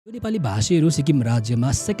यो नेपाली भाषीहरू सिक्किम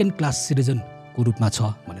राज्यमा सेकेन्ड क्लास सिटिजनको रूपमा छ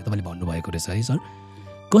भनेर तपाईँले भन्नुभएको रहेछ है सर।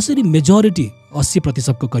 कसरी मेजोरिटी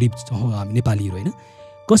 80% करिब छौँ हामी नेपालीहरू होइन,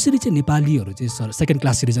 कसरी चाहिँ नेपालीहरू चाहिँ सर सेकेन्ड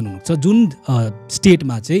क्लास सिटिजन हुनुहुन्छ जुन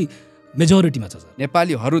स्टेटमा चाहिँ मेजोरिटीमा छ सर?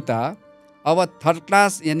 नेपालीहरू त अब थर्ड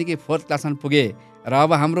क्लास यानि कि फोर्थ क्लासमा पुगे र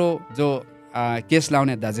अब हाम्रो जो केस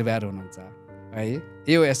लाउने दाजुभाइहरू हुनुहुन्छ है,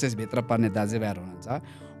 एओएसएस भित्र पर्ने दाजुभाइहरू हुनुहुन्छ,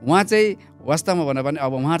 उहाँ चाहिँ वास्तवमा भन्नु भने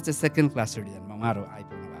अब उहाँहरू चाहिँ सेकेन्ड क्लास सिटिजनमा उहाँहरू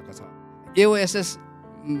आइपुग्नु भएको छ। एओएसएस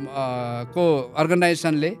को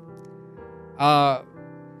अर्गनाइजेसनले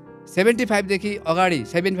 75देखि अगाडि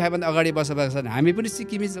 75भन्दा अगाडि बसोबास छ, हामी पनि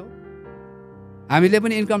सिक्किमिज हो, हामीले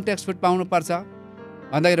पनि इन्कम ट्याक्स छुट पाउनुपर्छ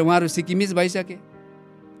भन्दाखेरि उहाँहरू सिक्किमिज भइसके।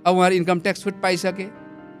 अब उहाँहरू इन्कम ट्याक्स छुट पाइसके,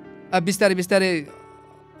 अब बिस्तारै बिस्तारै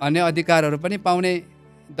अन्य अधिकारहरू पनि पाउने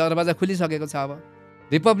दरवाजा खुलिसकेको छ। अब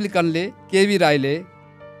रिपब्लिकनले केबी राईले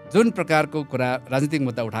जुन प्रकारको कुरा राजनीतिक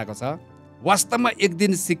मुद्दा उठाएको छ, वास्तवमा एक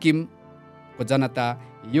दिन सिक्किमको जनता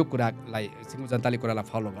यो कुरालाई सिक्किम जनताले कुरालाई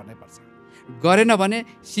फलो गर्नै पर्छ। गरेन भने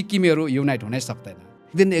सिक्किमेहरू युनाइट हुनै सक्दैन।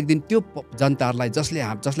 एक दिन त्यो जनताहरूलाई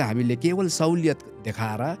जसलाई हामीले केवल सहुलियत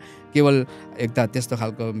देखाएर केवल एकदम त्यस्तो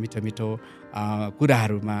खालको मिठो मिठो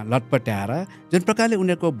कुराहरूमा लटपट्याएर जुन प्रकारले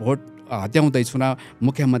उनीहरूको भोट हत्याउँदैछु न,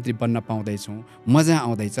 मुख्यमन्त्री बन्न पाउँदैछौँ, मजा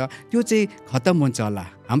आउँदैछ, त्यो चाहिँ खत्तम हुन्छ होला,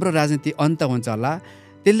 हाम्रो राजनीति अन्त हुन्छ होला।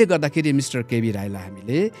 त्यसले गर्दाखेरि मिस्टर केबी राईलाई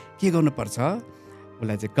हामीले के गर्नुपर्छ,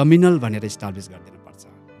 उसलाई चाहिँ कम्युनल भनेर इस्टाब्लिस गरिदिनुपर्छ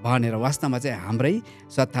भनेर वास्तवमा चाहिँ हाम्रै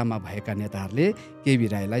सत्तामा भएका नेताहरूले केबी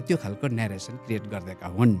राईलाई त्यो खालको न्यारेसन क्रिएट गरिदिएका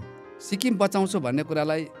हुन्। सिक्किम बचाउँछु भन्ने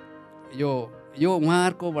कुरालाई यो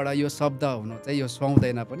उहाँहरूकोबाट यो शब्द हुनु चाहिँ यो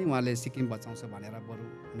सुहाउँदैन पनि। उहाँले सिक्किम बचाउँछ भनेर बरु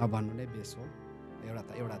नभन्नु नै बेस हो।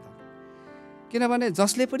 एउटा त किनभने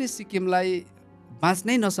जसले पनि सिक्किमलाई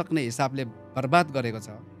बाँच्नै नसक्ने हिसाबले बर्बाद गरेको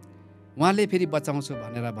छ, उहाँले फेरि बचाउँछु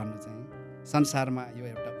भनेर भन्नु चाहिँ संसारमा यो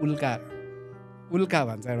एउटा उल्का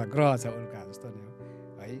भन्छ, एउटा ग्रह छ उल्का जस्तो नै हो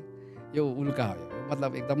है। यो उल्का हो,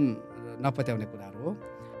 मतलब एकदम नपत्याउने कुराहरू हो।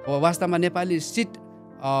 अब वास्तवमा नेपाली सिट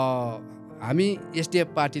हामी एसडिएफ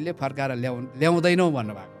पार्टीले फर्काएर ल्याउँदैनौँ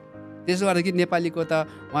भन्नुभएको। त्यसो गर्दाखेरि नेपालीको त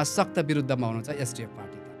उहाँ सख्त विरुद्धमा हुनुहुन्छ एसडिएफ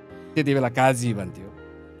पार्टी। त्यति बेला काजी भन्थ्यो,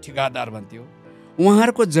 ठिकादार भन्थ्यो,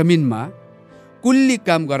 उहाँहरूको जमिनमा कुल्ली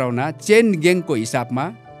काम गराउन चेन ग्याङको हिसाबमा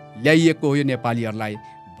ल्याइएको हो यो नेपालीहरूलाई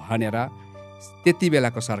भनेर त्यति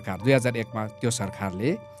बेलाको सरकार 2001मा त्यो सरकारले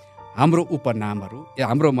हाम्रो उपनामहरू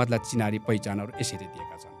हाम्रो मतलब चिनारी पहिचानहरू यसरी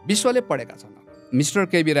दिएका छन्, विश्वले पढेका छन्। मिस्टर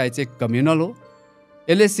केबी राई चाहिँ कम्युनल हो,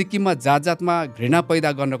 यसले सिक्किममा जात जातमा घृणा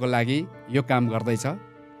पैदा गर्नको लागि यो काम गर्दैछ।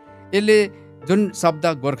 यसले जुन शब्द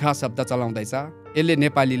गोर्खा शब्द चलाउँदैछ, यसले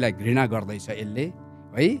नेपालीलाई घृणा गर्दैछ यसले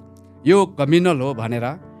है। यो कम्युनल हो भनेर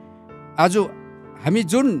आज हामी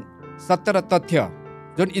जुन सत्य र तथ्य,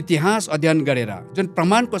 जुन इतिहास अध्ययन गरेर जुन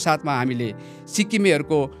प्रमाणको साथमा हामीले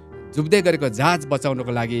सिक्किमेहरूको जुब्दै गरेको जहाज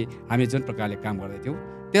बचाउनको लागि हामी जुन प्रकारले काम गर्दैथ्यौँ,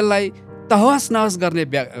 त्यसलाई तहस नहस गर्ने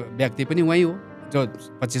व्यक्ति पनि उही हो जो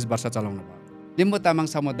 25 वर्ष चलाउनु भयो। लिम्बू तामाङ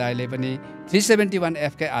समुदायले पनि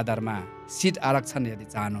 371F कै आधारमा सिट आरक्षण यदि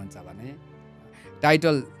चाहनुहुन्छ भने,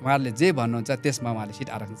 टाइटल उहाँहरूले जे भन्नुहुन्छ त्यसमा उहाँले सिट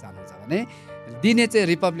आरक्षण चाहनुहुन्छ भने दिने चाहिँ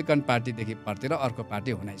रिपब्लिकन पार्टीदेखि पर्तिर अर्को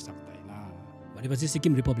पार्टी हुनै सक्दैन। भनेपछि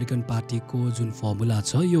सिक्किम रिपब्लिकन पार्टीको जुन फर्मुला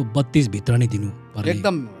छ यो 32 भित्र नै दिनु पर्ने,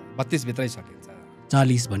 एकदम 32 भित्रै सकिन्छ।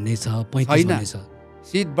 40 भन्ने छ, 35 भन्ने छ।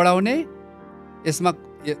 सिट बढाउने यसमा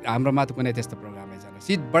हाम्रोमा त कुनै त्यस्तो प्रोग्रामै छैन।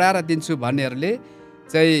 सिट बढाएर दिन्छु भन्नेहरूले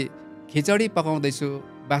चाहिँ खिचडी पकाउँदैछु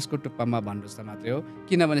बाँसको टुप्पामा भन्नुहोस् त मात्रै हो।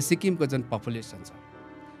 किनभने सिक्किमको जुन पपुलेसन छ,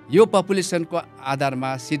 यो पपुलेसनको आधारमा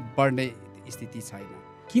सिट बढ्ने स्थिति छैन।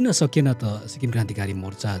 किन सकेन त सिक्किम क्रान्तिकारी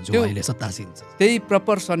मोर्चा जो अहिले सत्तासीन छ? त्यही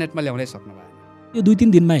प्रपोर्सनेटमा ल्याउनै सक्नु भएन। यो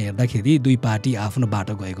 2-3 दिनमा हेर्दाखेरि दुई पार्टी आफ्नो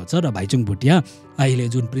बाटो गएको छ र भाइचुङ भुटिया अहिले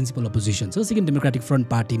जुन प्रिन्सिपल अपोजिसन छ सिक्किम डेमोक्रेटिक फ्रन्ट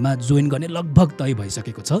पार्टीमा जोइन गर्ने लगभग तय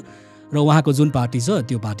भइसकेको छ र उहाँको जुन पार्टी छ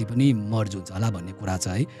त्यो पार्टी पनि मर्ज हुन्छ होला भन्ने कुरा छ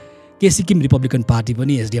है। के सिक्किम रिपब्लिकन पार्टी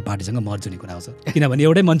पनि एसडिएफ पार्टीसँग मर्ज हुने कुरा आउँछ? किनभने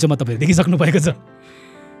एउटै मञ्चमा तपाईँहरू देखिसक्नु भएको छ।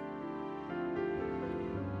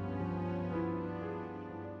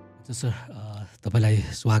 सर तपाईँलाई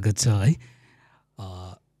स्वागत छ है।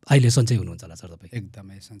 अहिले सन्चै हुनुहुन्छ होला सर तपाईँ?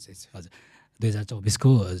 एकदमै सन्चै छ। हजुर, 2024 को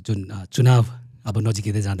जुन चुनाव अब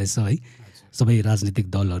नजिकै जाँदैछ है, सबै राजनीतिक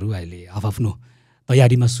दलहरू अहिले आफ्नो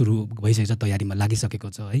तयारीमा सुरु भइसकेको छ, तयारीमा लागिसकेको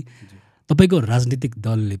छ है। तपाईँको राजनीतिक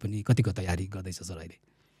दलले पनि कतिको तयारी गर्दैछ सर अहिले?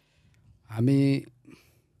 हामी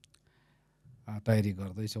तयारी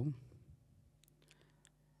गर्दैछौँ।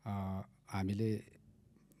 हामीले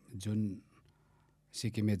जुन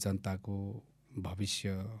सिक्किमे जनताको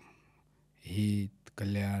भविष्य, हित,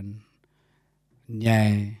 कल्याण,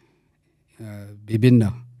 न्याय, विभिन्न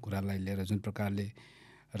कुरालाई लिएर जुन प्रकारले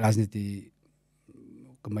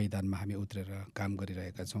राजनीतिको मैदानमा हामी उत्रेर काम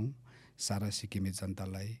गरिरहेका छौँ, सारा सिक्किमे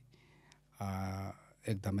जनतालाई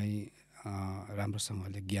एकदमै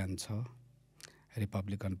राम्रोसँगले ज्ञान छ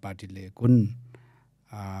रिपब्लिकन पार्टीले कुन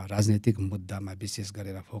राजनीतिक मुद्दामा विशेष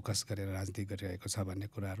गरेर फोकस गरेर राजनीति गरिरहेको छ भन्ने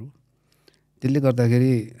कुराहरू। त्यसले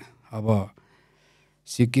गर्दाखेरि अब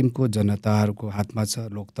सिक्किमको जनताहरूको हातमा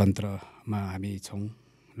छ, लोकतन्त्रमा हामी छौँ,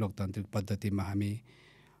 लोकतान्त्रिक पद्धतिमा हामी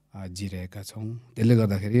जिरहेका छौँ। त्यसले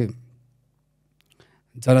गर्दाखेरि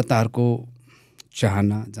जनताहरूको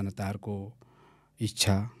चाहना, जनताहरूको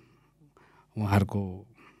इच्छा, उहाँहरूको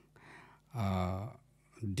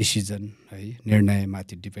डिसिजन है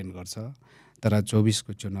निर्णयमाथि डिपेन्ड गर्छ। तर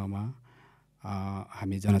 24को चुनावमा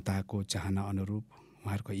हामी जनताको चाहना अनुरूप,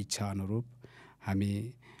 उहाँहरूको इच्छा अनुरूप हामी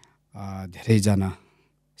धेरैजना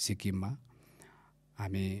सिक्किममा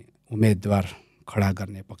हामी उम्मेदवार खडा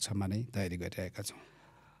गर्ने पक्षमा नै तयारी गरिरहेका छौँ।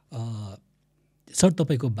 सर,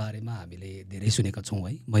 तपाईँको बारेमा हामीले धेरै सुनेका छौँ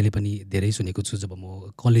है, मैले पनि धेरै सुनेको छु। जब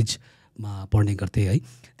म कलेजमा पढ्ने गर्थेँ है,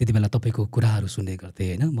 त्यति बेला तपाईँको कुराहरू सुन्ने गर्थेँ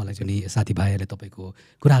होइन, मलाई पनि साथीभाइहरूले तपाईँको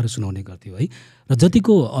कुराहरू सुनाउने गर्थ्यो है। र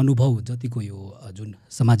जतिको अनुभव, जतिको यो जुन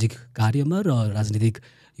सामाजिक कार्यमा र राजनीतिक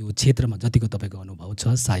यो क्षेत्रमा जतिको तपाईँको अनुभव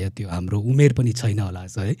छ, सायद त्यो हाम्रो उमेर पनि छैन होला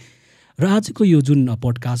है। र आजको यो जुन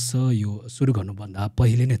पडकास्ट छ, यो सुरु गर्नुभन्दा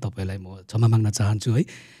पहिले नै तपाईँलाई म क्षमा माग्न चाहन्छु है।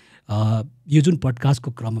 यो जुन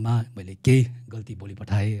पडकास्टको क्रममा मैले केही गल्ती बोली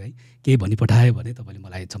पठाएँ है, केही भनी पठाएँ भने तपाईँले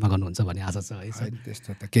मलाई क्षमा गर्नुहुन्छ भन्ने आशा छ है सर।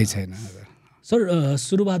 त्यस्तो त केही छैन सर।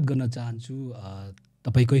 सुरुवात गर्न चाहन्छु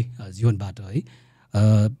तपाईँकै जीवनबाट है।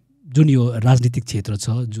 जुन यो राजनीतिक क्षेत्र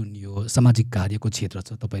छ, जुन यो सामाजिक कार्यको क्षेत्र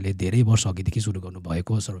छ, तपाईँले धेरै वर्ष अघिदेखि सुरु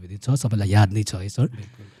गर्नुभएको सर्वविदित छ, सबैलाई याद नै छ है सर।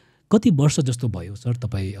 कति वर्ष जस्तो भयो सर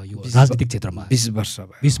तपाईँ यो राजनीतिक क्षेत्रमा? 20 वर्ष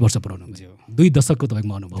भयो। 20 वर्ष पुराउनु भयो। 2 दशकको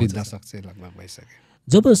तपाईँको अनुभव छ। 2 दशक चाहिँ लगभग भइसक्यो।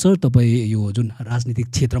 जब सर तपाईँ यो जुन राजनीतिक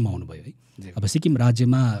क्षेत्रमा आउनुभयो है, अब सिक्किम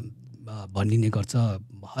राज्यमा भनिने गर्छ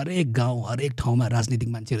हरेक गाउँ, हरेक ठाउँमा राजनीतिक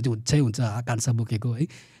मान्छेहरू चाहिँ हुन्छै हुन्छ, आकाङ्क्षा बोकेको है,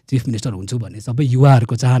 चिफ मिनिस्टर हुन्छु भन्ने सबै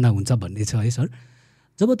युवाहरूको चाहना हुन्छ भन्ने छ है सर।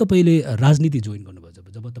 जब तपाईँले राजनीति जोइन गर्नुभयो,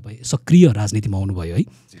 जब तपाईँ सक्रिय राजनीतिमा आउनुभयो है,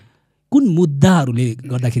 कुन मुद्दाहरूले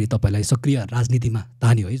गर्दाखेरि तपाईँलाई सक्रिय राजनीतिमा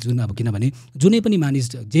तान्यो है? जुन अब किनभने जुनै पनि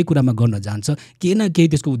मानिस जे कुरामा गर्न जान्छ केही न केही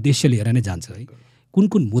त्यसको उद्देश्य लिएर नै जान्छ है। कुन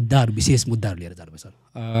कुन मुद्दाहरू, विशेष मुद्दाहरू लिएर जानुभयो सर?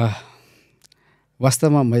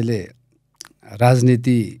 वास्तवमा मैले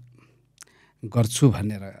राजनीति गर्छु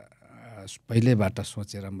भनेर पहिलेबाट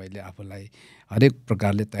सोचेर मैले आफूलाई हरेक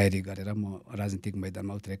प्रकारले तयारी गरेर म राजनीतिक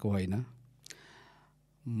मैदानमा उत्रेको होइन।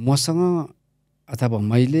 मसँग अथवा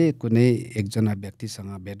मैले कुनै एकजना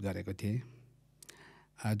व्यक्तिसँग भेट गरेको थिएँ,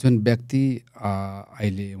 जुन व्यक्ति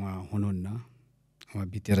अहिले उहाँ हुनुहुन्न, उहाँ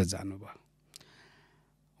बितेर जानुभयो।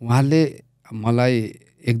 उहाँले मलाई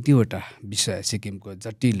 1-2वटा विषय सिक्किमको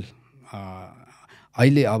जटिल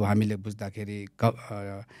अहिले अब हामीले बुझ्दाखेरि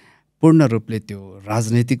पूर्ण रूपले त्यो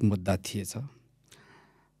राजनैतिक मुद्दा थिएछ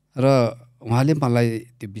र उहाँले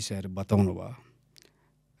मलाई त्यो विषयहरू बताउनु भयो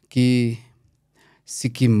कि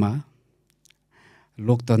सिक्किममा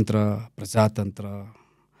लोकतन्त्र, प्रजातन्त्र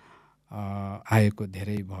आएको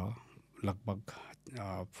धेरै भयो, लगभग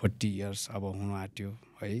 40 इयर्स अब हुन आँट्यो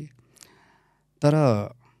है। तर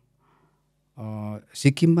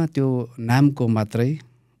सिक्किममा त्यो नामको मात्रै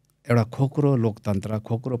एउटा खोक्रो लोकतन्त्र,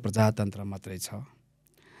 खोक्रो प्रजातन्त्र मात्रै छ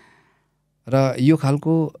र यो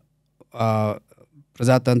खालको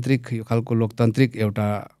प्रजातान्त्रिक, यो खालको लोकतान्त्रिक एउटा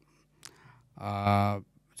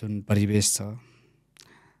जुन परिवेश छ,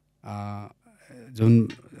 जुन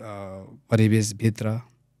परिवेशभित्र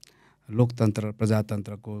लोकतन्त्र,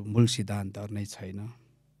 प्रजातन्त्रको मूल सिद्धान्तहरू नै छैन।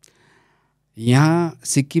 यहाँ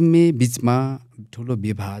सिक्किमे बिचमा ठुलो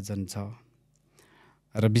विभाजन छ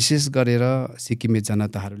र विशेष गरेर सिक्किमे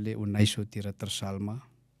जनताहरूले 1973 सालमा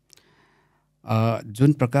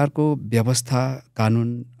जुन प्रकारको व्यवस्था कानुन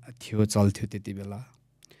थियो, चल्थ्यो त्यति बेला,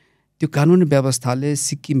 त्यो कानुन व्यवस्थाले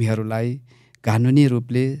सिक्किमेहरूलाई कानुनी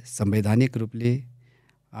रूपले, संवैधानिक रूपले,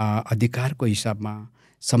 अधिकारको हिसाबमा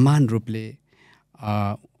समान रूपले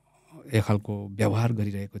एक खालको व्यवहार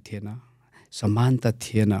गरिरहेको थिएन, समानता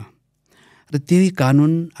थिएन र त्यही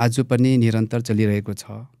कानुन आज पनि निरन्तर चलिरहेको छ।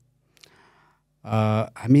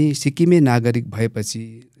 हामी सिक्किमे नागरिक भएपछि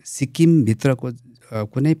सिक्किमभित्रको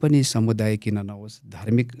कुनै पनि समुदाय किन नहोस्,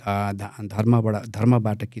 धार्मिक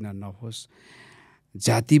धर्मबाट किन नहोस्,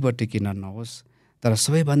 जातिबाट किन नहोस्, तर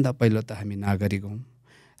सबैभन्दा पहिलो त हामी नागरिक हौँ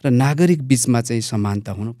र नागरिक बिचमा चाहिँ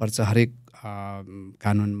समानता हुनुपर्छ। हरेक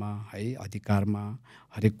कानुनमा है, अधिकारमा,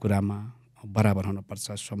 हरेक कुरामा बराबर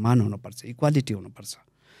हुनुपर्छ, समान हुनुपर्छ, इक्वालिटी हुनुपर्छ।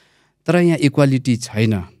 तर यहाँ इक्वालिटी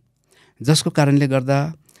छैन, जसको कारणले गर्दा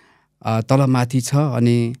तलमाथि छ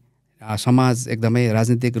अनि समाज एकदमै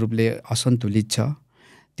राजनीतिक रूपले असन्तुलित छ।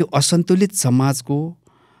 त्यो असन्तुलित समाजको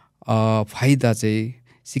फाइदा चाहिँ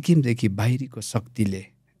सिक्किमदेखि बाहिरीको शक्तिले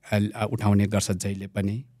उठाउने गर्छ जहिले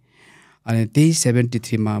पनि। अनि त्यही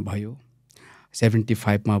 73 भयो,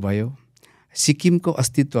 75 भयो। सिक्किमको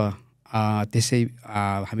अस्तित्व त्यसै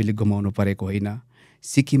हामीले गुमाउनु परेको होइन।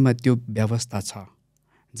 सिक्किममा त्यो व्यवस्था छ।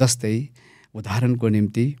 जस्तै उदाहरणको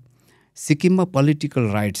निम्ति सिक्किममा पोलिटिकल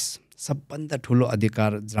राइट्स सबभन्दा ठुलो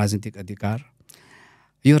अधिकार राजनीतिक अधिकार।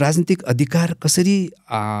 यो राजनीतिक अधिकार कसरी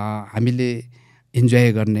हामीले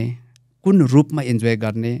इन्जोय गर्ने, कुन रूपमा इन्जोय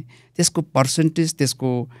गर्ने, त्यसको पर्सेन्टेज,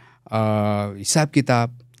 त्यसको हिसाब किताब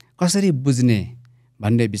कसरी बुझ्ने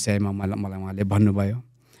भन्ने विषयमा मलाई उहाँले भन्नुभयो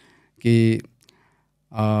कि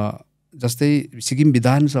जस्तै सिक्किम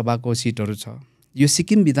विधानसभाको सिटहरू छ। यो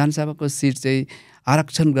सिक्किम विधानसभाको सिट चाहिँ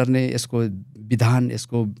आरक्षण गर्ने यसको विधान,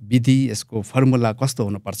 यसको विधि, यसको फर्मुला कस्तो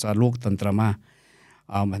हुनुपर्छ लोकतन्त्रमा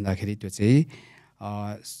भन्दाखेरि त्यो चाहिँ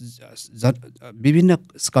विभिन्न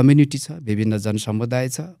कम्युनिटी छ, विभिन्न जनसमुदाय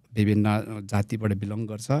छ, विभिन्न जातिबाट बिलोङ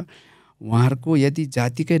गर्छ। उहाँहरूको यदि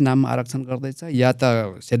जातिकै नाममा आरक्षण गर्दैछ या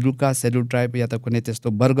त सेड्युल कास्ट, सेड्युल ट्राइब या त कुनै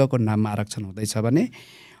त्यस्तो वर्गको नाममा आरक्षण हुँदैछ भने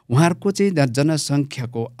उहाँहरूको चाहिँ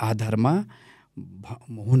जनसङ्ख्याको आधारमा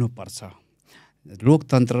हुनुपर्छ।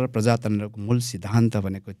 लोकतन्त्र र प्रजातन्त्रको मूल सिद्धान्त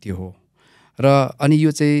भनेको त्यो हो। र अनि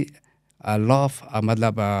यो चाहिँ ल अफ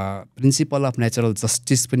मतलब प्रिन्सिपल अफ नेचरल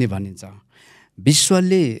जस्टिस पनि भनिन्छ।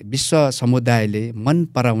 विश्व समुदायले मन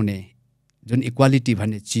पराउने जुन इक्वालिटी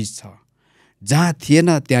भन्ने चिज छ, जहाँ थिएन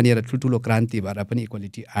त्यहाँनिर ठुल्ठुलो क्रान्ति भएर पनि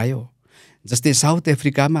इक्वालिटी आयो। जस्तै साउथ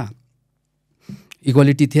अफ्रिकामा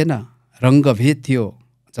इक्वालिटी थिएन, रङ्गभेद थियो,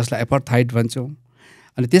 जसलाई एपार्थाइड भन्छौँ।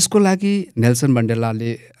 अनि त्यसको लागि नेल्सन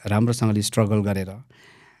मण्डेलाले राम्रोसँगले स्ट्रगल गरेर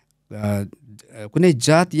कुनै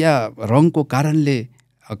जात या रङको कारणले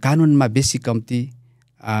कानुनमा बेसी कम्ती,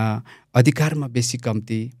 अधिकारमा बेसी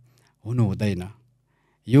कम्ती हुनु हुँदैन।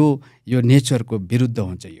 यो नेचरको विरुद्ध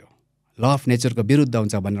हुन्छ। यो ल अफ नेचरको विरुद्ध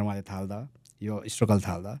हुन्छ भनेर उहाँले थाल्दा, यो स्ट्रगल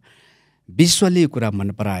थाल्दा विश्वले यो कुरा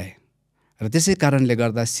मन पराए। र त्यसै कारणले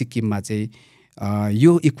गर्दा सिक्किममा चाहिँ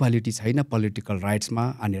यो इक्वालिटी छैन पोलिटिकल राइट्समा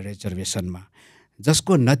अनि रिजर्भेसनमा,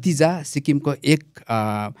 जसको नतिजा सिक्किमको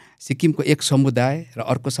एक समुदाय र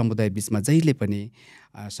अर्को समुदाय बिचमा जहिले पनि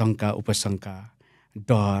शङ्का, उपशङ्का,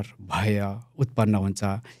 डर, भय उत्पन्न हुन्छ।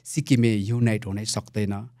 सिक्किमे युनाइट हुनै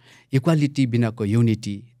सक्दैन। इक्वालिटी बिनाको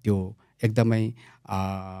युनिटी त्यो एकदमै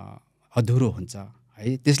अधुरो हुन्छ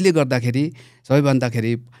है। त्यसले गर्दाखेरि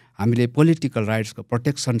सबैभन्दाखेरि हामीले पोलिटिकल राइट्सको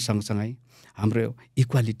प्रोटेक्सन सँगसँगै हाम्रो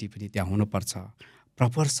इक्वालिटी पनि त्यहाँ हुनुपर्छ,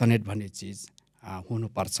 प्रपोर्सनेट भन्ने चिज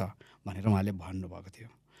हुनुपर्छ भनेर उहाँले भन्नुभएको थियो।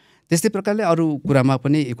 त्यस्तै प्रकारले अरू कुरामा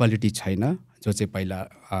पनि इक्वालिटी छैन, जो चाहिँ पहिला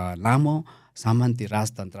लामो सामन्ती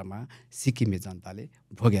राजतन्त्रमा सिक्किमे जनताले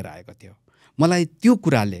भोगेर आएको थियो। मलाई त्यो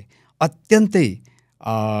कुराले अत्यन्तै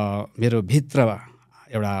मेरो भित्र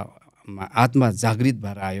एउटा आत्मा जागृत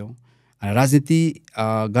भएर आयो। राजनीति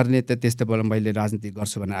गर्ने त त्यस्तो बेला मैले राजनीति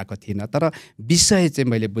गर्छु भनेर आएको थिइनँ, तर विषय चाहिँ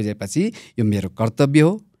मैले बुझेपछि यो मेरो कर्तव्य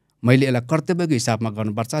हो। मैले यसलाई कर्तव्यको हिसाबमा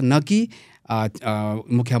गर्नुपर्छ, न कि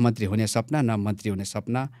मुख्यमन्त्री हुने सपना, न मन्त्री हुने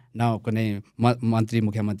सपना, न कुनै मन्त्री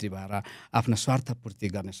मुख्यमन्त्री भएर आफ्नो स्वार्थपूर्ति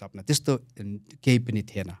गर्ने सपना, त्यस्तो केही पनि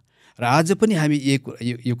थिएन। र आज पनि हामी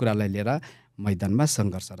यो कुरालाई लिएर मैदानमा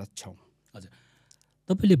सङ्घर्षरत छौँ। हजुर,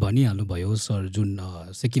 तपाईँले भनिहाल्नुभयो सर, जुन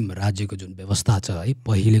सिक्किम राज्यको जुन व्यवस्था छ है,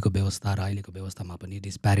 पहिलेको व्यवस्था र अहिलेको व्यवस्थामा पनि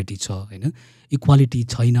डिस्प्यारिटी छ होइन, इक्वालिटी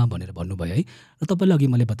छैन भनेर भन्नुभयो है। र तपाईँले अघि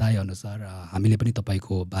मैले बताएअनुसार हामीले पनि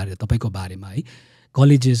तपाईँको बारेमा है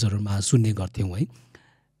कलेजेसहरूमा सुन्ने गर्थ्यौँ है।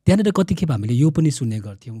 त्यहाँनिर कतिखेप हामीले यो पनि सुन्ने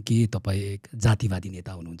गर्थ्यौँ कि तपाईँ एक जातिवादी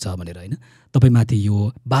नेता हुनुहुन्छ भनेर होइन। तपाईँमाथि यो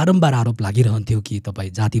बारम्बार आरोप लागिरहन्थ्यो कि तपाईँ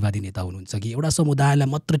जातिवादी नेता हुनुहुन्छ कि एउटा समुदायलाई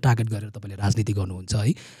मात्र टार्गेट गरेर तपाईँले राजनीति गर्नुहुन्छ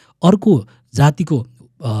है, अर्को जातिको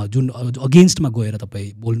जुन अगेन्स्टमा गएर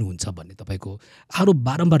तपाईँ बोल्नुहुन्छ भन्ने तपाईँको आरोप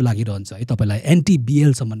बारम्बार लागिरहन्छ है। तपाईँलाई एन्टी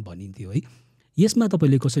बिएलसम्म भनिन्थ्यो है। यसमा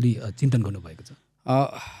तपाईँले कसरी चिन्तन गर्नुभएको छ?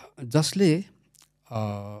 जसले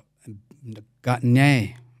न्याय,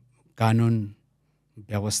 कानुन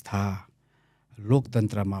व्यवस्था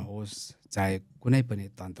लोकतन्त्रमा होस् चाहे कुनै पनि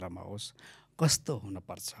तन्त्रमा होस् कस्तो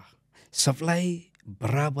हुनुपर्छ, सबलाई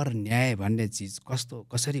बराबर न्याय भन्ने चिज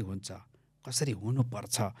कसरी हुन्छ, कसरी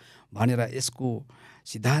हुनुपर्छ भनेर यसको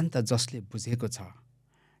सिद्धान्त जसले बुझेको छ,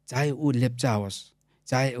 चाहे ऊ लेप्चा होस्,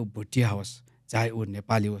 चाहे ऊ भुटिया होस्, चाहे ऊ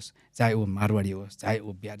नेपाली होस्, चाहे ऊ मारवाडी होस्, चाहे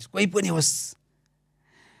ऊ बिहारी कोही पनि होस्,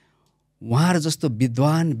 उहाँहरू जस्तो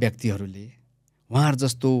विद्वान व्यक्तिहरूले, उहाँहरू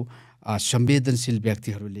जस्तो संवेदनशील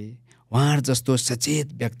व्यक्तिहरूले, उहाँहरू जस्तो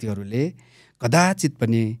सचेत व्यक्तिहरूले कदाचित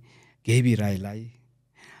पनि केबी राईलाई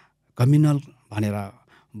कम्युनल भनेर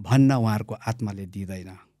भन्न उहाँहरूको आत्माले दिँदैन।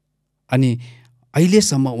 अनि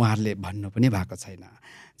अहिलेसम्म उहाँहरूले भन्नु पनि भएको छैन।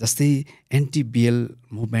 जस्तै एन्टी बिएल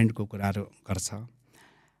मुभमेन्टको कुराहरू गर्छ।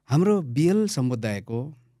 हाम्रो बिएल समुदायको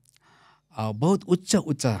बहुत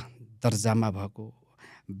उच्च दर्जामा भएको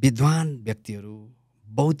विद्वान व्यक्तिहरू,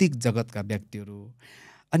 बौद्धिक जगतका व्यक्तिहरू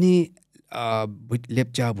अनि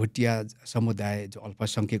लेप्चा भुटिया समुदाय जो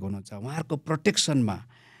अल्पसङ्ख्यक हुनुहुन्छ उहाँहरूको प्रोटेक्सनमा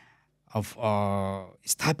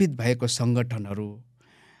स्थापित भएको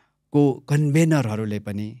सङ्गठनहरूको कन्भेनरहरूले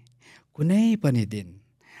पनि कुनै पनि दिन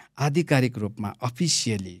आधिकारिक रूपमा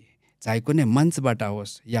अफिसियली चाहे कुनै मञ्चबाट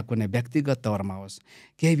होस् या कुनै व्यक्तिगत तौरमा होस्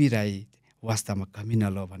केबी राई वास्तवमा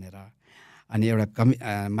कम्युनल हो भनेर अनि एउटा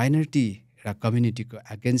माइनोरिटी एउटा कम्युनिटीको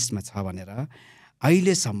एगेन्स्टमा छ भनेर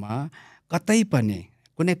अहिलेसम्म कतै पनि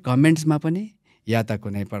कुनै कमेन्ट्समा पनि या त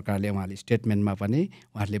कुनै प्रकारले उहाँले स्टेटमेन्टमा पनि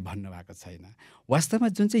उहाँहरूले भन्नुभएको छैन। वास्तवमा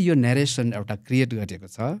जुन चाहिँ यो नरेसन एउटा क्रिएट गरेको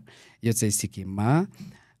छ यो चाहिँ सिक्किममा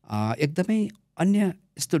एकदमै अन्य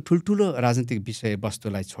यस्तो ठुल्ठुलो राजनीतिक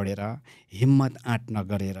विषयवस्तुलाई छोडेर हिम्मत आँट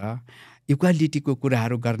नगरेर इक्वालिटीको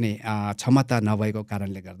कुराहरू गर्ने क्षमता नभएको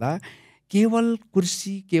कारणले गर्दा केवल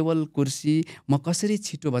कुर्सी म कसरी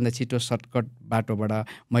छिटोभन्दा छिटो सर्टकट बाटोबाट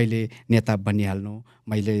मैले नेता बनिहाल्नु,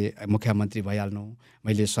 मैले मुख्यमन्त्री भइहाल्नु,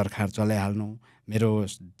 मैले सरकार चलाइहाल्नु, मेरो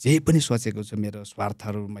जे पनि सोचेको छु मेरो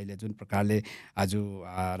स्वार्थहरू मैले जुन प्रकारले आज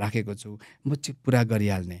राखेको छु म चाहिँ पुरा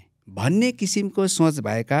गरिहाल्ने भन्ने किसिमको सोच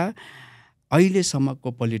भएका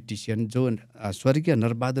अहिलेसम्मको पोलिटिसियन जो स्वर्गीय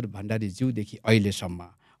नरबहादुर भण्डारीज्यूदेखि अहिलेसम्म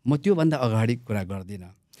म त्योभन्दा अगाडि कुरा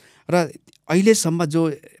गर्दिनँ र अहिलेसम्म जो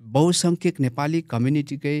बहुसङ्ख्यक नेपाली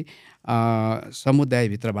कम्युनिटीकै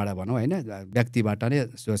समुदायभित्रबाट भनौँ होइन व्यक्तिबाट नै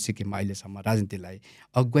जो सिक्किममा अहिलेसम्म राजनीतिलाई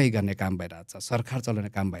अगुवाई गर्ने काम भइरहेछ, सरकार चलाउने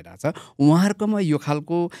काम भइरहेछ, उहाँहरूकोमा यो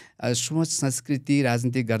खालको सोच संस्कृति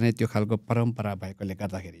राजनीति गर्ने त्यो खालको परम्परा भएकोले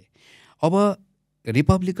गर्दाखेरि अब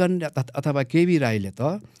रिपब्लिकन अथवा केबी राईले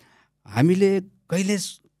त हामीले कहिले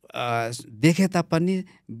देखे तापनि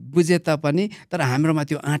बुझे तापनि तर हाम्रोमा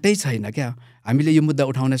त्यो आँटै छैन क्या, हामीले यो मुद्दा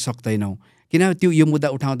उठाउन सक्दैनौँ किन त्यो यो मुद्दा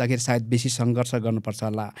उठाउँदाखेरि सायद बेसी सङ्घर्ष गर्नुपर्छ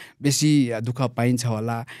होला, बेसी दुःख पाइन्छ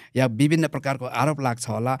होला या विभिन्न प्रकारको आरोप लाग्छ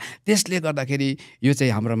होला, त्यसले गर्दाखेरि यो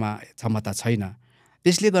चाहिँ हाम्रोमा क्षमता छैन।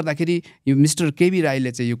 त्यसले गर्दाखेरि यो मिस्टर केबी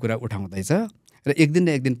राईले चाहिँ यो कुरा उठाउँदैछ र एक दिन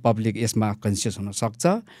न एक दिन पब्लिक यसमा कन्सियस हुन सक्छ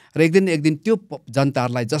र एक दिन न एक दिन त्यो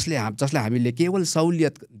जनताहरूलाई जसलाई हामीले केवल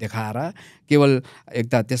सहुलियत देखाएर केवल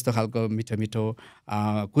एकता त्यस्तो खालको मिठो मिठो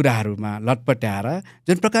कुराहरूमा लटपट्याएर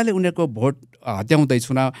जुन प्रकारले उनीहरूको भोट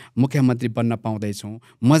हत्याउँदैछु न मुख्यमन्त्री बन्न पाउँदैछौँ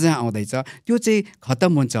मजा आउँदैछ त्यो चाहिँ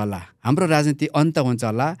खत्तम हुन्छ होला, हाम्रो राजनीति अन्त हुन्छ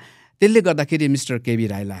होला। त्यसले गर्दाखेरि मिस्टर केबी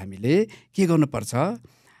राईलाई हामीले के गर्नुपर्छ,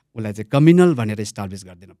 उसलाई चाहिँ कम्युनल भनेर इस्टाब्लिस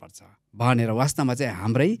गरिदिनुपर्छ भनेर वास्तवमा चाहिँ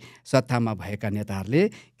हाम्रै सत्तामा भएका नेताहरूले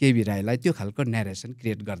केबी राईलाई त्यो खालको नरेसन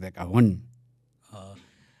क्रिएट गरिदिएका हुन्।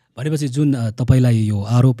 भनेपछि जुन तपाईँलाई यो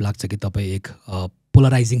आरोप लाग्छ कि तपाईँ एक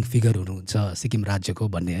पोलराइजिङ फिगर हुनुहुन्छ सिक्किम राज्यको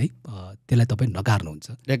भन्ने है, त्यसलाई तपाईँ नकार्नुहुन्छ?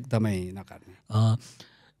 एकदमै नकार्ने।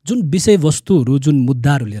 जुन विषयवस्तुहरू जुन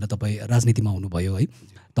मुद्दाहरू लिएर तपाईँ राजनीतिमा हुनुभयो है,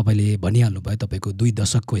 तपाईँले भनिहाल्नुभयो तपाईँको 2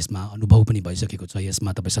 दशकको यसमा अनुभव पनि भइसकेको छ,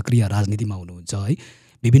 यसमा तपाईँ सक्रिय राजनीतिमा हुनुहुन्छ है,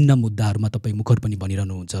 विभिन्न मुद्दाहरूमा तपाईँ मुखर पनि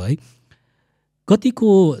बनिरहनुहुन्छ है। कतिको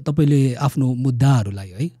तपाईँले आफ्नो मुद्दाहरूलाई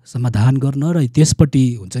है समाधान गर्न र त्यसपट्टि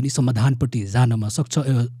हुन्छ नि समाधानपट्टि जानमा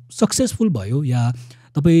सक्सेसफुल भयो या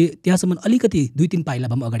तपाईँ त्यहाँसम्म अलिकति 2-3 पाइला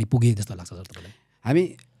भए पनि अगाडि पुगे जस्तो लाग्छ सर तपाईँलाई? हामी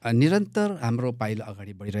निरन्तर हाम्रो पाइला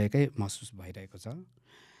अगाडि बढिरहेकै महसुस भइरहेको छ।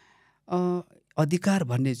 अधिकार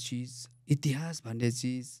भन्ने चिज, इतिहास भन्ने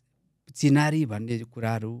चिज, चिनारी भन्ने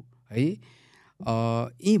कुराहरू है,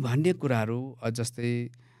 यी भन्ने कुराहरू जस्तै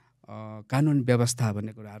कानुन व्यवस्था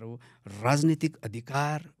भन्ने कुराहरू, राजनीतिक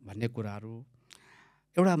अधिकार भन्ने कुराहरू,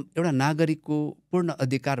 एउटा नागरिकको पूर्ण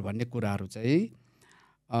अधिकार भन्ने कुराहरू चाहिँ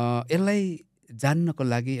यसलाई जान्नको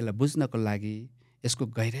लागि, यसलाई बुझ्नको लागि, यसको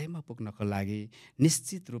गहिराइमा पुग्नको लागि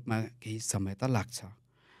निश्चित रूपमा केही समय त लाग्छ।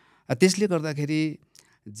 त्यसले गर्दाखेरि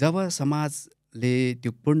जब समाजले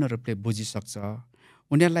त्यो पूर्ण रूपले बुझिसक्छ,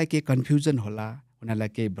 उनीहरूलाई केही कन्फ्युजन होला, उनीहरूलाई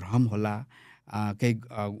केही भ्रम होला, केही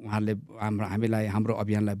उहाँहरूले हामीलाई हाम्रो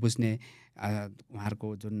अभियानलाई बुझ्ने उहाँहरूको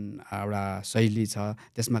जुन एउटा शैली छ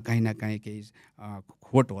त्यसमा कहीँ न कहीँ केही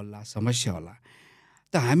खोट होला, समस्या होला।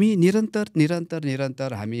 त हामी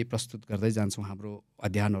निरन्तर हामी प्रस्तुत गर्दै जान्छौँ हाम्रो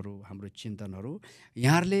अध्ययनहरू, हाम्रो चिन्तनहरू।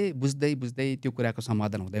 यहाँहरूले बुझ्दै त्यो कुराको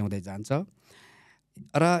समाधान हुँदै जान्छ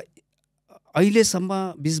र अहिलेसम्म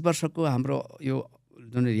 20 वर्षको हाम्रो यो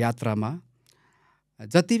जुन यात्रामा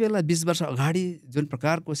जति बेला 20 वर्ष अगाडि जुन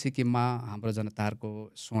प्रकारको सिक्किममा हाम्रो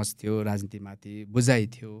जनताहरूको सोच थियो, राजनीतिमाथि बुझाइ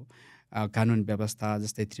थियो, कानुन व्यवस्था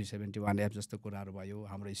जस्तै 371 एफ जस्तो कुराहरू भयो,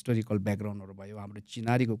 हाम्रो हिस्टोरिकल ब्याकग्राउन्डहरू भयो, हाम्रो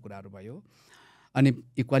चिनारीको कुराहरू भयो अनि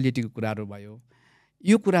इक्वालिटीको कुराहरू भयो,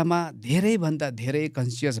 यो कुरामा धेरैभन्दा धेरै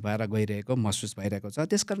कन्सियस भएर गइरहेको महसुस भइरहेको छ।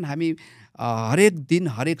 त्यसकारण हामी हरेक दिन,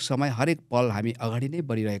 हरेक समय, हरेक पल हामी अगाडि नै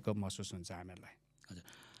बढिरहेको महसुस हुन्छ हामीहरूलाई।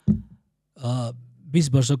 20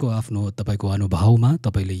 वर्षको आफ्नो तपाईँको अनुभवमा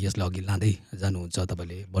तपाईँले यसलाई अघि लाँदै जानुहुन्छ,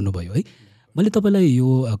 तपाईँले भन्नुभयो है। मैले तपाईँलाई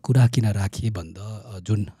यो कुरा किन राखेँ भन्दा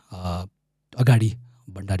जुन अगाडि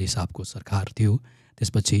भण्डारी साहबको सरकार थियो,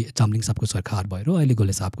 त्यसपछि चामलिङ साहबको सरकार भएर अहिले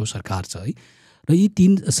गोले साहबको सरकार छ है, र यी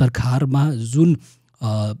तीन सरकारमा जुन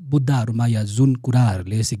मुद्दाहरूमा या जुन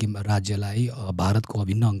कुराहरूले सिक्किम राज्यलाई भारतको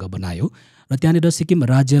अभिन्न अङ्ग बनायो र त्यहाँनिर सिक्किम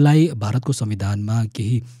राज्यलाई भारतको संविधानमा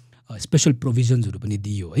केही स्पेसल प्रोभिजन्सहरू पनि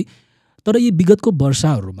दियो है। तर यी विगतको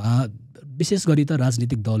वर्षहरूमा विशेष गरी त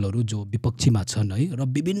राजनीतिक दलहरू जो विपक्षीमा छन् है र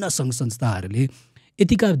विभिन्न सङ्घ संस्थाहरूले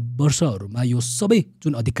यतिका वर्षहरूमा यो सबै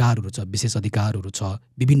जुन अधिकारहरू छ, विशेष अधिकारहरू छ,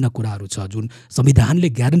 विभिन्न कुराहरू छ जुन संविधानले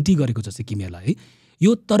ग्यारेन्टी गरेको छ सिक्किमेलाई है,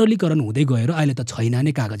 यो तरलीकरण हुँदै गएर अहिले त छैन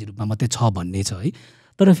नै, कागजी रूपमा मात्रै छ भन्ने छ है।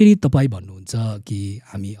 तर फेरि तपाईँ भन्नुहुन्छ कि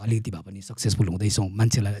हामी अलिकति भए पनि सक्सेसफुल हुँदैछौँ,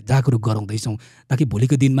 मान्छेलाई जागरुक गराउँदैछौँ ताकि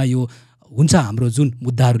भोलिको दिनमा यो हुन्छ हाम्रो जुन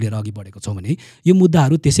मुद्दाहरू लिएर अघि बढेको छौँ भने यो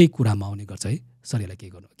मुद्दाहरू त्यसै कुरामा आउने गर्छ है। सर यसलाई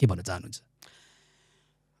के भन्न चाहनुहुन्छ?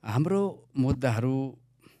 हाम्रो मुद्दाहरू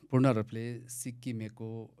पूर्ण रूपले सिक्किमेको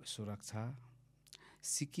सुरक्षा,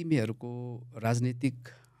 सिक्किमेहरूको राजनीतिक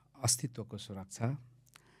अस्तित्वको सुरक्षा,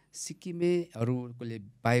 सिक्किमेहरूले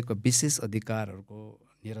पाएको विशेष अधिकारहरूको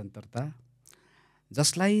निरन्तरता,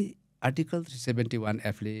 जसलाई आर्टिकल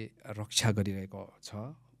 371F ले रक्षा गरिरहेको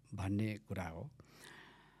छ भन्ने कुरा हो।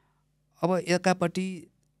 अब एकापट्टि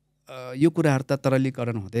यो कुराहरू त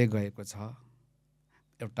तरलीकरण हुँदै गएको छ,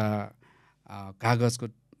 एउटा कागजको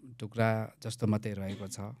टुक्रा जस्तो मात्रै रहेको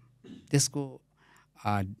छ, त्यसको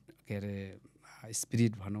के अरे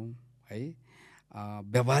स्पिरिट भनौँ है,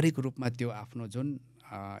 व्यावहारिक रूपमा त्यो आफ्नो जुन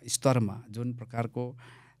स्तरमा जुन प्रकारको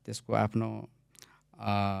त्यसको आफ्नो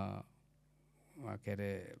के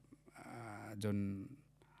अरे जुन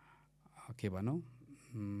के भनौँ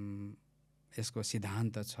यसको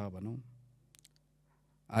सिद्धान्त छ भनौँ,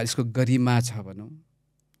 यसको गरिमा छ भनौँ,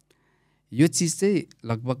 यो चिज चाहिँ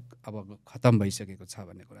लगभग अब खतम भइसकेको छ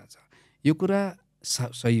भन्ने कुरा छ। यो कुरा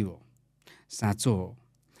सही हो, साँचो हो।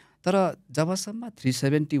 तर जबसम्म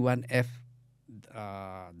 371F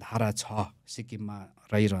धारा 6 सिक्किममा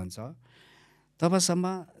रहिरहन्छ तबसम्म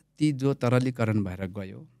ती जो तरलीकरण भएर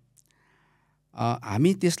गयो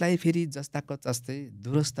हामी त्यसलाई फेरि जस्ताको जस्तै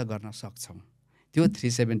दुरुस्त गर्न सक्छौँ। त्यो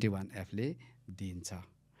 371F ले दिन्छ।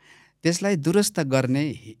 त्यसलाई दुरुस्त गर्ने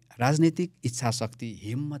राजनीतिक इच्छा शक्ति,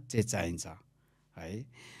 हिम्मत चाहिँ चाहिन्छ है।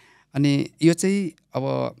 अनि यो चाहिँ अब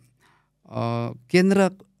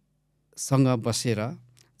केन्द्रसँग बसेर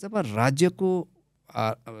जब राज्यको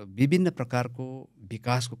विभिन्न प्रकारको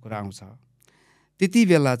विकासको कुरा आउँछ त्यति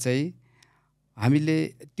बेला चाहिँ हामीले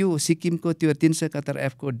त्यो सिक्किमको त्यो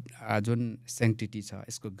 371F को जुन स्याङ्क्टिटी छ,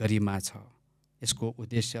 यसको गरिमा छ, यसको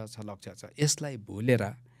उद्देश्य छ, लक्ष्य छ, यसलाई भुलेर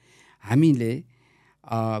हामीले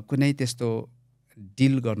कुनै त्यस्तो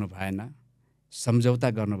डिल गर्नु भएन, सम्झौता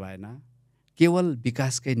गर्नु भएन। केवल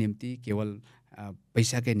विकासकै निम्ति, केवल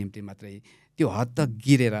पैसाकै निम्ति मात्रै त्यो हद तक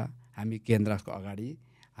गिरेर हामी केन्द्रको अगाडि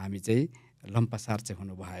हामी चाहिँ लम्पसार चाहिँ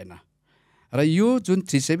हुनु भएन। र यो जुन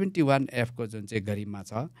 371F को जुन चाहिँ गरिमा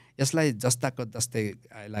छ यसलाई जस्ताको जस्तै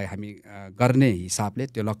यसलाई हामी गर्ने हिसाबले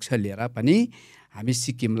त्यो लक्ष्य लिएर पनि हामी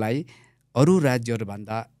सिक्किमलाई अरू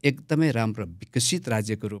राज्यहरूभन्दा एकदमै राम्रो विकसित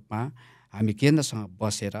राज्यको रूपमा हामी केन्द्रसँग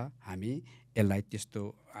बसेर हामी यसलाई त्यस्तो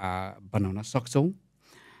बनाउन सक्छौँ।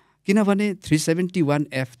 किनभने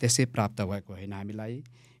 371F त्यसै प्राप्त भएको होइन हामीलाई।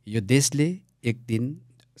 यो देशले एक दिन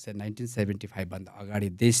 1975 भन्दा अगाडि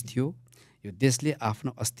देश थियो, यो देशले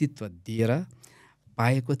आफ्नो अस्तित्व दिएर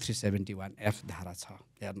पाएको 371F धारा छ।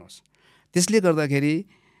 हेर्नुहोस्, त्यसले गर्दाखेरि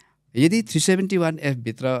यदि 371F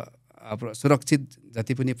भित्र सुरक्षित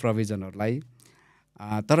जति पनि प्रोभिजनहरूलाई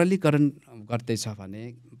तरलीकरण गर्दैछ भने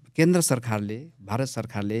केन्द्र सरकारले, भारत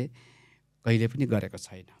सरकारले कहिले पनि गरेको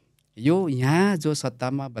छैन। यो यहाँ जो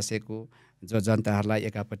सत्तामा बसेको जो जनताहरूलाई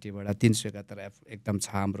एकापट्टिबाट 371F एकदम छ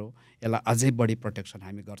हाम्रो, यसलाई अझै बढी प्रोटेक्सन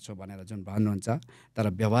हामी गर्छौँ भनेर जुन भन्नुहुन्छ, तर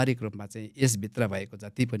व्यावहारिक रूपमा चाहिँ यसभित्र भएको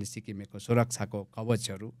जति पनि सिक्किमेको सुरक्षाको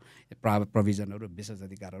कवचहरू, प्रोभिजनहरू, विशेष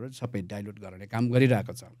अधिकारहरू सबै डाइल्युट गर्ने काम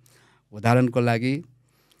गरिरहेको छ। उदाहरणको लागि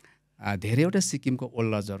धेरैवटा सिक्किमको ओल्ड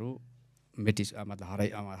लजहरू मतलब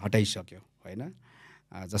हटाइसक्यो होइन।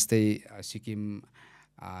 जस्तै Sikkim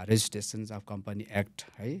registration of company act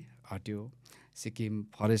है हट्यो, सिक्किम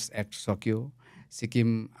फरेस्ट एक्ट सक्यो, सिक्किम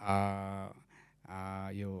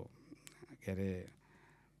यो के अरे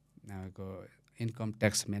इन्कम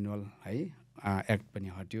ट्याक्स म्यानुअल है एक्ट पनि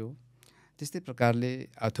हट्यो। त्यस्तै प्रकारले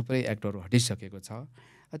थुप्रै एक्टहरू हटिसकेको छ।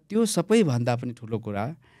 त्यो सबैभन्दा पनि ठुलो कुरा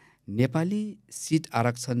नेपाली सिट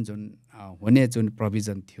आरक्षण जुन हुने जुन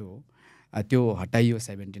प्रोभिजन थियो त्यो हटाइयो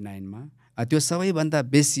 79 मा। त्यो सबैभन्दा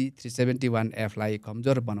बेसी 371F लाई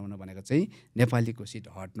कमजोर बनाउन भनेको चाहिँ नेपालीको सिट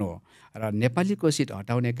हट्नु हो। र नेपालीको सिट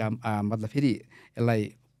हटाउने काम मतलब फेरि यसलाई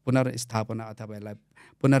पुनर्स्थापना अथवा यसलाई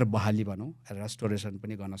पुनर्बहाली भनौँ, रेस्टोरेसन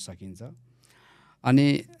पनि गर्न सकिन्छ।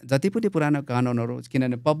 अनि जति पनि पुरानो कानुनहरू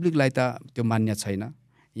किनभने पब्लिकलाई त त्यो मान्य छैन,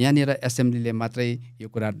 यहाँनिर एसेम्ब्लीले मात्रै यो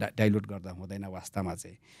कुरा डाइल्युट गर्दा हुँदैन। वास्तवमा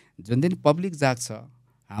चाहिँ जुन दिन पब्लिक जाग्छ,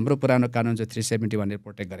 हाम्रो पुरानो कानुन जो 371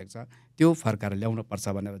 प्रोटेक्ट गरेको छ त्यो फर्काएर ल्याउनु पर्छ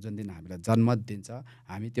भनेर जुन दिन हामीलाई जनमत दिन्छ,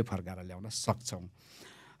 हामी त्यो फर्काएर ल्याउन सक्छौँ।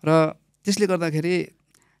 र त्यसले गर्दाखेरि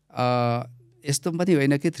यस्तो पनि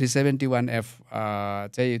होइन कि 371F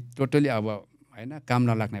चाहिँ टोटली अब होइन काम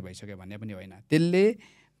नलाग्ने भइसक्यो भन्ने पनि होइन। त्यसले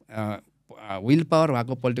विल पावर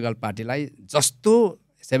भएको पोलिटिकल पार्टीलाई जस्तो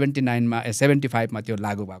 75मा त्यो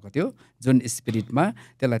लागू भएको थियो जुन स्पिरिटमा,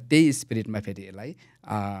 त्यसलाई त्यही स्पिरिटमा फेरि यसलाई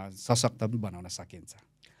सशक्त पनि बनाउन सकिन्छ।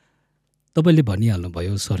 तपाईँले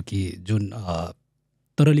भनिहाल्नुभयो सर कि जुन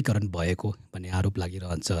तरलीकरण भएको भन्ने आरोप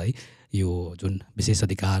लागिरहन्छ है, यो जुन विशेष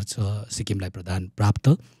अधिकार छ सिक्किमलाई प्रदान प्राप्त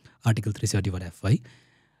आर्टिकल 371F है,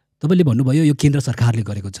 तपाईँले भन्नुभयो यो केन्द्र सरकारले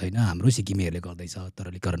गरेको छैन, हाम्रो सिक्किमेहरूले गर्दैछ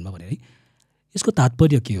तरलीकरणमा भनेर है, यसको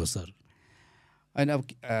तात्पर्य के हो सर? होइन, अब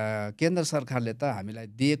केन्द्र सरकारले त हामीलाई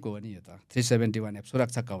दिएको हो नि, यो त 371F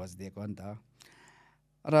सुरक्षा कवच दिएको हो नि त।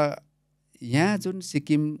 र यहाँ जुन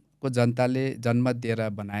सिक्किमको जनताले जनमत दिएर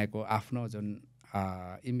बनाएको आफ्नो जुन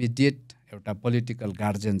इमिडिएट एउटा पोलिटिकल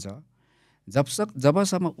गार्जियन छ,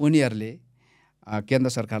 जबसम्म उनीहरूले केन्द्र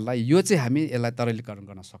सरकारलाई यो चाहिँ हामी यसलाई तरलीकरण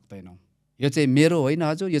गर्न सक्दैनौँ, यो चाहिँ मेरो होइन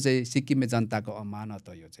हजुर, यो चाहिँ सिक्किमे जनताको अमानत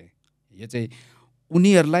हो, यो चाहिँ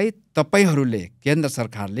उनीहरूलाई तपाईँहरूले केन्द्र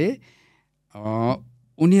सरकारले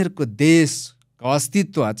उनीहरूको देशको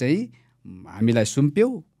अस्तित्व चाहिँ हामीलाई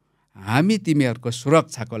सुम्प्यौ, हामी तिमीहरूको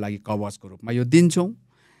सुरक्षाको लागि कवचको रूपमा यो दिन्छौँ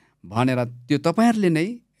भनेर त्यो तपाईँहरूले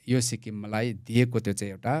नै यो सिक्किमलाई दिएको त्यो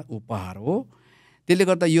चाहिँ एउटा उपहार हो। त्यसले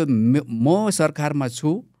गर्दा यो म सरकारमा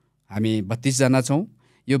छु, हामी 32 जना छौँ,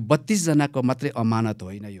 यो 32 जनाको मात्रै अमानत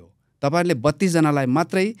होइन, यो तपाईँहरूले 32 जनालाई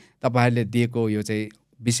मात्रै तपाईँहरूले दिएको यो चाहिँ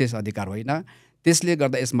विशेष अधिकार होइन। त्यसले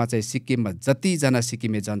गर्दा यसमा चाहिँ सिक्किममा जतिजना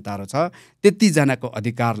सिक्किमे जनताहरू छ त्यतिजनाको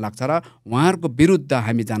अधिकार लाग्छ र उहाँहरूको विरुद्ध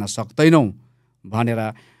हामी जान सक्दैनौँ भनेर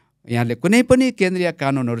यहाँले कुनै पनि केन्द्रीय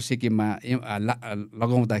कानुनहरू सिक्किममा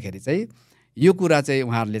लगाउँदाखेरि चाहिँ यो कुरा चाहिँ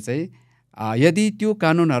उहाँहरूले चाहिँ यदि त्यो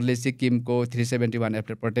कानुनहरूले सिक्किमको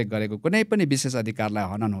 371F प्रोटेक्ट गरेको कुनै पनि विशेष अधिकारलाई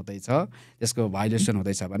हनन हुँदैछ, त्यसको भायोलेसन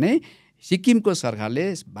हुँदैछ भने सिक्किमको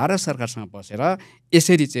सरकारले भारत सरकारसँग बसेर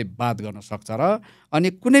यसरी चाहिँ बात गर्न सक्छ र अनि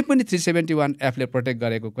कुनै पनि 371F प्रोटेक्ट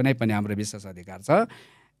गरेको कुनै पनि हाम्रो विशेष अधिकार छ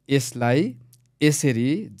यसलाई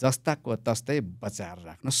यसरी जस्ताको तस्तै बचाएर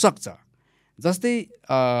राख्न सक्छ। जस्तै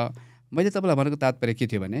मैले तपाईँलाई भनेको तात्पर्य के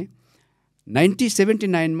थियो भने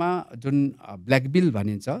 1979मा जुन ब्ल्याक बिल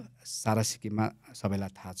भनिन्छ, सारा सिक्किममा सबैलाई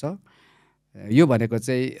थाहा छ, यो भनेको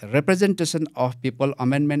चाहिँ representation of people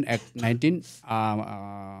amendment act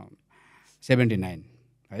 1979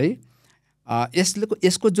 है।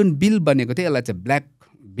 यसको जुन बिल बनेको थियो यसलाई चाहिँ ब्ल्याक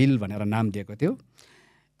बिल भनेर नाम दिएको थियो।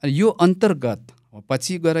 यो अन्तर्गत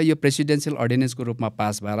पछि गएर यो प्रेसिडेन्सियल अर्डिनेन्सको रूपमा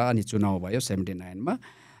पास भएर अनि चुनाव भयो 79मा।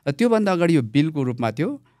 र त्योभन्दा अगाडि यो बिलको रूपमा थियो।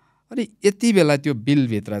 अनि यति बेला त्यो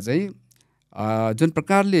बिलभित्र चाहिँ जुन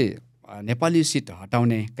प्रकारले नेपाली सिट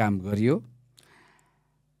हटाउने काम गरियो,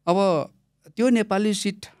 अब त्यो नेपाली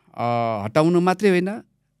सिट हटाउनु मात्रै होइन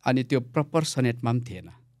अनि त्यो प्रपोर्सनेटमा पनि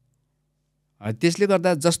थिएन। त्यसले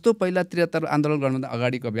गर्दा जस्तो पहिला 73 आन्दोलन गर्नुभन्दा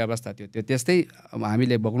अगाडिको व्यवस्था थियो त्यो त्यस्तै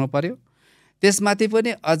हामीले भोग्नु पर्यो। त्यसमाथि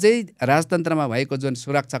पनि अझै राजतन्त्रमा भएको जुन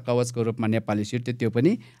सुरक्षा कवचको रूपमा नेपाली सिट थियो त्यो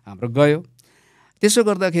पनि हाम्रो गयो। त्यसो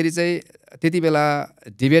गर्दाखेरि चाहिँ त्यति बेला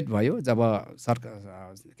डिबेट भयो जब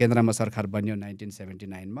केन्द्रमा सरकार बन्यो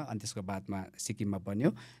 1979मा, अनि त्यसको बादमा सिक्किममा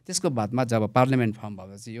बन्यो। त्यसको बादमा जब पार्लियामेन्ट फर्म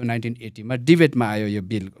भएपछि यो 1980मा डिबेटमा आयो यो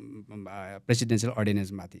बिल प्रेसिडेन्सियल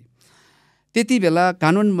अर्डिनेन्समाथि। त्यति बेला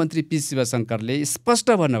कानुन मन्त्री पी शिवशङ्करले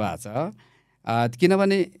स्पष्ट भन्नुभएको छ,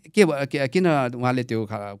 किनभने किन उहाँले त्यो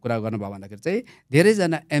कुरा गर्नुभयो भन्दाखेरि चाहिँ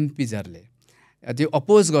धेरैजना एमपिजहरूले त्यो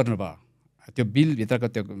अपोज गर्नुभयो त्यो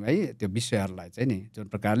बिलभित्रको त्यो है त्यो विषयहरूलाई चाहिँ नि,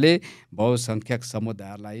 जुन प्रकारले बहुसङ्ख्यक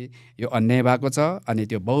समुदायहरूलाई यो अन्याय भएको छ। अनि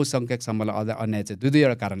त्यो बहुसङ्ख्यक समूहलाई अझ अन्याय चाहिँ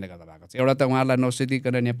दुईवटा कारणले गर्दा भएको छ। एउटा त उहाँहरूलाई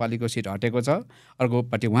नसुधिकन नेपालीको सिट हटेको छ,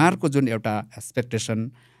 अर्कोपट्टि उहाँहरूको जुन एउटा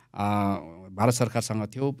एक्सपेक्टेसन भारत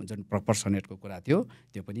सरकारसँग थियो, जुन प्रपोर्सनेटको कुरा थियो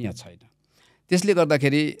त्यो पनि यहाँ छैन। त्यसले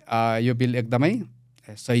गर्दाखेरि यो बिल एकदमै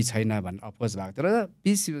सही छैन भनेर अपोज भएको थियो। र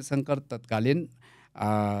पी शिवशङ्कर तत्कालीन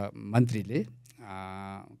मन्त्रीले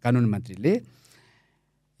कानुन मन्त्रीले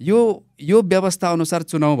यो व्यवस्था अनुसार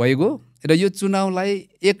चुनाव भइगयो र यो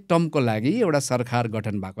चुनावलाई एक टर्मको लागि एउटा सरकार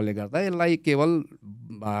गठन भएकोले गर्दा यसलाई केवल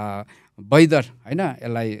वैध होइन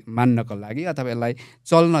यसलाई मान्नको लागि अथवा यसलाई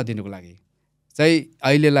चल्न दिनुको लागि चाहिँ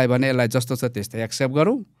अहिलेलाई भने यसलाई जस्तो छ त्यस्तै एक्सेप्ट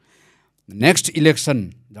गरौँ। नेक्स्ट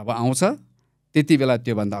इलेक्सन जब आउँछ त्यति बेला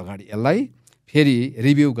त्योभन्दा अगाडि यसलाई फेरि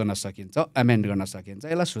रिभ्यू गर्न सकिन्छ, एमेन्ड गर्न सकिन्छ,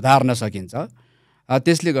 यसलाई सुधार्न सकिन्छ।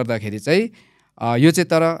 त्यसले गर्दाखेरि चाहिँ यो चाहिँ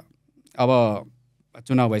तर अब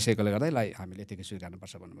चुनाव भइसकेकोले गर्दा यसलाई हामीले यतिकै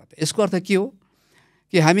स्वीकार्नुपर्छ भन्नुभएको थियो। यसको अर्थ के हो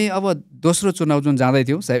कि हामी अब दोस्रो चुनाव जुन जाँदै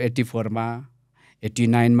थियौँ 84मा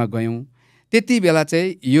 89मा गयौँ, त्यति बेला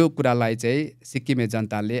चाहिँ यो कुरालाई चाहिँ सिक्किमे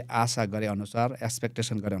जनताले आशा गरे अनुसार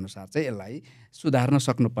एक्सपेक्टेसन गरे अनुसार चाहिँ यसलाई सुधार्न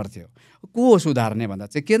सक्नु पर्थ्यो। को हो सुधार्ने भन्दा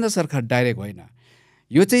चाहिँ केन्द्र सरकार डाइरेक्ट होइन,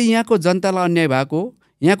 यो चाहिँ यहाँको जनतालाई अन्याय भएको,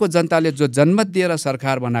 यहाँको जनताले जो जनमत दिएर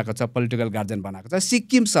सरकार बनाएको छ, पोलिटिकल गार्जियन बनाएको छ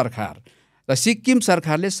सिक्किम सरकार, र सिक्किम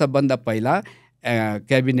सरकारले सबभन्दा पहिला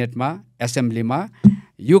क्याबिनेटमा एसेम्ब्लीमा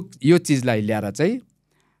यो चिजलाई ल्याएर चाहिँ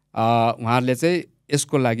उहाँहरूले चाहिँ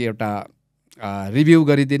यसको लागि एउटा रिभ्यू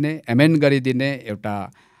गरिदिने, एमेन्ड गरिदिने एउटा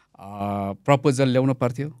प्रपोजल ल्याउनु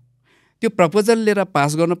पर्थ्यो। त्यो प्रपोजल लिएर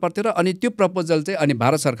पास गर्नु पर्थ्यो र अनि त्यो प्रपोजल चाहिँ अनि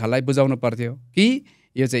भारत सरकारलाई बुझाउनु पर्थ्यो कि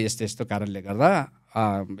यो चाहिँ यस्तो यस्तो कारणले गर्दा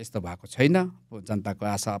यस्तो भएको छैन, जनताको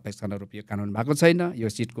आशा अपेक्षा अनुरूप यो कानुन भएको छैन, यो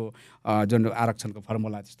सिटको जुन आरक्षणको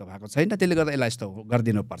फर्मुला त्यस्तो भएको छैन, त्यसले गर्दा यसलाई यस्तो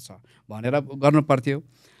गरिदिनुपर्छ भनेर गर्नु पर्थ्यो।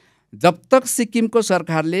 जब तक सिक्किमको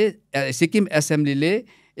सरकारले सिक्किम एसेम्ब्लीले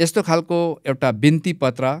यस्तो खालको एउटा बिन्ती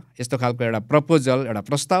पत्र, यस्तो खालको एउटा प्रपोजल, एउटा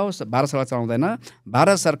प्रस्ताव भारत सरकार चलाउँदैन,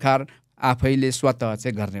 भारत सरकार आफैले स्वतः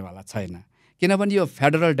चाहिँ गर्नेवाला छैन। किनभने यो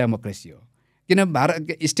फेडरल डेमोक्रेसी हो। किन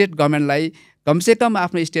भारत स्टेट गभर्मेन्टलाई कमसेकम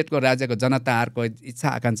आफ्नो स्टेटको राज्यको जनताहरूको इच्छा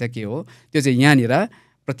आकाङ्क्षा के हो त्यो चाहिँ यहाँनिर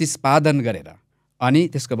प्रतिस्पादन गरेर अनि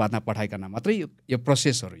त्यसको बादमा पठाइकन मात्रै यो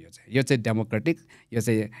प्रोसेसहरू यो चाहिँ डेमोक्रेटिक, यो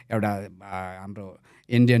चाहिँ एउटा हाम्रो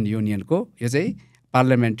इन्डियन युनियनको यो चाहिँ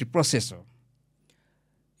पार्लियामेन्ट्री प्रोसेस हो।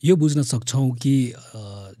 यो बुझ्न सक्छौँ कि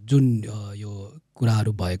जुन यो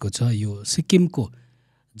कुराहरू भएको छ यो सिक्किमको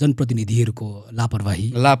जनप्रतिनिधिहरूको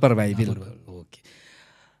लापरवाही बिल्कुल। ओके,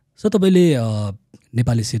 सो तपाईँले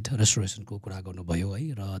नेपाली सिट रेस्टोरेसनको कुरा गर्नुभयो है,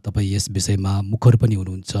 र तपाईँ यस विषयमा मुखर पनि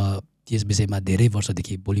हुनुहुन्छ, यस विषयमा धेरै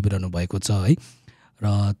वर्षदेखि बोलिरहनु भएको छ है, र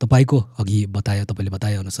तपाईँको अघि तपाईँले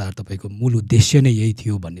बताएअनुसार तपाईँको मूल उद्देश्य नै यही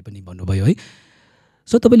थियो भन्ने पनि भन्नुभयो है।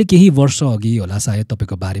 सो तपाईँले केही वर्ष अघि होला सायद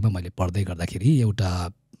तपाईँको बारेमा मैले पढ्दै गर्दाखेरि एउटा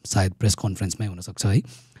सायद प्रेस कन्फरेन्समै हुनसक्छ है,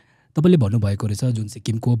 तपाईँले भन्नुभएको रहेछ जुन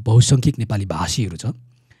सिक्किमको बहुसङ्ख्यक नेपाली भाषीहरू छ,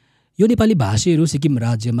 यो नेपाली भाषीहरू सिक्किम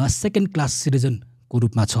राज्यमा सेकेन्ड क्लास सिटिजनको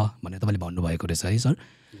रूपमा छ भनेर तपाईँले भन्नुभएको रहेछ है सर।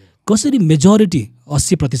 कसरी मेजोरिटी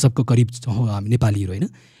 80% करिब हामी नेपालीहरू होइन,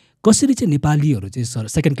 कसरी चाहिँ नेपालीहरू चाहिँ सर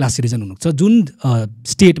सेकेन्ड क्लास सिटिजन हुनुहुन्छ जुन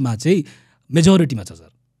स्टेटमा चाहिँ मेजोरिटीमा छ सर?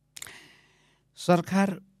 सरकार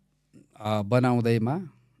बनाउँदैमा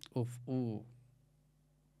ऊ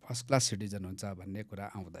फर्स्ट क्लास सिटिजन हुन्छ भन्ने कुरा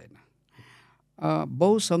आउँदैन।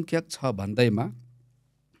 बहुसङ्ख्यक छ भन्दैमा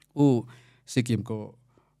ऊ सिक्किमको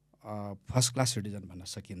फर्स्ट क्लास सिटिजन भन्न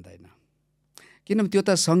सकिँदैन, किनभने त्यो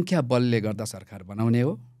त सङ्ख्या बलले गर्दा सरकार बनाउने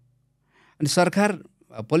हो। अनि सरकार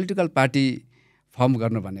पोलिटिकल पार्टी फर्म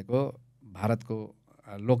गर्नु भनेको भारतको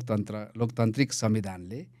लोकतान्त्रिक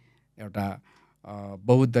संविधानले एउटा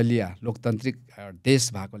बहुदलीय लोकतान्त्रिक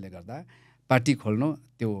देश भएकोले गर्दा पार्टी खोल्नु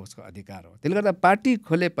त्यो उसको अधिकार हो। त्यसले गर्दा पार्टी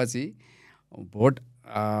खोलेपछि भोट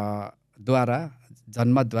द्वारा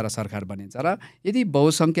जनमतद्वारा सरकार बनिन्छ, र यदि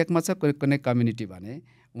बहुसङ्ख्यकमा छ कुनै कम्युनिटी भने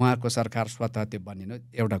उहाँको सरकार स्वतः त्यो बनिनु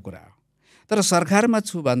एउटा कुरा हो। तर सरकारमा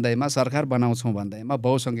छु भन्दैमा, सरकार बनाउँछौँ भन्दैमा,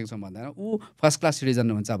 बहुसङ्ख्यक छौँ भन्दैमा ऊ फर्स्ट क्लास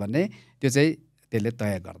सिटिजन हुन्छ भन्ने त्यो चाहिँ त्यसले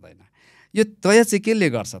तय गर्दैन। यो तय चाहिँ केले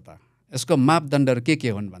गर्छ त? यसको मापदण्डहरू के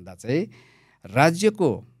हुन् भन्दा चाहिँ राज्यको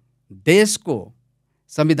देशको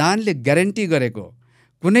संविधानले ग्यारेन्टी गरेको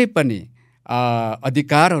कुनै पनि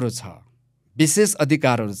अधिकारहरू छ, विशेष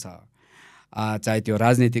अधिकारहरू छ, चाहे त्यो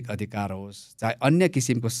राजनीतिक अधिकार होस् चाहे अन्य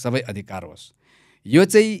किसिमको सबै अधिकार होस्, यो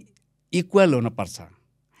चाहिँ इक्वल हुनुपर्छ।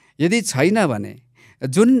 यदि छैन भने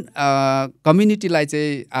जुन कम्युनिटीलाई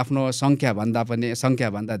चाहिँ आफ्नो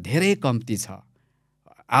सङ्ख्याभन्दा धेरै कम्ती छ,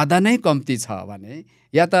 आधा नै कम्ती छ भने,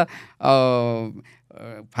 या त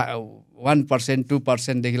 1%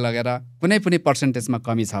 2%देखि लगेर कुनै पनि पर्सेन्टेजमा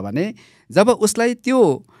कमी छ भने, जब उसलाई त्यो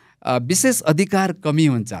विशेष अधिकार कमी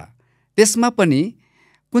हुन्छ त्यसमा पनि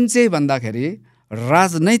कुन चाहिँ भन्दाखेरि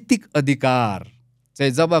राजनैतिक अधिकार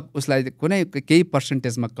चाहिँ जब उसलाई केही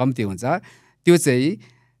पर्सेन्टेजमा कम्ती हुन्छ, त्यो चाहिँ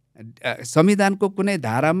संविधानको कुनै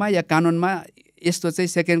धारामा या कानुनमा यस्तो चाहिँ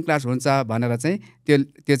सेकेन्ड क्लास हुन्छ भनेर चाहिँ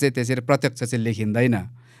त्यो चाहिँ त्यसरी प्रत्यक्ष चाहिँ लेखिँदैन।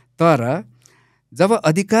 तर जब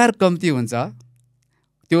अधिकार कम्ती हुन्छ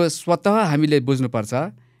त्यो स्वतः हामीले बुझ्नुपर्छ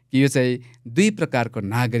कि यो चाहिँ दुई प्रकारको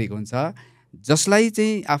नागरिक हुन्छ, जसलाई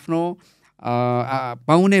चाहिँ आफ्नो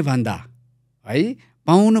पाउने भन्दा है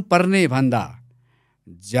पाउनु पर्ने भन्दा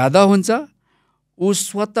ज्यादा हुन्छ ऊ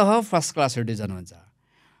स्वतः फर्स्ट क्लास सिटिजन हुन्छ।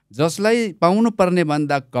 जसलाई पाउनु पर्ने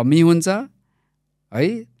भन्दा कमी हुन्छ है,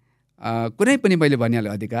 कुनै पनि मैले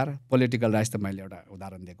भनिहालेँ अधिकार, पोलिटिकल राइट्स त मैले एउटा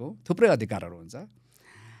उदाहरण दिएको, थुप्रै अधिकारहरू हुन्छ,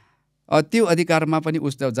 त्यो अधिकारमा पनि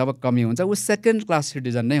उस जब कमी हुन्छ ऊ सेकेन्ड क्लास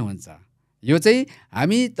सिटिजन नै हुन्छ। यो चाहिँ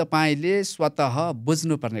हामी तपाईँले स्वतः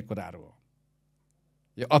बुझ्नुपर्ने कुराहरू हो।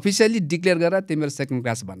 यो अफिसियली डिक्लेयर गरेर तिमीहरू सेकेन्ड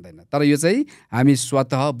क्लास भन्दैन, तर यो चाहिँ हामी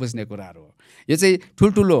स्वतः बुझ्ने कुराहरू हो। यो चाहिँ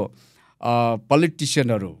ठुल्ठुलो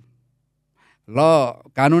पोलिटिसियनहरू, ल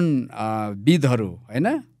कानुनविदहरू होइन,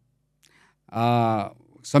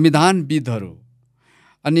 संविधानविदहरू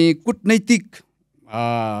अनि कूटनैतिक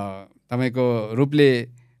तपाईँको रूपले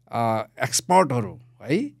एक्सपर्टहरू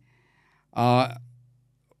है,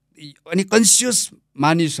 अनि कन्सियस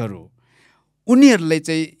मानिसहरू, उनीहरूलाई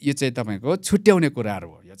चाहिँ यो चाहिँ तपाईँको छुट्याउने कुराहरू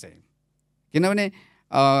हो यो चाहिँ। किनभने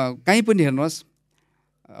कहीँ पनि हेर्नुहोस्,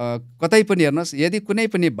 कतै पनि हेर्नुहोस्, यदि कुनै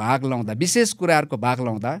पनि भाग लाउँदा, विशेष कुराहरूको भाग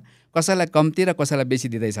लाउँदा कसैलाई कम्ती र कसैलाई बेसी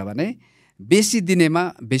दिँदैछ भने बेसी दिनेमा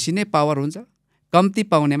बेसी नै पावर हुन्छ, कम्ती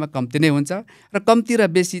पाउनेमा कम्ती नै हुन्छ, र कम्ती र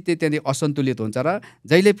बेसी चाहिँ त्यहाँदेखि असन्तुलित हुन्छ, र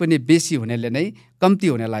जहिले पनि बेसी हुनेले नै कम्ती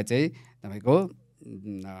हुनेलाई चाहिँ तपाईँको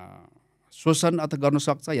शोषण अथवा गर्न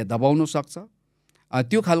सक्छ या दबाउन सक्छ।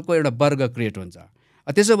 त्यो खालको एउटा वर्ग क्रिएट हुन्छ।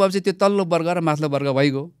 त्यसो भएपछि त्यो तल्लो वर्ग र माथिल्लो वर्ग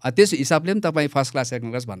भइगयो। त्यस हिसाबले पनि तपाईँ फर्स्ट क्लास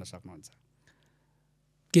सेकेन्ड क्लास भन्न सक्नुहुन्छ।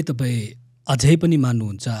 के तपाईँ अझै पनि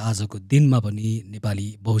मान्नुहुन्छ आजको दिनमा पनि नेपाली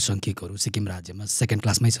बहुसङ्ख्यकहरू सिक्किम राज्यमा सेकेन्ड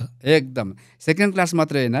क्लासमै छ? एकदम सेकेन्ड क्लास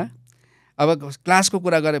मात्रै होइन, अब क्लासको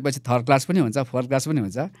कुरा गरेपछि थर्ड क्लास पनि हुन्छ, फोर्थ क्लास पनि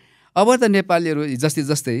हुन्छ। अब त नेपालीहरू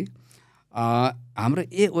जस्तै हाम्रो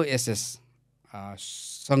AOSS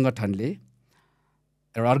सङ्गठनले,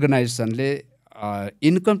 एउटा अर्गनाइजेसनले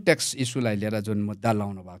इन्कम ट्याक्स इस्युलाई लिएर जुन मुद्दा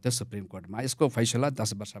लाउनु भएको थियो सुप्रिम कोर्टमा, यसको फैसला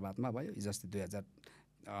 10 वर्ष बादमा भयो। जस्तै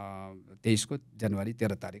 2023 को जनवरी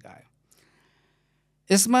 13 तारिक आयो।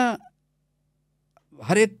 यसमा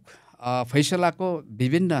हरेक फैसलाको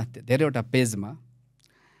विभिन्न धेरैवटा पेजमा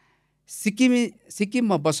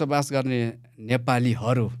सिक्किममा बसोबास गर्ने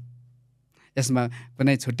नेपालीहरू, यसमा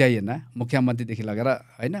कुनै छुट्याइएन, मुख्यमन्त्रीदेखि लगेर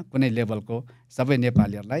होइन कुनै लेभलको सबै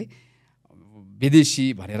नेपालीहरूलाई विदेशी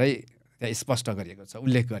भनेरै त्यहाँ स्पष्ट गरिएको छ,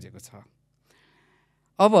 उल्लेख गरिएको छ।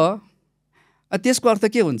 अब त्यसको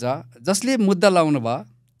अर्थ के हुन्छ? जसले मुद्दा लाउनु भयो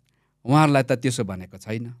उहाँहरूलाई त त्यसो भनेको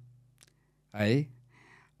छैन है,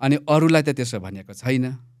 अनि अरूलाई त त्यसो भनेको छैन,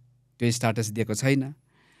 त्यो स्ट्याटस दिएको छैन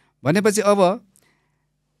भनेपछि अब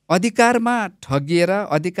अधिकारमा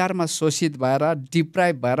ठगिएर, अधिकारमा शोषित भएर,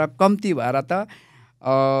 डिप्राइभ भएर, कम्ती भएर त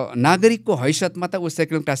नागरिकको हैसियतमा त ऊ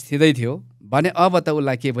सेकेन्ड क्लास थिँदै थियो भने अब त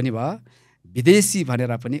उसलाई के पनि भयो, विदेशी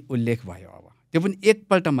भनेर पनि उल्लेख भयो। अब त्यो पनि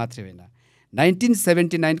एकपल्ट मात्रै होइन,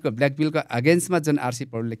 1979 को ब्ल्याक बिलको अगेन्स्टमा जुन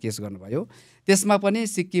आरसी पौडेलले केस गर्नुभयो त्यसमा पनि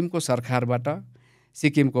सिक्किमको सरकारबाट,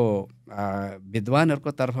 सिक्किमको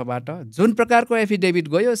विद्वानहरूको तर्फबाट जुन प्रकारको एफिडेभिट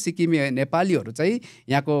गयो, सिक्किमी नेपालीहरू चाहिँ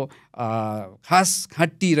यहाँको खास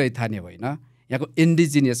खाँटी रैथाने होइन, यहाँको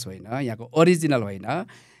इन्डिजिनियस होइन, यहाँको ओरिजिनल होइन,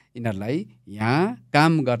 यिनीहरूलाई यहाँ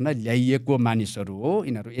काम गर्न ल्याइएको मानिसहरू हो,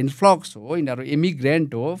 यिनीहरू इन्फ्लक्स हो, यिनीहरू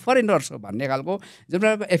इमिग्रेन्ट हो, फरेनर्स हो भन्ने खालको जुन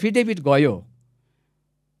प्रकारको एफिडेभिट गयो,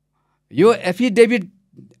 यो एफिडेभिट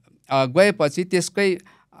गएपछि त्यसकै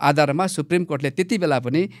आधारमा सुप्रिम कोर्टले त्यति बेला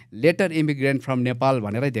पनि लेटर इमिग्रेन्ट फ्रम नेपाल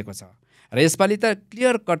भनेरै दिएको छ, र यसपालि त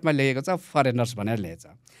क्लियर कटमा लेखेको छ फरेनर्स भनेर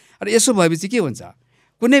लेखेको छ। र यसो भएपछि के हुन्छ?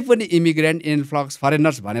 कुनै पनि इमिग्रेन्ट, इन्फ्लक्स,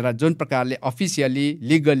 फरेनर्स भनेर जुन प्रकारले अफिसियली,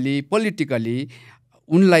 लिगल्ली, पोलिटिकली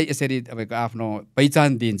उनलाई यसरी तपाईँको आफ्नो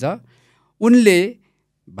पहिचान दिन्छ, उनले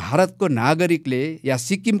भारतको नागरिकले या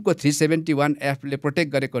सिक्किमको 371F ले प्रोटेक्ट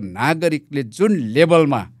गरेको नागरिकले जुन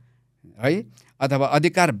लेभलमा है अथवा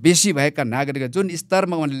अधिकार बेसी भएका नागरिक जुन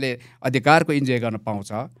स्तरमा उनले अधिकारको इन्जोय गर्न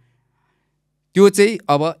पाउँछ, त्यो चाहिँ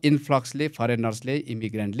अब इन्फ्लक्सले, फरेनर्सले,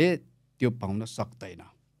 इमिग्रेन्टले त्यो पाउन सक्दैन,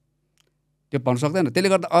 त्यो पाउन सक्दैन। त्यसले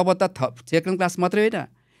गर्दा अब त सेकेन्ड क्लास मात्रै होइन,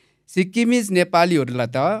 सिक्किमिज नेपालीहरूलाई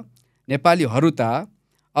त, नेपालीहरू त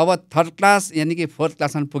अब थर्ड क्लास यानि कि फोर्थ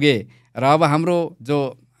क्लासमा पुगे। र अब हाम्रो जो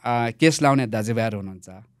केस लाउने दाजुभाइहरू हुनुहुन्छ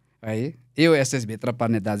है, AOSS भित्र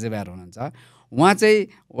पर्ने दाजुभाइहरू हुनुहुन्छ, उहाँ चाहिँ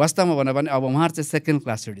वास्तवमा भन्यो भने अब उहाँहरू चाहिँ सेकेन्ड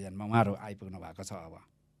क्लास सिटिजनमा उहाँहरू आइपुग्नु भएको छ अब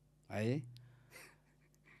है।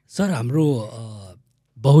 सर, हाम्रो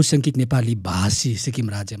बहुसङ्ख्यक नेपाली भाषी सिक्किम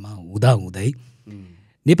राज्यमा हुँदाहुँदै,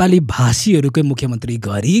 नेपाली भाषीहरूकै मुख्यमन्त्री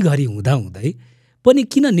घरिघरि हुँदाहुँदै पनि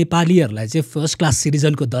किन नेपालीहरूलाई चाहिँ फर्स्ट क्लास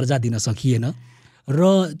सिटिजनको दर्जा दिन सकिएन? र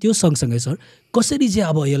त्यो सँगसँगै सर कसरी चाहिँ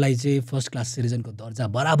अब यसलाई चाहिँ फर्स्ट क्लास सिटिजनको दर्जा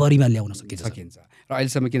बराबरीमा ल्याउन सकिन्छ र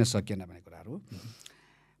अहिलेसम्म किन सकिएन भन्ने कुराहरू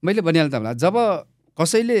मैले भनिहालेँ तपाईँलाई। जब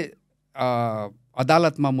कसैले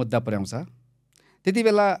अदालतमा मुद्दा पुर्याउँछ त्यति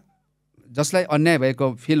बेला जसलाई अन्याय भएको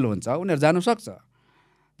फिल हुन्छ उनीहरू जानु सक्छ।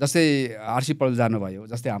 जस्तै आरसी पौडेल जानुभयो,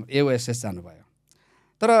 जस्तै हाम्रो AOSS जानुभयो,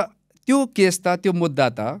 तर त्यो केस त, त्यो मुद्दा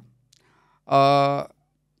त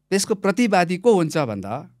त्यसको प्रतिवादी को हुन्छ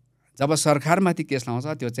भन्दा जब सरकारमाथि केस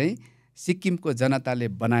लाउँछ त्यो चाहिँ सिक्किमको जनताले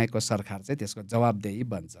बनाएको सरकार चाहिँ त्यसको जवाबदेही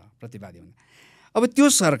बन्छ, प्रतिवादी हुन्छ। अब त्यो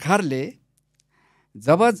सरकारले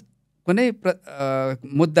जब कुनै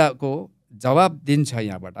मुद्दाको जवाब दिन्छ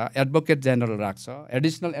यहाँबाट एडभोकेट जेनरल राख्छ,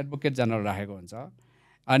 एडिसनल एडभोकेट जेनरल राखेको हुन्छ,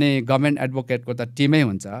 अनि गभर्मेन्ट एडभोकेटको त टिमै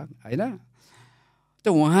हुन्छ हैन। त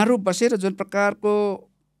उहाँहरू बसेर जुन प्रकारको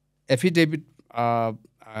एफिडेभिट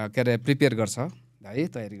के अरे प्रिपेयर गर्छ है,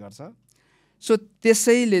 तयारी गर्छ, सो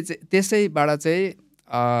त्यसैबाट चाहिँ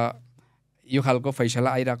यो खालको फैसला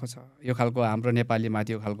आइरहेको छ। यो खालको हाम्रो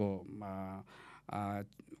नेपालीमाथि यो खालको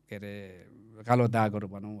के अरे कालो दागहरू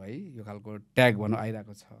भनौँ है, यो खालको ट्याग भनौँ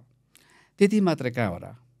आइरहेको छ। त्यति मात्रै कहाँ हो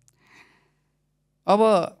र। अब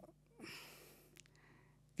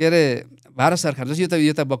के अरे भारत सरकार जस्तो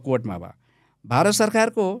यो त कोर्टमा भयो, भारत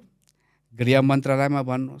सरकारको गृह मन्त्रालयमा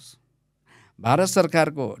भन्नुहोस्, भारत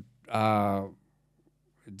सरकारको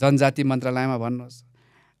जनजाति मन्त्रालयमा भन्नुहोस्,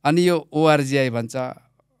 अनि यो ORGI भन्छ,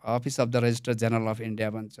 office of the registrar general of India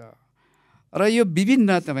भन्छ, र यो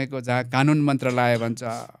विभिन्न तपाईँको जहाँ कानुन मन्त्रालय भन्छ,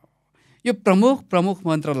 यो प्रमुख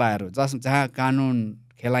मन्त्रालयहरू जहाँ कानुन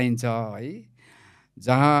खेलाइन्छ है,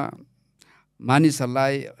 जहाँ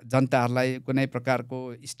मानिसहरूलाई जनताहरूलाई कुनै प्रकारको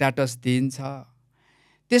स्ट्याटस दिइन्छ,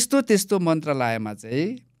 त्यस्तो मन्त्रालयमा चाहिँ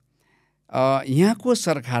यहाँको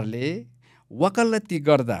सरकारले वकालती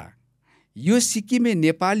गर्दा यो सिक्किमे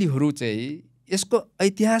नेपालीहरू चाहिँ यसको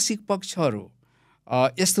ऐतिहासिक पक्षहरू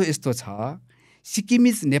यस्तो छ।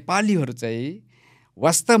 सिक्किमिज नेपालीहरू चाहिँ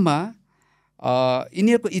वास्तवमा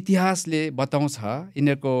यिनीहरूको इतिहासले बताउँछ,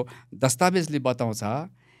 यिनीहरूको दस्तावेजले बताउँछ,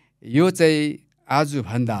 यो चाहिँ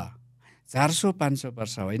आजभन्दा 400-500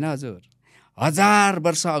 वर्ष होइन हजुर, 1000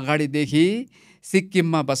 वर्ष अगाडिदेखि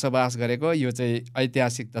सिक्किममा बसोबास गरेको यो चाहिँ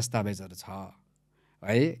ऐतिहासिक दस्तावेजहरू छ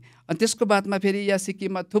है। अनि त्यसको बादमा फेरि यहाँ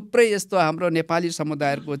सिक्किममा थुप्रै यस्तो हाम्रो नेपाली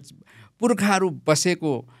समुदायहरूको पुर्खाहरू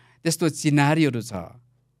बसेको त्यस्तो चिनारीहरू छ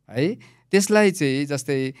है। त्यसलाई चाहिँ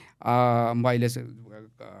जस्तै म अहिले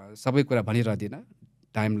सबै कुरा भनिरहदिनँ,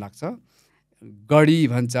 टाइम लाग्छ। गढी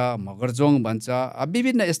भन्छ, मगरजोङ भन्छ,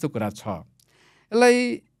 विभिन्न यस्तो कुरा छ। यसलाई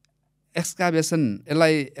एक्सकाभेसन,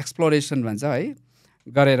 यसलाई एक्सप्लोरेसन भन्छ है,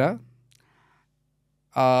 गरेर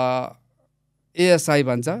ASI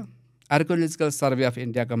भन्छ, आर्कियोलोजिकल सर्वे अफ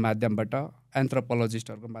इन्डियाको माध्यमबाट,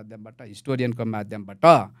 एन्थ्रोपोलोजिस्टहरूको माध्यमबाट, हिस्टोरियनको माध्यमबाट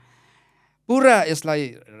पुरा यसलाई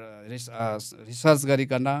रिसर्च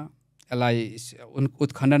गरिकन, यसलाई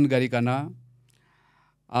उत्खनन गरिकन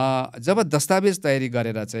जब दस्तावेज तयारी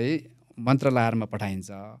गरेर चाहिँ मन्त्रालयमा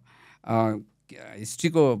पठाइन्छ,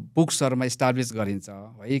 हिस्ट्रीको बुक्सहरूमा इस्टाब्लिस गरिन्छ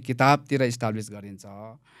है, किताबतिर इस्टाब्लिस गरिन्छ,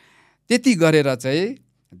 त्यति गरेर चाहिँ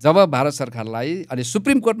जब भारत सरकारलाई अनि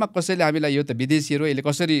सुप्रिम कोर्टमा कसैले हामीलाई यो त विदेशीहरू यसले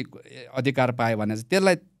कसरी अधिकार पायो भने चाहिँ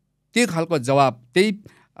त्यसलाई त्यो खालको जवाब, त्यही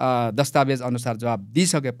दस्तावेज अनुसार जवाब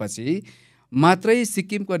दिइसकेपछि मात्रै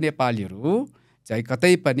सिक्किमको नेपालीहरू चाहिँ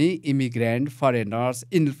कतै पनि इमिग्रेन्ट, फरेनर्स,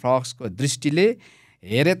 इन्फ्लक्सको दृष्टिले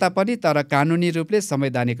हेरे तापनि तर कानुनी रूपले,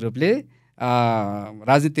 संवैधानिक रूपले,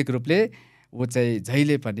 राजनीतिक रूपले ऊ चाहिँ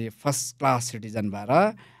जहिले पनि फर्स्ट क्लास सिटिजन भएर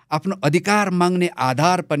आफ्नो अधिकार माग्ने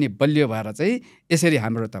आधार पनि बलियो भएर चाहिँ यसरी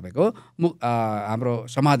हाम्रो तपाईँको हाम्रो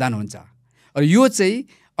समाधान हुन्छ। र यो चाहिँ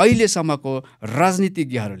अहिलेसम्मको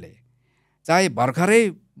राजनीतिज्ञहरूले, चाहे भर्खरै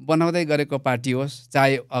बनाउँदै गरेको पार्टी होस्,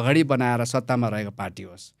 चाहे अगाडि बनाएर सत्तामा रहेको पार्टी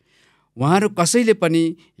होस्, उहाँहरू कसैले पनि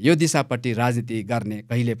यो दिशापट्टि राजनीति गर्ने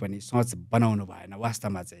कहिले पनि सोच बनाउनु भएन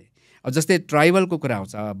वास्तवमा चाहिँ। अब जस्तै ट्राइबलको कुरा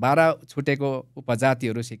आउँछ, 12 छुटेको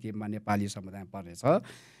उपजातिहरू सिक्किममा नेपाली समुदायमा पर्नेछ,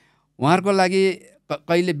 उहाँहरूको लागि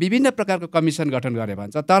कहिले विभिन्न प्रकारको कमिसन गठन गरे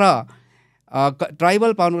भन्छ, तर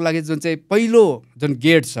ट्राइबल पाउनुको लागि जुन चाहिँ पहिलो जुन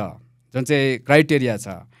गेट छ, जुन चाहिँ क्राइटेरिया छ,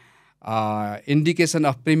 इन्डिकेसन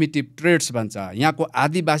अफ प्रिमिटिभ ट्रेड्स भन्छ, यहाँको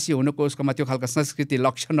आदिवासी हुनुको उसकोमा त्यो खालको संस्कृति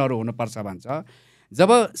लक्षणहरू हुनुपर्छ भन्छ। जब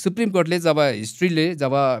सुप्रिम कोर्टले, जब हिस्ट्रीले,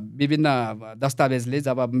 जब विभिन्न दस्तावेजले,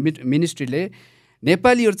 जब मिनिस्ट्रीले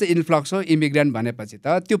नेपालीहरू चाहिँ इन्फ्लक्स हो, इमिग्रेन्ट भनेपछि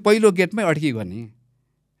त त्यो पहिलो गेटमै अड्किगयो नि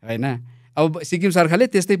होइन। अब सिक्किम सरकारले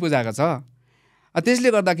त्यस्तै बुझाएको छ।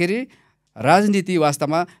 त्यसले गर्दाखेरि राजनीति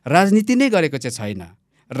वास्तवमा राजनीति नै गरेको चाहिँ छैन।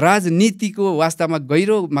 राजनीतिको वास्तवमा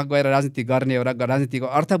गहिरोमा गएर राजनीति गर्ने हो र राजनीतिको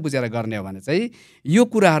अर्थ बुझेर गर्ने हो भने चाहिँ यो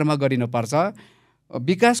कुराहरूमा गरिनुपर्छ।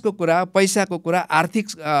 विकासको कुरा, पैसाको कुरा, आर्थिक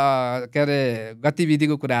के अरे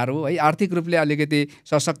गतिविधिको कुराहरू है, आर्थिक रूपले अलिकति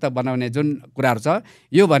सशक्त बनाउने जुन कुराहरू छ,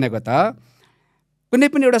 यो भनेको त कुनै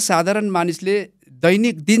पनि एउटा साधारण मानिसले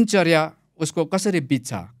दैनिक दिनचर्या उसको कसरी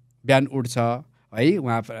बित्छ, बिहान उठ्छ है,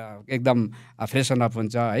 उहाँ एकदम फ्रेसन अप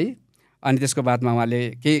हुन्छ है, अनि त्यसको बादमा उहाँले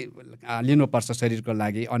केही लिनुपर्छ शरीरको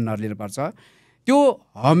लागि, अन्नहरू लिनुपर्छ, त्यो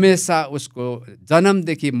हमेसा उसको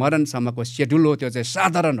जन्मदेखि मरणसम्मको सेड्युल हो, त्यो चाहिँ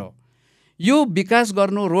साधारण हो। यो विकास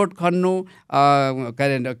गर्नु, रोड खन्नु, के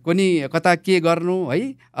अरे कुनै कता के गर्नु है,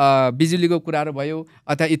 बिजुलीको कुराहरू भयो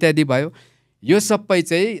अथवा इत्यादि भयो, यो सबै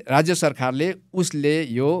चाहिँ राज्य सरकारले उसले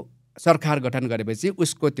यो सरकार गठन गरेपछि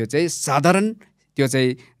उसको त्यो चाहिँ साधारण, त्यो चाहिँ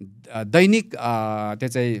दैनिक, त्यो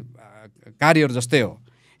चाहिँ कार्यहरू जस्तै हो।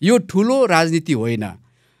 यो ठुलो राजनीति होइन।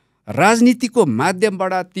 राजनीतिको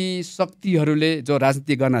माध्यमबाट ती शक्तिहरूले जो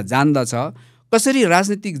राजनीति गर्न जान्दछ कसरी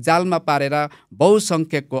राजनीतिक जालमा पारेर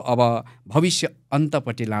बहुसङ्ख्यकको अब भविष्य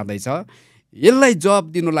अन्तपट्टि लाँदैछ, यसलाई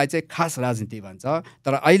जवाब दिनुलाई चाहिँ खास राजनीति भन्छ।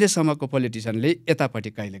 तर अहिलेसम्मको पोलिटिसियनले यतापट्टि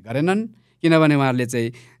कहिले गरेनन्, किनभने उहाँहरूले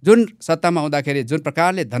चाहिँ जुन सत्तामा हुँदाखेरि जुन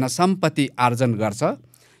प्रकारले धनसम्पत्ति आर्जन गर्छ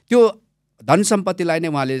त्यो धनसम्पत्तिलाई नै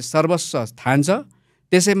उहाँले सर्वस्व ठान्छ,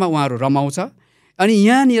 त्यसैमा उहाँहरू रमाउँछ। अनि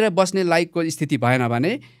यहाँनिर बस्ने लायकको स्थिति भएन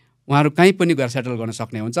भने उहाँहरू कहीँ पनि गएर सेटल गर्न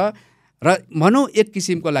सक्ने हुन्छ। र भनौँ एक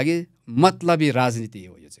किसिमको लागि मतलबी राजनीति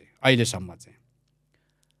हो यो चाहिँ अहिलेसम्म चाहिँ।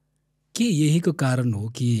 के यहीको कारण हो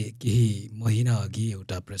कि केही महिना अघि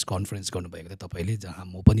एउटा प्रेस कन्फरेन्स गर्नुभएको थियो तपाईँले, जहाँ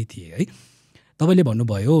म पनि थिएँ है, तपाईँले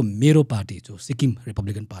भन्नुभयो मेरो पार्टी जो सिक्किम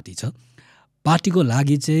रिपब्लिकन पार्टी छ, पार्टीको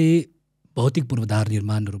लागि चाहिँ भौतिक पूर्वाधार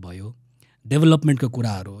निर्माणहरू भयो, डेभलपमेन्टको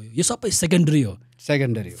कुराहरू हो, यो सबै सेकेन्डरी हो।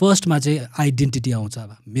 फर्स्टमा चाहिँ आइडेन्टिटी आउँछ,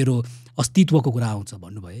 मेरो अस्तित्वको कुरा आउँछ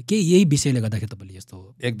भन्नुभयो। के यही विषयले गर्दाखेरि तपाईँले यस्तो?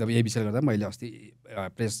 एकदम यही विषयले गर्दा मैले अस्ति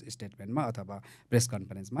प्रेस स्टेटमेन्टमा अथवा प्रेस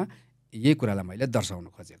कन्फरेन्समा यही कुरालाई मैले दर्शाउन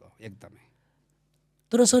खोजेको एकदमै।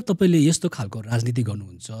 तर सर तपाईँले यस्तो खालको राजनीति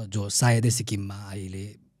गर्नुहुन्छ जो सायदै सिक्किममा अहिले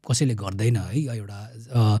कसैले गर्दैन है।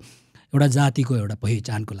 एउटा जातिको एउटा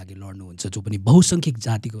पहिचानको लागि लड्नुहुन्छ, जो पनि बहुसङ्ख्यक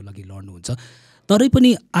जातिको लागि लड्नुहुन्छ, तरै पनि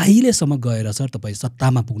अहिलेसम्म गएर सर तपाईँ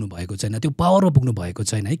सत्तामा पुग्नु भएको छैन, त्यो पावरमा पुग्नु भएको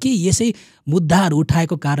छैन है। कि यसै मुद्दाहरू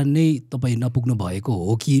उठाएको कारण नै तपाईँ नपुग्नु भएको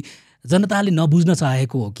हो कि जनताले नबुझ्न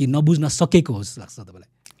चाहेको हो कि नबुझ्न सकेको हो जस्तो लाग्छ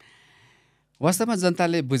तपाईँलाई? वास्तवमा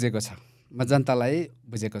जनताले बुझेको छ, म जनतालाई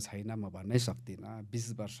बुझेको छैन म भन्नै सक्दिनँ।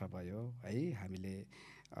 20 वर्ष भयो है हामीले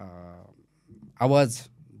आवाज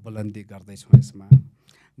बुलन्दी गर्दैछौँ, यसमा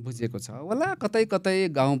बुझेको छ होला। कतै कतै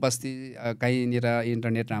गाउँ बस्ती कहीँनिर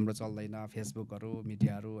इन्टरनेट राम्रो चल्दैन, फेसबुकहरू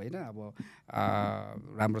मिडियाहरू होइन अब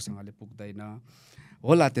राम्रोसँगले पुग्दैन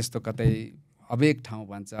होला, त्यस्तो कतै अभेग ठाउँ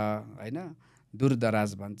भन्छ होइन, दूरदराज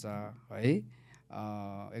भन्छ है,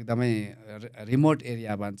 एकदमै रिमोट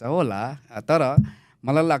एरिया भन्छ होला। तर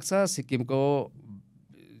मलाई लाग्छ सिक्किमको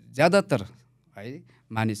ज्यादातर है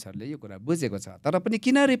मानिसहरूले यो कुरा बुझेको छ। तर पनि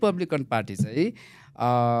किन रिपब्लिकन पार्टी चाहिँ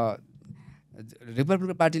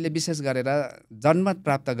रिपब्लिकन पार्टीले विशेष गरेर जनमत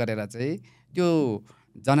प्राप्त गरेर चाहिँ त्यो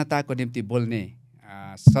जनताको निम्ति बोल्ने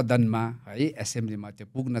सदनमा है एसेम्ब्लीमा त्यो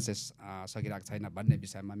पुग्न चाहिँ सकिरहेको छैन भन्ने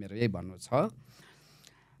विषयमा मेरो यही भन्नु छ।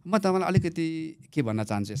 म तपाईँलाई अलिकति के भन्न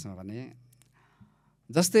चाहन्छु यसमा भने,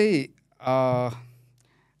 जस्तै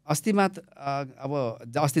अस्तिमा अब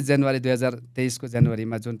अस्ति जनवरी 2023 को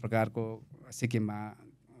जनवरीमा जुन प्रकारको सिक्किममा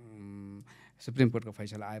सुप्रिम कोर्टको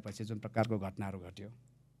फैसला आएपछि जुन प्रकारको घटनाहरू घट्यो,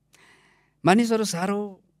 मानिसहरू साह्रो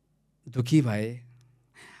दुखी भए,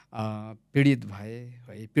 पीडित भए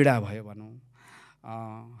है, पीडा भयो भनौँ,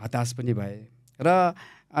 हताश पनि भए र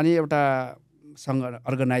अनि एउटा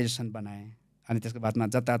अर्गनाइजेसन बनाए। अनि त्यसको बादमा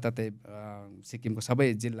जताततै सिक्किमको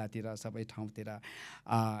सबै जिल्लातिर सबै ठाउँतिर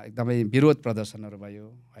एकदमै विरोध प्रदर्शनहरू भयो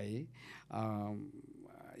है,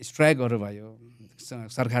 स्ट्राइकहरू भयो।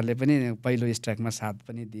 सरकारले पनि पहिलो स्ट्राइकमा साथ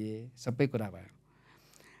पनि दिए, सबै कुरा भयो।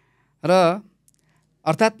 र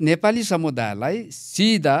अर्थात् नेपाली समुदायलाई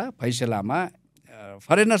सिधा फैसलामा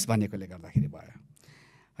फरेनर्स भनेकोले गर्दाखेरि भयो।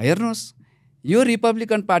 हेर्नुहोस्, यो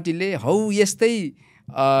रिपब्लिकन पार्टीले हौ यस्तै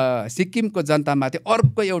सिक्किमको जनतामाथि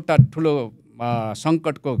अर्को एउटा ठुलो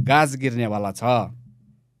सङ्कटको गाज गिर्नेवाला छ,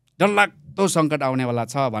 डरलाग्दो सङ्कट आउनेवाला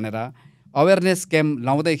छ भनेर अवेरनेस क्याम्प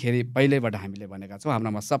लाउँदैखेरि पहिल्यैबाट हामीले भनेका छौँ,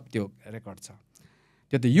 हाम्रोमा सब त्यो रेकर्ड छ।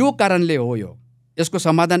 त्यो त यो कारणले हो, यसको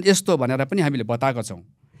समाधान यस्तो भनेर पनि हामीले बताएका छौँ।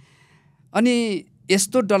 अनि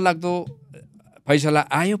यस्तो डरलाग्दो फैसला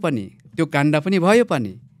आयो पनि, त्यो काण्ड पनि भयो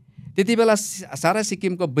पनि, त्यति बेला सारा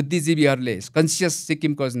सिक्किमको बुद्धिजीवीहरूले, कन्सियस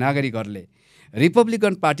सिक्किमको नागरिकहरूले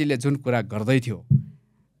रिपब्लिकन पार्टीले जुन कुरा गर्दै थियो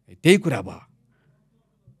त्यही कुरा भयो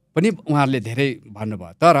पनि उहाँहरूले धेरै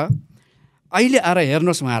भन्नुभयो। तर अहिले आएर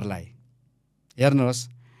हेर्नुहोस्, उहाँहरूलाई हेर्नुहोस्,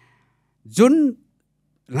 जुन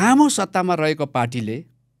लामो सत्तामा रहेको पार्टीले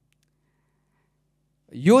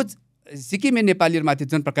यो सिक्किमे नेपालीहरूमाथि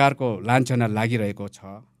जुन प्रकारको लाञ्छना लागिरहेको छ,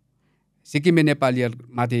 सिक्किमे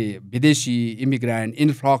नेपालीहरूमाथि विदेशी इमिग्रेन्ट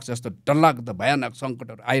इन्फ्लक्स जस्तो डरलाग्दो भयानक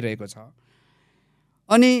सङ्कटहरू आइरहेको छ।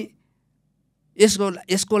 अनि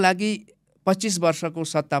यसको लागि 25 वर्षको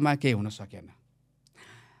सत्तामा केही हुन सकेन,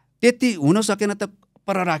 त्यति हुन सकेन त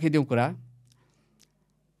पर राखिदिउँ कुरा।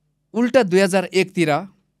 उल्टा 2001 तिर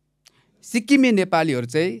सिक्किमे नेपालीहरू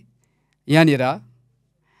चाहिँ यहाँनिर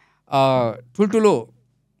ठुल्ठुलो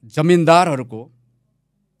जमिनदारहरूको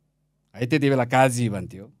है, त्यति बेला काजी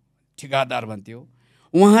भन्थ्यो, ठिकादार भन्थ्यो,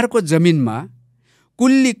 उहाँहरूको जमिनमा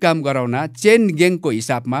कुल्ली काम गराउन चेन ग्याङको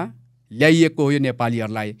हिसाबमा ल्याइएको हो यो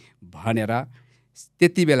नेपालीहरूलाई भनेर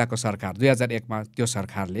त्यति बेलाको सरकार 2001 मा त्यो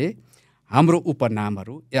सरकारले हाम्रो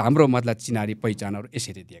उपनामहरू हाम्रो मतलब चिनारी पहिचानहरू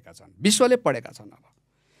यसरी दिएका छन्, विश्वले पढेका छन्। अब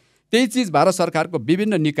त्यही चिज भारत सरकारको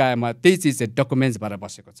विभिन्न निकायमा त्यही चिज चाहिँ डकुमेन्ट्स भएर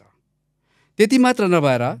बसेको छ। त्यति मात्र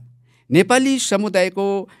नभएर नेपाली समुदायको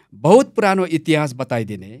बहुत पुरानो इतिहास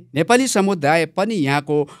बताइदिने, नेपाली समुदाय पनि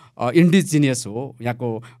यहाँको इन्डिजिनियस हो, यहाँको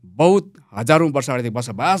बहुत हजारौँ वर्ष अगाडि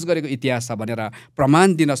बसोबास गरेको इतिहास छ भनेर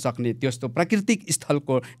प्रमाण दिन सक्ने त्यस्तो प्राकृतिक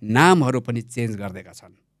स्थलको नामहरू पनि चेन्ज गरिदिएका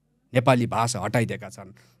छन्, नेपाली भाषा हटाइदिएका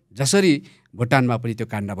छन्। जसरी भुटानमा पनि त्यो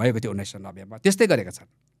काण्ड भएको थियो 1990 त्यस्तै गरेका छन्।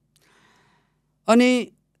 अनि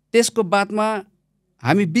त्यसको बादमा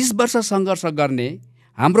हामी 20 वर्ष सङ्घर्ष गर्ने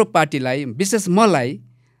हाम्रो पार्टीलाई, विशेष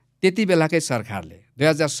मलाई, त्यति बेलाकै सरकारले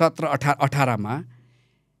 2017-18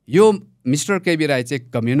 यो मिस्टर केबी राई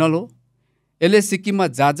चाहिँ कम्युनल हो, यसले सिक्किममा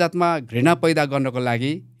जात जातमा घृणा पैदा गर्नको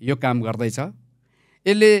लागि यो काम गर्दैछ,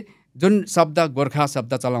 यसले जुन शब्द गोर्खा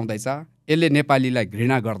शब्द चलाउँदैछ, यसले नेपालीलाई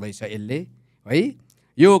घृणा गर्दैछ, यसले है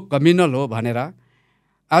यो कम्युनल हो भनेर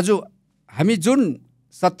आज हामी जुन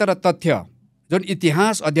सत्य र तथ्य, जुन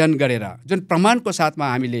इतिहास अध्ययन गरेर, जुन प्रमाणको साथमा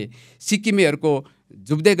हामीले सिक्किमेहरूको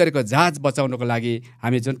जुब्दै गरेको जहाज बचाउनको लागि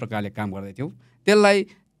हामी जुन प्रकारले काम गर्दैथ्यौँ, त्यसलाई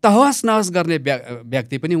तहस नहस गर्ने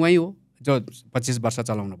व्यक्ति पनि उही हो जो 25 वर्ष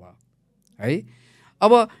चलाउनु भयो है।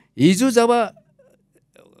 अब हिजो जब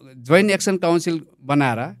जोइन्ट एक्सन काउन्सिल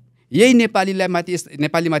बनाएर यही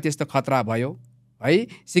नेपालीमाथि यस्तो खतरा भयो है,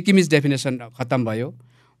 सिक्किमिज डेफिनेसन खत्तम भयो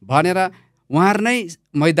भनेर उहाँहरू नै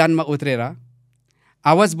मैदानमा उत्रेर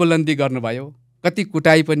आवाज बुलन्दी गर्नुभयो। कति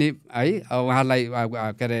कुटाइ पनि है उहाँलाई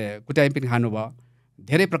के अरे कुटाइ पनि खानुभयो,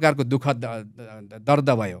 धेरै प्रकारको दुःख दर्द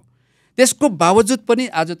भयो। त्यसको बावजुद पनि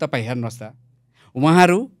आज तपाईँ हेर्नुहोस् त,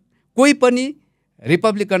 उहाँहरू कोही पनि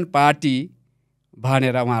रिपब्लिकन पार्टी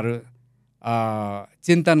भनेर उहाँहरू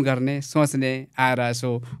चिन्तन गर्ने, सोच्ने, आएर यसो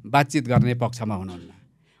बातचित गर्ने पक्षमा हुनुहुन्न।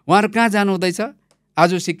 उहाँहरू कहाँ जानु हुँदैछ?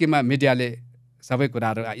 आज सिक्किममा मिडियाले सबै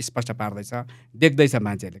कुराहरू स्पष्ट पार्दैछ, देख्दैछ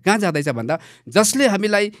मान्छेहरूले। कहाँ जाँदैछ भन्दा जसले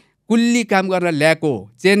हामीलाई कुल्ली काम गर्न ल्याएको,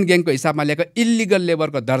 चेन ग्याङको हिसाबमा ल्याएको इल्लिगल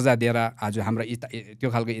लेबरको दर्जा दिएर आज हाम्रो त्यो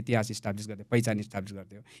खालको इतिहास इस्टाब्लिस गरिदियो, पहिचान इस्टाब्लिस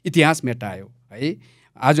गरिदियो, इतिहास मेटायो है।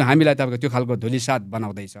 आज हामीलाई तपाईँको त्यो खालको धुलिसात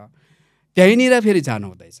बनाउँदैछ, त्यहीँनिर फेरि जानु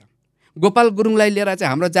हुँदैछ। गोपाल गुरुङलाई लिएर चाहिँ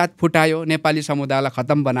हाम्रो जात फुटायो, नेपाली समुदायलाई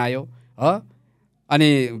खत्तम बनायो हो,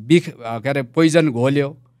 अनि बिख के अरे पोइजन घोल्यो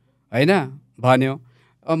होइन भन्यो।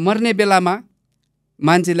 मर्ने बेलामा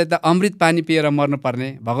मान्छेले त अमृत पानी पिएर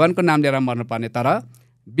मर्नुपर्ने, भगवानको नाम लिएर मर्नुपर्ने, तर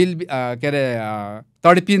के अरे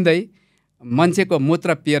तडपिँदै मान्छेको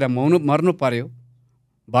मूत्र पिएर मर्नु पर्यो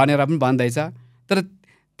भनेर पनि भन्दैछ। तर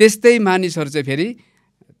त्यस्तै मानिसहरू चाहिँ फेरि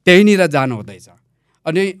त्यहीँनिर जानु हुँदैछ।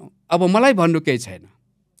 अनि अब मलाई भन्नु केही छैन,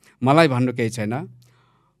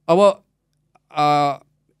 अब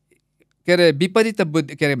के अरे विपरीत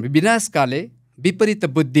बुद्धि, के अरे विनाशकाले विपरीत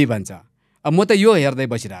बुद्धि भन्छ। अब म त यो हेर्दै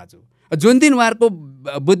बसिरहेको छु, जुन दिन उहाँहरूको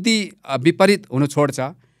बुद्धि विपरीत हुनु छोड्छ,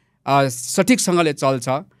 सठिकसँगले चल्छ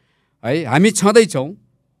है, हामी छँदैछौँ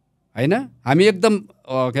होइन, हामी एकदम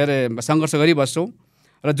के अरे सङ्घर्ष गरिबस्छौँ।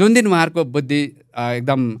 र जुन दिन उहाँहरूको बुद्धि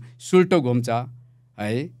एकदम सुल्टो घुम्छ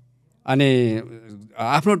है, अनि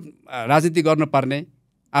आफ्नो राजनीति गर्नुपर्ने,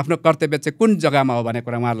 आफ्नो कर्तव्य चाहिँ कुन जग्गामा हो भन्ने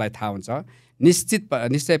कुरा उहाँहरूलाई थाहा हुन्छ।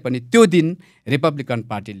 निश्चय पनि त्यो दिन रिपब्लिकन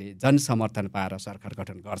पार्टीले जनसमर्थन पाएर सरकार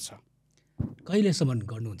गठन गर्छ। कहिलेसम्म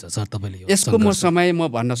गर्नुहुन्छ सर तपाईँले? यसको म समय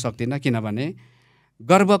भन्न सक्दिनँ, किनभने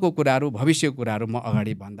गर्वको कुराहरू, भविष्यको कुराहरू म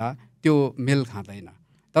अगाडि भन्दा त्यो मेल खाँदैन।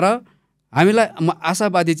 तर हामीलाई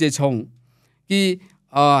आशावादी चाहिँ छौँ कि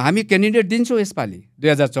हामी क्यान्डिडेट दिन्छौँ यसपालि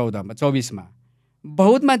 2024मा।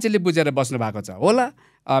 बहुत मान्छेले बुझेर बस्नु भएको छ होला,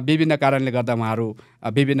 विभिन्न कारणले गर्दा उहाँहरू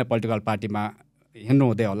विभिन्न पोलिटिकल पार्टीमा हिँड्नु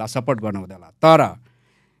हुँदै होला, सपोर्ट गर्नु हुँदै होला। तर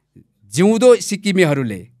जिउँदो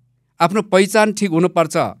सिक्किमेहरूले आफ्नो पहिचान ठिक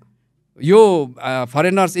हुनुपर्छ, यो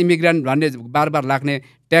फरेनर्स इमिग्रेन्ट भन्ने बार लाग्ने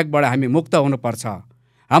ट्यागबाट हामी मुक्त हुनुपर्छ,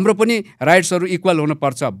 हाम्रो पनि राइट्सहरू इक्वल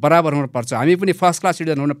हुनुपर्छ, बराबर हुनुपर्छ, हामी पनि फर्स्ट क्लास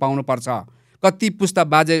सिटिजन हुन पाउनुपर्छ। कति पुस्ता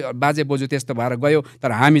बाजे बोजू त्यस्तो भएर गयो,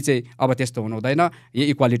 तर हामी चाहिँ अब त्यस्तो हुनु हुँदैन, यो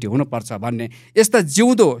इक्वालिटी हुनुपर्छ भन्ने यस्ता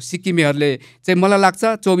जिउँदो सिक्किमेहरूले चाहिँ मलाई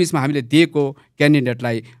लाग्छ 24मा हामीले दिएको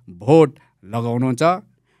क्यान्डिडेटलाई भोट लगाउनुहुन्छ।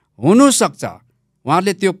 हुनसक्छ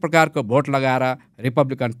उहाँहरूले त्यो प्रकारको भोट लगाएर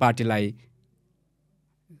रिपब्लिकन पार्टीलाई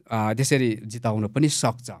त्यसरी जिताउन पनि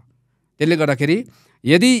सक्छ। त्यसले गर्दाखेरि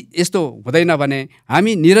यदि यस्तो हुँदैन भने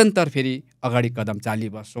हामी निरन्तर फेरि अगाडि कदम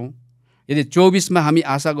चालिबस्छौँ। यदि 24मा हामी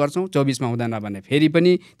आशा गर्छौँ, 24मा हुँदैन भने फेरि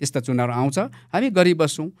पनि त्यस्ता चुनाव आउँछ, हामी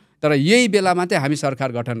गरिबस्छौँ। तर यही बेलामा चाहिँ हामी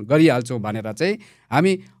सरकार गठन गरिहाल्छौँ भनेर चाहिँ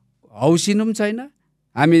हामी हौसिनु पनि छैन,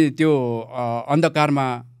 हामी त्यो अन्धकारमा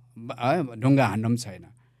ढुङ्गा हान्नु पनि छैन।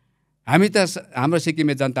 हामी त हाम्रो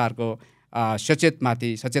सिक्किमे जनताहरूको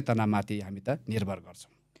सचेतनामाथि हामी त निर्भर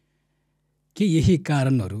गर्छौँ। के यही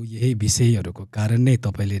कारणहरू यही विषयहरूको कारण नै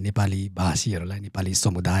तपाईँले नेपाली भाषीहरूलाई नेपाली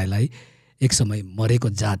समुदायलाई एक समय मरेको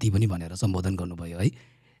जाति पनि भनेर सम्बोधन गर्नुभयो है,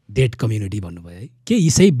 डेड कम्युनिटी भन्नुभयो है, के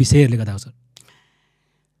यसै विषयहरूले गर्दा हो सर?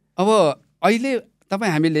 अब अहिले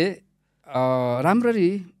हामीले राम्ररी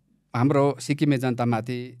हाम्रो सिक्किमे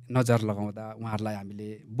जनतामाथि नजर लगाउँदा उहाँहरूलाई हामीले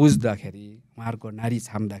बुझ्दाखेरि उहाँहरूको नारी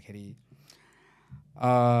छाम्दाखेरि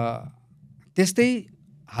त्यस्तै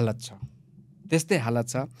हालत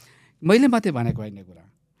छ। मैले मात्रै भनेको होइन कुरा।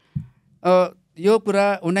 यो कुरा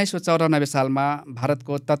 1994 सालमा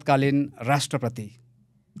भारतको तत्कालीन राष्ट्रपति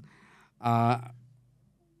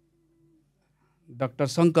डाक्टर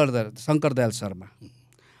शङ्करदयाल शर्मा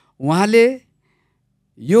उहाँले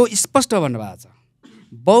यो स्पष्ट भन्नुभएको छ,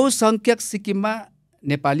 बहुसङ्ख्यक सिक्किममा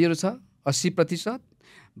नेपालीहरू छ 80%,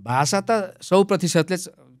 भाषा त 100%ले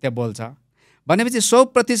त्यहाँ बोल्छ भनेपछि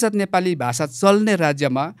 100% नेपाली भाषा चल्ने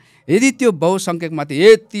राज्यमा यदि त्यो बहुसङ्ख्यकमाथि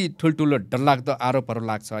यति ठुल्ठुलो डरलाग्दो आरोपहरू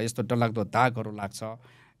लाग्छ, यस्तो डरलाग्दो दागहरू लाग्छ,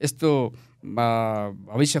 यस्तो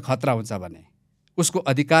भविष्य खतरा हुन्छ भने, उसको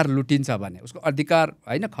अधिकार लुटिन्छ भने, उसको अधिकार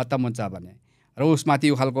होइन खत्तम हुन्छ भने र उसमाथि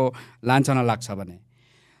यो खालको लान्छना लाग्छ भने,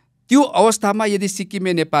 त्यो अवस्थामा यदि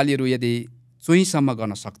सिक्किमे नेपालीहरू यदि चुहीसम्म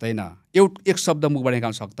गर्न सक्दैन, एक शब्द मुखबाट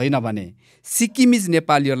निकाल्न सक्दैन भने सिक्किमिज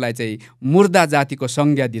नेपालीहरूलाई चाहिँ मुर्दा जातिको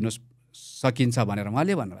संज्ञा दिनु सकिन्छ भनेर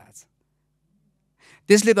उहाँले भन्नुभएको छ।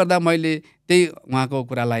 त्यसले गर्दा मैले त्यही उहाँको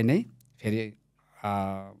कुरालाई नै फेरि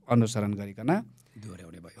अनुसरण गरिकन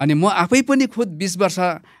अनि म आफै पनि खुद 20 वर्ष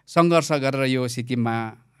सङ्घर्ष गरेर यो सिक्किममा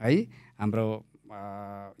है हाम्रो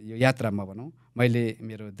यो यात्रामा भनौँ मैले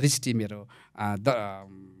मेरो दृष्टि मेरो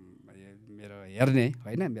हेर्ने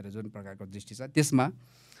होइन मेरो जुन प्रकारको दृष्टि छ त्यसमा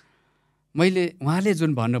मैले उहाँले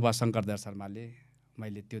जुन भन्नुभयो शङ्करदयाल शर्माले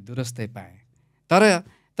मैले त्यो दुरस्तै पाएँ।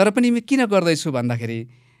 तर पनि म किन गर्दैछु भन्दाखेरि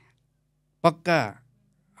पक्का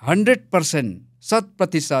 100%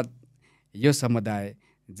 100% यो समुदाय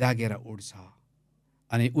जागेर उठ्छ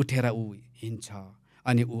अनि उठेर ऊ हिँड्छ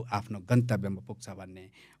अनि ऊ आफ्नो गन्तव्यमा पुग्छ भन्ने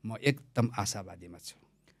म एकदम आशावादीमा छु।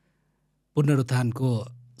 पुनरुत्थानको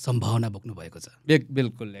सम्भावना बोक्नु भएको छ?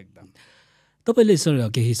 बिल्कुल एकदम। तपाईँले सर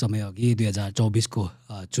केही समय अघि 2024 को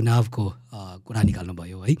चुनावको कुरा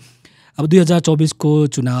निकाल्नुभयो है। अब 2024 को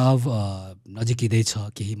चुनाव नजिकै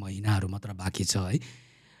छ, केही महिनाहरू मात्र बाँकी छ है,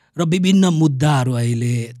 र विभिन्न मुद्दाहरू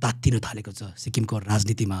अहिले तात्तिन थालेको छ सिक्किमको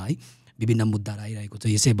राजनीतिमा है। विभिन्न मुद्दाहरू आइरहेको छ।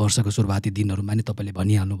 यसै वर्षको सुरुवाती दिनहरूमा नै तपाईँले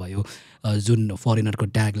भनिहाल्नुभयो जुन फरेनरको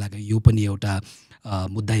ट्याग लाग्यो यो पनि एउटा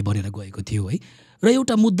मुद्दै बनेर गएको थियो है। र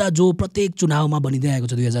एउटा मुद्दा जो प्रत्येक चुनावमा बनिँदै आएको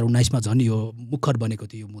छ, 2019मा झन् यो मुखर बनेको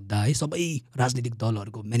थियो यो मुद्दा है। सबै राजनीतिक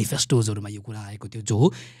दलहरूको मेनिफेस्टोजहरूमा यो कुरा आएको थियो जो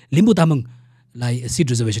हो लिम्बू तामाङलाई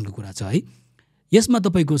सिट रिजर्भेसनको कुरा छ है। यसमा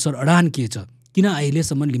तपाईँको सर अडान के छ? किन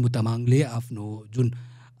अहिलेसम्म लिम्बू तामाङले आफ्नो जुन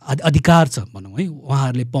अधिकार छ भनौँ है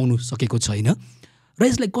उहाँहरूले पाउनु सकेको छैन र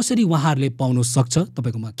यसलाई कसरी उहाँहरूले पाउनु सक्छ?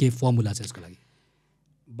 तपाईँकोमा के फर्मुला छ यसको लागि?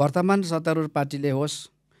 वर्तमान सत्तारूढ पार्टीले होस्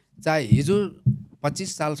चाहे हिजो 25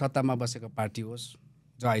 साल सत्तामा बसेको पार्टी होस्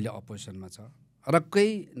जो अहिले अपोजिसनमा छ र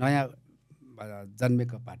केही नयाँ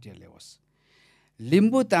जन्मेको पार्टीहरूले होस्,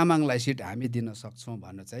 लिम्बू तामाङलाई सिट हामी दिन सक्छौँ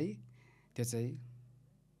भन्नु चाहिँ त्यो चाहिँ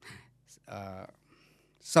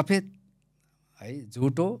सफेद है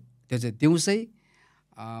झुटो, त्यो चाहिँ दिउँसै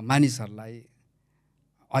मानिसहरूलाई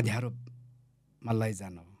अँध्यारोमा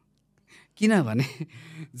लैजानु हो। किनभने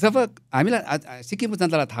जब हामीलाई सिक्किमको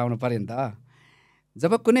जनतालाई थाहा हुनु पऱ्यो नि त,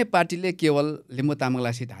 जब कुनै पार्टीले केवल लिम्बू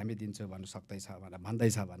तामाङलाई सिट हामी दिन्छौँ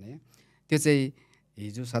भन्दैछ भने त्यो चाहिँ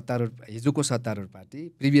हिजोको सत्तारूढ पार्टी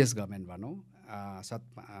प्रिभियस गभर्मेन्ट भनौँ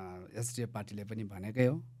एसडिएफ पार्टीले पनि भनेकै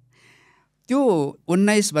हो। त्यो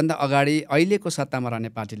 19 भन्दा अगाडि अहिलेको सत्तामा रहने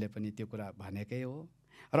पार्टीले पनि त्यो कुरा भनेकै हो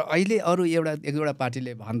र अहिले अरू एक दुईवटा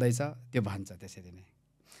पार्टीले भन्दैछ त्यो भन्छ त्यसरी नै।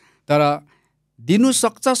 तर दिनु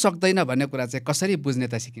सक्छ सक्दैन भन्ने कुरा चाहिँ कसरी बुझ्ने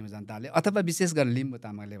त सिक्किम जनताले अथवा विशेष गरेर लिम्बू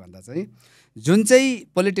तामाङले भन्दा चाहिँ जुन चाहिँ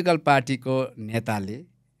पोलिटिकल पार्टीको नेताले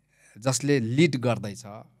जसले लिड गर्दैछ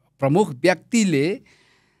प्रमुख व्यक्तिले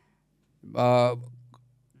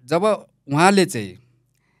जब उहाँले चाहिँ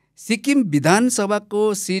सिक्किम विधानसभाको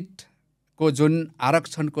सिटको जुन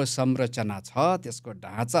आरक्षणको संरचना छ त्यसको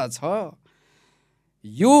ढाँचा छ,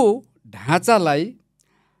 यो ढाँचालाई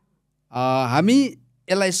हामी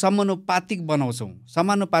यसलाई समानुपातिक बनाउँछौँ।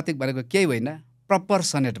 समानुपातिक भनेको केही होइन,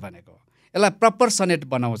 प्रपर्सनेट भनेको। यसलाई प्रपर्सनेट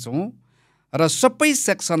बनाउँछौँ र सबै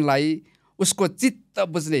सेक्सनलाई उसको चित्त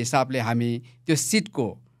बुझ्ने हिसाबले हामी त्यो सिटको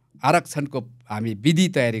आरक्षणको हामी विधि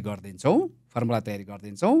तयारी गरिदिन्छौँ, फर्मुला तयारी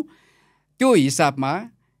गरिदिन्छौँ। त्यो हिसाबमा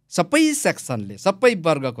सबै सेक्सनले, सबै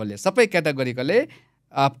वर्गकोले, सबै क्याटेगोरीकोले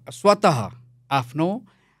स्वतः आफ्नो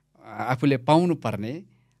आफूले पाउनुपर्ने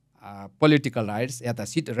पोलिटिकल राइट्स या त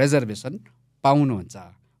सिट रिजर्भेसन पाउनुहुन्छ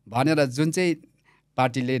भनेर जुन चाहिँ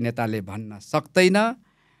पार्टीले नेताले भन्न सक्दैन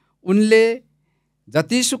उनले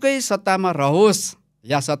जतिसुकै सत्तामा रहोस्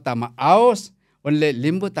या सत्तामा आओस् उनले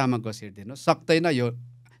लिम्बू तामाङको सिट दिनु सक्दैन। यो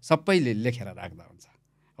सबैले लेखेर राख्दा हुन्छ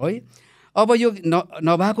है। अब यो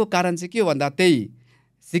नभएको कारण चाहिँ के हो भन्दा त्यही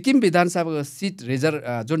सिक्किम विधानसभाको सिट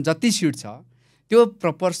जुन जति सिट छ त्यो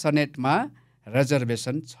प्रपोर्सनेटमा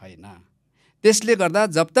रिजर्भेसन छैन। त्यसले गर्दा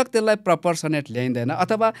जब तक त्यसलाई प्रपोर्सनेट ल्याइँदैन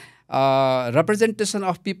अथवा representation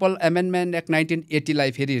of people amendment act 1980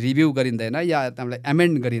 लाई फेरि रिभ्यू गरिँदैन या त्यसलाई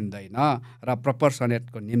एमेन्ड गरिँदैन र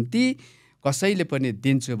प्रपोर्सनेटको निम्ति कसैले पनि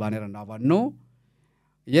दिन्छु भनेर नभन्नु।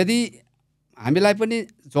 यदि हामीलाई पनि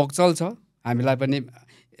झोकचल छ, हामीलाई पनि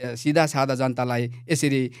सिधा सादा जनतालाई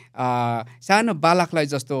यसरी सानो बालकलाई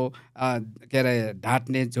जस्तो के अरे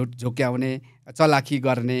ढाँट्ने झुक्याउने चलाखी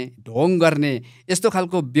गर्ने ढोङ गर्ने यस्तो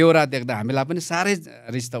खालको बेहोरा देख्दा हामीलाई पनि साह्रै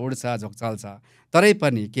रिस त उड्छ झोकचल छ। तरै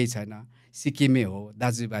पनि केही छैन, सिक्किमे हो,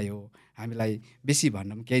 दाजुभाइ हो, हामीलाई बेसी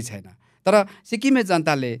भन्नु पनि केही छैन। तर सिक्किमे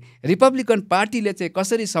जनताले रिपब्लिकन पार्टीले चाहिँ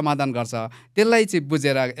कसरी समाधान गर्छ त्यसलाई चाहिँ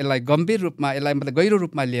बुझेर यसलाई गम्भीर रूपमा यसलाई मतलब गहिरो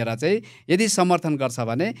रूपमा लिएर चाहिँ यदि समर्थन गर्छ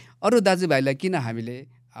भने अरू दाजुभाइलाई किन हामीले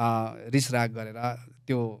रिसराग गरेर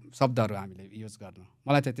त्यो शब्दहरू हामीले युज गर्नु,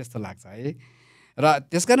 मलाई चाहिँ त्यस्तो लाग्छ है। र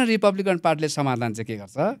त्यसकारण रिपब्लिकन पार्टीले समाधान चाहिँ के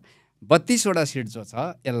गर्छ 32वटा सिट जो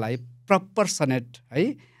छ यसलाई प्रपोर्सनेट है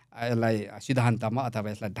यसलाई सिद्धान्तमा अथवा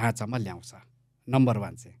यसलाई ढाँचामा ल्याउँछ नम्बर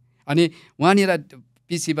 1 चाहिँ। अनि उहाँनिर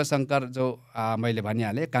पी शिवशङ्कर जो मैले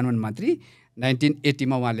भनिहालेँ कानुन मन्त्री 1980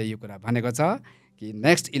 मा उहाँले यो कुरा भनेको छ कि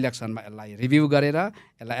नेक्स्ट इलेक्सनमा यसलाई रिभ्यू गरेर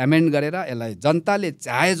यसलाई एमेन्ड गरेर यसलाई जनताले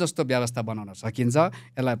चाहे जस्तो व्यवस्था बनाउन सकिन्छ,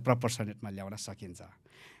 यसलाई प्रपोर्सनेटमा ल्याउन सकिन्छ।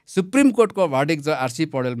 सुप्रिम कोर्टको भर्डिक्ट जो आरसी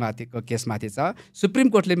पौडेलमाथिको केसमाथि छ सुप्रिम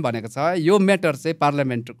कोर्टले पनि भनेको छ यो म्याटर चाहिँ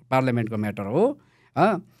पार्लियामेन्टको म्याटर हो,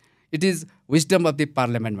 it is wisdom of the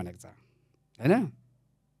parliament भनेको छ हैन।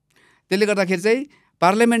 त्यसले गर्दाखेरि चाहिँ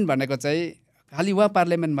पार्लियामेन्ट भनेको चाहिँ खालि उहाँ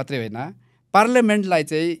पार्लियामेन्ट मात्रै होइन, पार्लियामेन्टलाई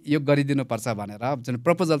चाहिँ यो गरिदिनुपर्छ भनेर जुन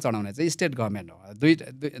प्रपोजल चढाउने चाहिँ स्टेट गभर्मेन्ट हो,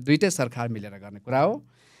 दुईटै सरकार मिलेर गर्ने कुरा हो।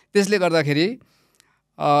 त्यसले गर्दाखेरि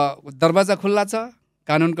दरवाजा खुल्ला छ,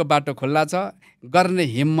 कानुनको बाटो खुल्ला छ, गर्ने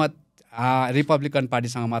हिम्मत रिपब्लिकन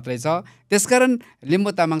पार्टीसँग मात्रै छ। त्यसकारण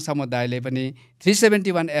लिम्बू तामाङ समुदायले पनि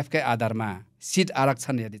 371F कै आधारमा सिट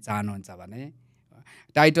आरक्षण यदि चाहनुहुन्छ भने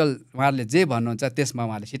टाइटल उहाँहरूले जे भन्नुहुन्छ त्यसमा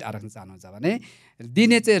उहाँले सिट आरक्षण चाहनुहुन्छ भने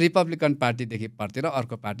दिने चाहिँ रिपब्लिकन पार्टीदेखि प्रति र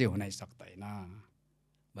अर्को पार्टी हुनै सक्दैन।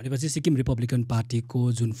 भनेपछि सिक्किम रिपब्लिकन पार्टीको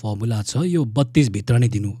जुन फर्मुला छ यो 32 भित्र नै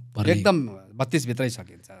दिनु पर्ने, एकदम 32 भित्रै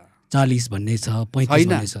सकिन्छ। 40 भन्ने छ, 35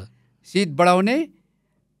 भन्ने छ, सिट बढाउने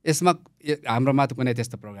यसमा हाम्रोमा त कुनै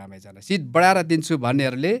त्यस्तो प्रोग्रामै छैन। सिट बढाएर दिन्छु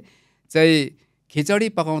भन्नेहरूले चाहिँ खिचडी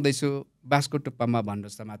पकाउँदैछु बाँसको टुप्पामा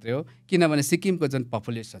भन्नुहोस् त मात्रै हो, किनभने सिक्किमको जुन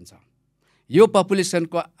पपुलेसन छ यो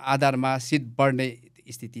पपुलेसनको आधारमा सिट बढ्ने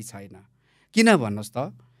स्थिति छैन। किन भन्नुहोस्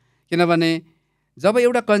त, किनभने जब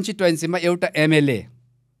एउटा कन्स्टिट्युएन्सीमा एउटा एमएलए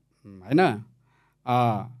हैन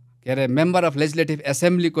के अरे मेम्बर अफ लेजिस्लेटिभ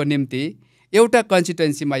एसेम्ब्लीको निम्ति एउटा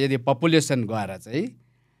कन्स्टिट्युएन्सीमा यदि पपुलेसन गएर चाहिँ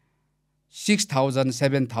 6000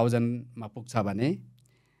 7000 मा पुग्छ भने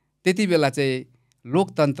त्यति बेला चाहिँ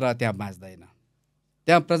लोकतन्त्र त्यहाँ बाँच्दैन,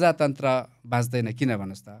 त्यहाँ प्रजातन्त्र बाँच्दैन। किन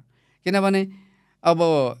भन्नुहोस् त, किनभने अब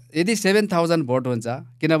यदि 7000 भोट हुन्छ,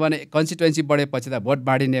 किनभने कन्स्टिट्युएन्सी बढेपछि त भोट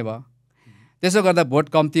बाँडिने भयो, त्यसो गर्दा भोट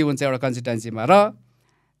कम्ती हुन्छ एउटा कन्स्टिट्युएन्सीमा र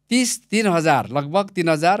 3000 लगभग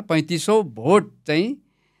 3500 भोट चाहिँ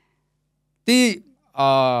ती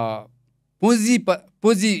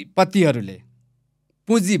पुँजीपतिहरूले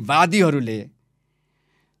पुँजीवादीहरूले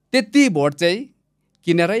त्यति भोट चाहिँ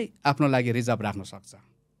किनेरै आफ्नो लागि रिजर्भ राख्न सक्छ।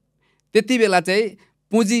 त्यति बेला चाहिँ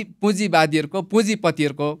पुँजीवादीहरूको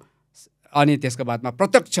पुँजीपतिहरूको अनि त्यसको बादमा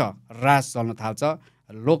प्रत्यक्ष राज चल्न थाल्छ,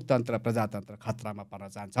 लोकतन्त्र प्रजातन्त्र खतरामा पर्न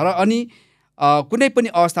जान्छ। र अनि कुनै पनि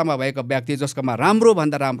अवस्थामा भएको व्यक्ति जसकोमा राम्रो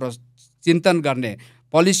भन्दा राम्रो चिन्तन गर्ने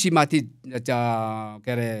पोलिसीमाथि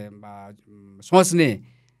के अरे सोच्ने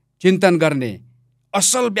चिन्तन गर्ने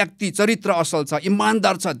असल व्यक्ति, चरित्र असल छ,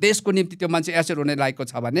 इमान्दार छ, देशको निम्ति त्यो मान्छे एसेट हुने लायकको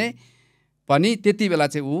छ भने पनि त्यति बेला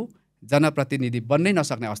चाहिँ ऊ जनप्रतिनिधि बन्नै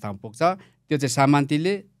नसक्ने अवस्थामा पुग्छ। त्यो चाहिँ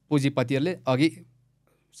सामान्तीले पुँजीपतिहरूले अघि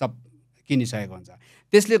सब किनिसकेको हुन्छ।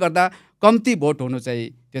 त्यसले गर्दा कम्ती भोट हुनु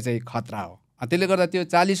चाहिँ त्यो चाहिँ खतरा हो। त्यसले गर्दा त्यो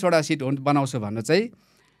 40वटा सिट बनाउँछु भन्नु चाहिँ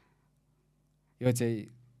यो चाहिँ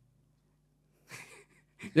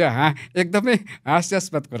यो एकदमै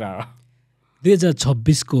हास्यास्पद कुरा हो।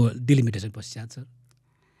 2026 को डिलिमिटेसन पश्चात सर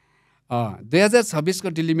 2026 को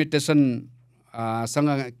डिलिमिटेसन सँग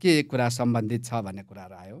के कुरा सम्बन्धित छ भन्ने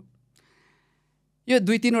कुराहरू आयो। यो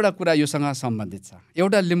 2-3वटा कुरा योसँग सम्बन्धित छ।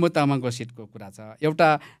 एउटा लिम्बू तामाङको सिटको कुरा छ,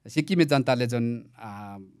 एउटा सिक्किमे जनताले जुन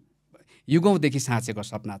युगौँदेखि साँचेको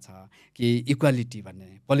सपना छ कि इक्वालिटी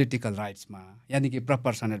भन्ने पोलिटिकल राइट्समा यानि कि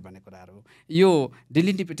प्रपोर्सनेट भन्ने कुराहरू यो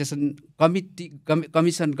डिलिमिटेसन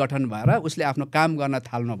कमिसन गठन भएर उसले आफ्नो काम गर्न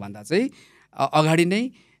थाल्नुभन्दा चाहिँ अगाडि नै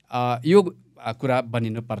यो कुरा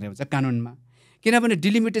बनिनु पर्ने हुन्छ कानुनमा। किनभने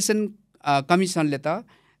डिलिमिटेसन कमिसनले त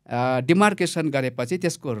डिमार्केसन गरेपछि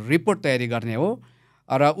त्यसको रिपोर्ट तयारी गर्ने हो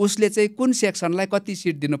र उसले चाहिँ कुन सेक्सनलाई कति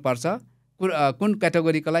सिट दिनुपर्छ, कुन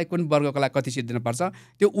क्याटेगोरीकोलाई कुन वर्गकोलाई कति सिट दिनुपर्छ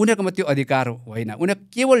त्यो उनीहरूकोमा त्यो अधिकार होइन। उनीहरू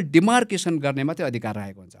केवल डिमार्केसन गर्ने मात्रै अधिकार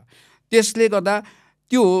रहेको हुन्छ। त्यसले गर्दा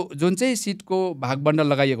त्यो जुन चाहिँ सिटको भागबण्ड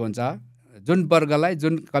लगाइएको हुन्छ, जुन वर्गलाई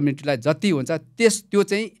जुन कम्युनिटीलाई जति हुन्छ त्यो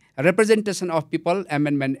चाहिँ representation of people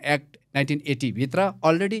amendment act 1980 भित्र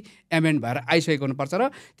अलरेडी एमेन्ड भएर आइसकेको हुनुपर्छ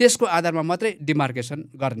र त्यसको आधारमा मात्रै डिमार्केसन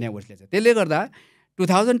गर्ने उसले चाहिँ। त्यसले गर्दा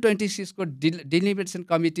 2026 को डिलिमिटेसन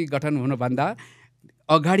कमिटी गठन हुनुभन्दा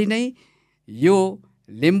अगाडि नै यो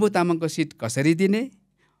लिम्बू तामाङको सिट कसरी दिने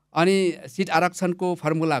अनि सिट आरक्षणको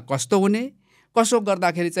फर्मुला कस्तो हुने, कसो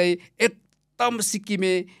गर्दाखेरि चाहिँ एकदम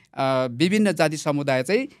सिक्किमे विभिन्न जाति समुदाय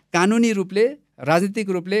चाहिँ कानुनी रूपले राजनीतिक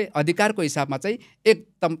रूपले अधिकारको हिसाबमा चाहिँ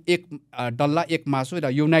एकदम एक डल्ला एक मासु र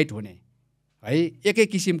युनाइट हुने है, एकै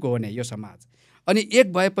किसिमको हुने यो समाज अनि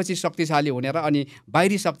एक भएपछि शक्तिशाली हुने र अनि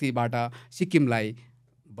बाहिरी शक्तिबाट सिक्किमलाई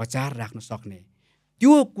बचाएर राख्न सक्ने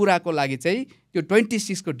त्यो कुराको लागि चाहिँ त्यो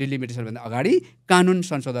 26 को डिलिमिटेसन भन्दा अगाडि कानुन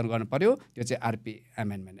संशोधन गर्नु पर्यो। त्यो चाहिँ आरपी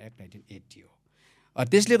एमेन्डमेन्ट एक्ट 1980 हो।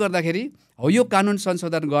 त्यसले गर्दाखेरि हो यो कानुन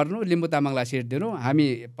संशोधन गर्नु, लिम्बू तामाङलाई सिट दिनु, हामी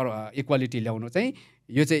इक्वालिटी ल्याउनु चाहिँ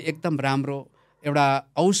यो चाहिँ एकदम राम्रो एउटा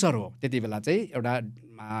अवसर हो। त्यति बेला चाहिँ एउटा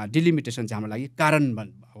डिलिमिटेसन चाहिँ हाम्रो लागि कारण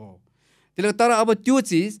हो। त्यसले तर अब त्यो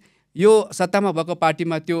चिज यो सत्तामा भएको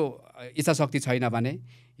पार्टीमा त्यो इच्छा शक्ति छैन भने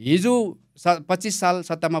हिजो 25 साल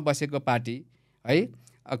सत्तामा बसेको पार्टी है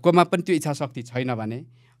कोमा पनि त्यो इच्छा शक्ति छैन भने,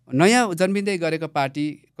 नयाँ जन्मिँदै गरेको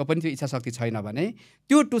पार्टीको पनि त्यो इच्छा शक्ति छैन भने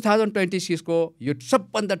त्यो 2026 को यो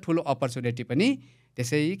सबभन्दा ठुलो अपर्च्युनिटी पनि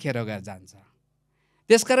त्यसै खेर गएर जान्छ।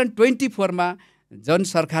 त्यसकारण 24 मा जन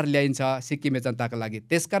सरकार ल्याइन्छ सिक्किमे जनताको लागि,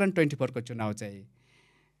 त्यसकारण 24 को चुनाव चाहिँ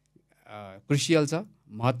क्रुसियल छ,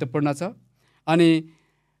 महत्त्वपूर्ण छ अनि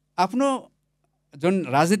आफ्नो जुन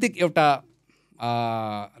राजनीतिक एउटा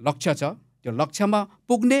लक्ष्य छ त्यो लक्ष्यमा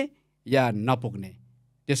पुग्ने या नपुग्ने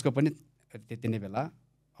त्यसको पनि त्यति नै बेला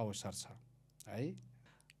अवसर छ है।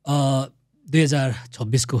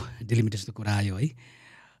 2026 को डिलिमिटेसनको कुरा आयो है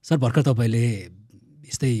सर, भर्खर तपाईँले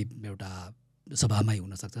यस्तै एउटा सभामै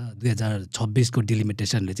हुनसक्छ 2026 को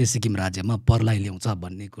डिलिमिटेसनले चाहिँ सिक्किम राज्यमा परलाई ल्याउँछ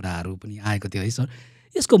भन्ने कुराहरू पनि आएको थियो है सर,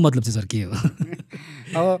 यसको मतलब चाहिँ सर के हो?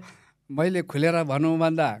 अब मैले खुलेर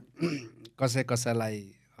भन्नुभन्दा कसैलाई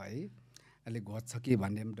है अलिक घोच्छ कि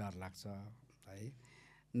भन्ने पनि डर लाग्छ है।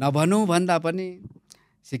 नभनौँ भन्दा पनि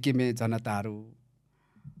सिक्किमे जनताहरू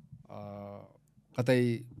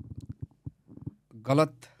कतै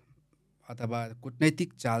गलत अथवा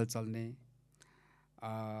कूटनैतिक चाल चल्ने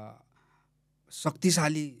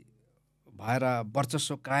शक्तिशाली भएर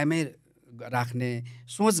वर्चस्व कायमै राख्ने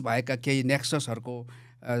सोच भएका केही नेक्ससहरूको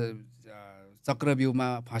चक्रव्यूहमा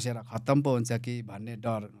फँसेर खत्तम पो हुन्छ कि भन्ने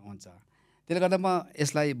डर हुन्छ। त्यसले गर्दा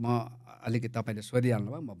यसलाई म अलिकति तपाईँले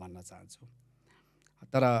सोधिहाल्नुभयो म भन्न चाहन्छु,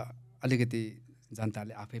 तर अलिकति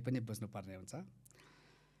जनताले आफै पनि बुझ्नुपर्ने हुन्छ।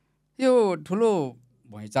 यो ठुलो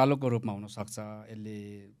भुइँचालोको रूपमा हुनसक्छ, यसले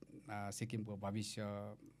सिक्किमको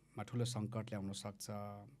भविष्यमा ठुलो सङ्कट ल्याउन सक्छ,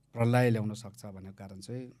 प्रलय ल्याउन सक्छ भन्ने कारण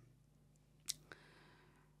चाहिँ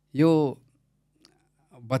यो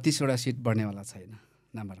 32 वटा सिट बढ्नेवाला छैन।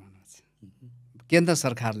 नम्बर 1 केन्द्र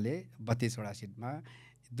सरकारले 32 वटा सिटमा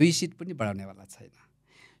 2 सिट पनि बढाउनेवाला छैन।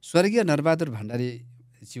 स्वर्गीय नरबहादुर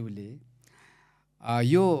भण्डारीज्यूले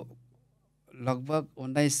यो लगभग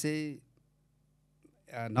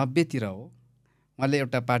 1990 तिर हो उहाँले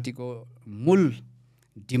एउटा पार्टीको मूल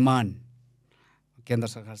डिमान्ड केन्द्र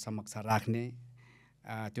सरकार समक्ष राख्ने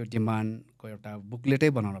त्यो डिमान्डको एउटा बुकलेटै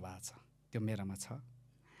बनाउनु भएको छ, त्यो मेरोमा छ।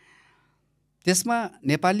 त्यसमा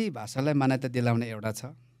नेपाली भाषालाई मान्यता दिलाउने एउटा छ,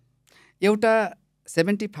 एउटा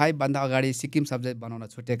 75 भन्दा अगाडि सिक्किम सब्जेक्ट बनाउन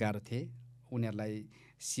छुटेकाहरू थिए उनीहरूलाई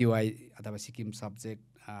सिवाई अथवा सिक्किम सब्जेक्ट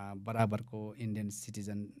बराबरको इन्डियन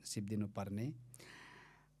सिटिजनसिप दिनुपर्ने,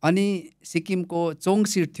 अनि सिक्किमको चोङ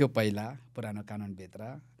सिट थियो पहिला पुरानो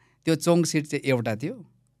कानुनभित्र, त्यो चोङ सिट चाहिँ एउटा थियो,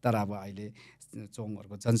 तर अब अहिले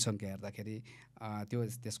चोङहरूको जनसङ्ख्या हेर्दाखेरि त्यो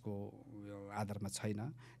त्यसको आधारमा छैन।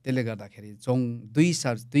 त्यसले गर्दाखेरि चोङ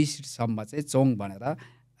 2 सिटसम्म चाहिँ चोङ भनेर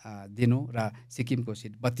दिनु र सिक्किमको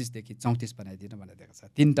सिट 32 देखि 34 बनाइदिनु भनेर दिएको छ।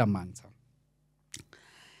 3टा माग छ।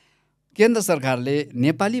 केन्द्र सरकारले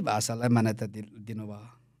नेपाली भाषालाई मान्यता दिनुभयो,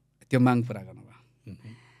 त्यो माग पुरा गर्नुभयो।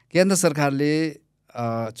 केन्द्र सरकारले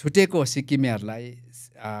छुटेको सिक्किमेहरूलाई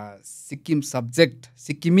सिक्किम सब्जेक्ट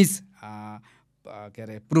सिक्किमिज के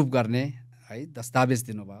अरे प्रुफ गर्ने है दस्तावेज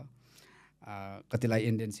दिनुभयो। कतिलाई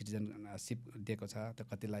इन्डियन सिटिजनसिप दिएको छ, त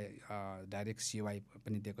कतिलाई डाइरेक्ट सिवाई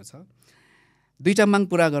पनि दिएको छ। दुईटा माग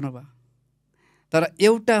पुरा गर्नुभयो, तर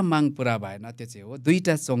एउटा माग पुरा भएन, त्यो चाहिँ हो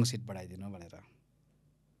 2टा चोङ सिट बढाइदिनु भनेर।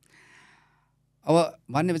 अब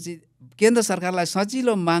भनेपछि केन्द्र सरकारलाई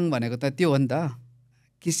सजिलो माग भनेको त त्यो हो नि त,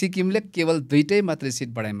 कि सिक्किमले केवल 2टै मात्रै सिट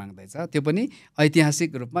बढाइ माग्दैछ, त्यो पनि ऐतिहासिक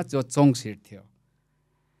रूपमा जो चोङ सिट थियो।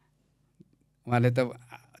 उहाँले त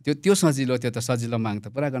त्यो सजिलो, त्यो त सजिलो माग त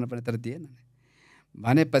पुरा गर्नुपर्ने, तर दिएन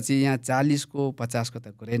भनेपछि यहाँ 40 को 50 को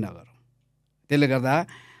त कुरै नगरौँ। त्यसले गर्दा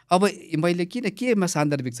अब मैले किन केमा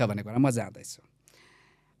सान्दर्भिक छ भन्ने कुरा म जाँदैछु।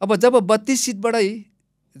 अब जब 32 सिटबाटै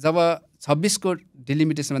जब 26 को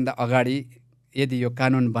डिलिमिटेसनभन्दा अगाडि यदि यो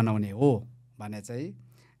कानुन बनाउने हो भने चाहिँ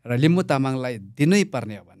र लिम्बू तामाङलाई दिनै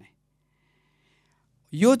पर्ने हो भने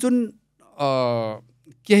यो जुन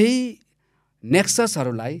केही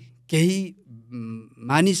नेक्ससहरूलाई, केही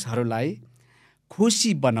मानिसहरूलाई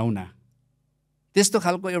खुसी बनाउन त्यस्तो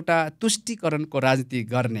खालको एउटा तुष्टिकरणको राजनीति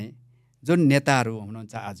गर्ने जुन नेताहरू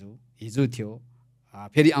हुनुहुन्छ, आज हिजो थियो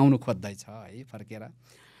फेरि आउनु खोज्दैछ है फर्केर,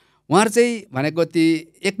 उहाँहरू चाहिँ भनेको ती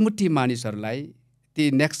एकमुठी मानिसहरूलाई, ती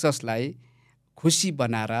नेक्ससलाई खुसी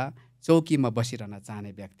बनाएर चौकीमा बसिरहन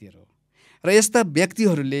चाहने व्यक्तिहरू। र यस्ता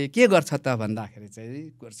व्यक्तिहरूले के गर्छ त भन्दाखेरि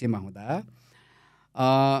चाहिँ कुर्सीमा हुँदा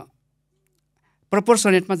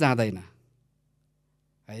प्रपोर्सनेटमा जाँदैन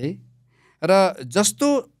है, र जस्तो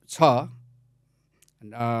छ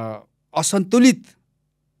असन्तुलित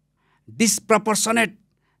डिस्प्रपोर्सनेट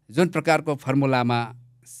जुन प्रकारको फर्मुलामा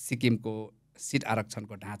सिक्किमको सिट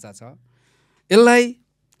आरक्षणको ढाँचा छ, यसलाई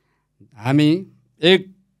हामी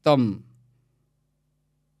एकदम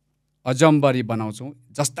अजम्बरी बनाउँछौँ,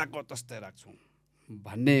 जस्ताको तस्तै राख्छौँ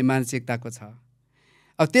भन्ने मानसिकताको छ।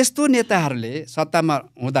 अब त्यस्तो नेताहरूले सत्तामा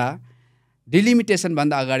हुँदा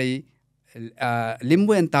डिलिमिटेसनभन्दा अगाडि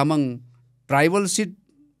Limbu and Tamang tribal seat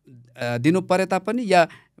दिनु परे तापनि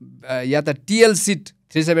या त टिएल सिट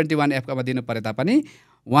 371F मा दिनु परे तापनि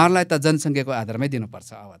उहाँहरूलाई त जनसङ्ख्याको आधारमै दिनुपर्छ।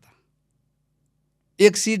 अब त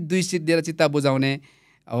 1 सिट 2 सिट दिएर चित्त बुझाउने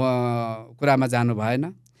कुरामा जानु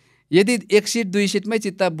भएन। यदि 1 सिट 2 सिटमै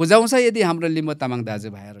चित्त बुझाउँछ यदि हाम्रो लिम्बू तामाङ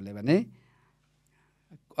दाजुभाइहरूले भने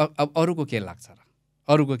अब अरूको के लाग्छ र,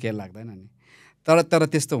 अरूको के लाग्दैन नि। तर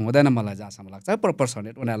त्यस्तो हुँदैन मलाई जहाँसम्म लाग्छ।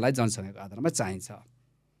 प्रोपोर्सनेट उनीहरूलाई जनसङ्ख्याको आधारमा चाहिन्छ,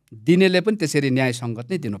 दिनेले पनि त्यसरी न्यायसङ्गत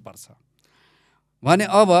नै दिनुपर्छ भने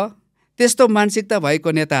अब त्यस्तो मानसिकता भएको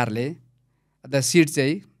नेताहरूले सिट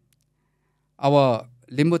चाहिँ अब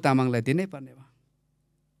लिम्बू तामाङलाई दिनै पर्ने भयो।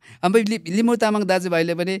 अब लिम्बू तामाङ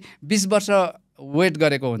दाजुभाइले पनि 20 वर्ष वेट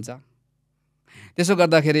गरेको हुन्छ, त्यसो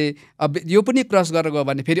गर्दाखेरि अब यो पनि क्रस गरेर गयो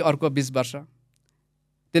भने फेरि अर्को 20 वर्ष।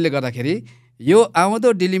 त्यसले गर्दाखेरि यो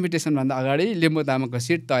आउँदो डिलिमिटेसनभन्दा अगाडि लिम्बू तामाङको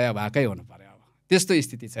सिट तय भएकै हुनु पर्यो। अब त्यस्तो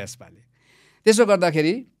स्थिति छ यसपालि। त्यसो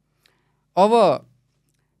गर्दाखेरि अब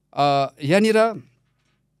यहाँनिर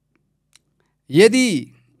यदि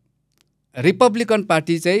रिपब्लिकन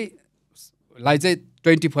पार्टी चाहिँ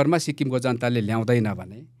 24 मा सिक्किमको जनताले ल्याउँदैन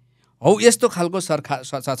भने हौ यस्तो खालको सरकार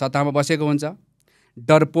सत्तामा बसेको हुन्छ,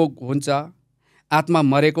 डरपोक हुन्छ, आत्मा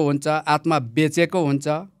मरेको हुन्छ, आत्मा बेचेको हुन्छ।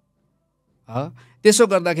 त्यसो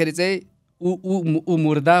गर्दाखेरि चाहिँ ऊ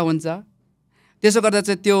मुर्दा हुन्छ। त्यसो गर्दा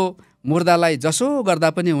चाहिँ त्यो मुर्दालाई जसो गर्दा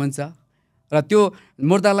पनि हुन्छ, र त्यो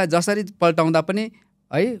मुर्दालाई जसरी पल्टाउँदा पनि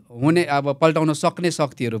है हुने, अब पल्टाउन सक्ने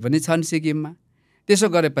शक्तिहरू पनि छन् सिक्किममा। त्यसो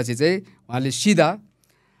गरेपछि चाहिँ उहाँले सिधा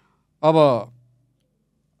अब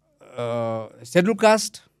सेड्युल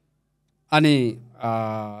कास्ट अनि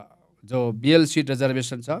जो बिएल सिट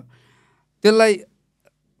रिजर्भेसन छ त्यसलाई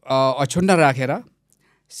अक्षुण्ण राखेर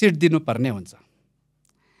सिट दिनुपर्ने हुन्छ।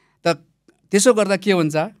 त त्यसो गर्दा के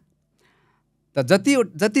हुन्छ त,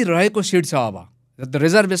 जति रहेको सिट छ, अब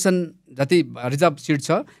रिजर्भेसन जति रिजर्भ सिट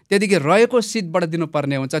छ त्यतिकै रहेको सिटबाट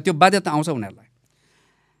दिनुपर्ने हुन्छ। त्यो बाध्यता आउँछ उनीहरूलाई।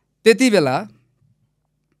 त्यति बेला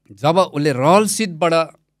जब उसले रहल सिटबाट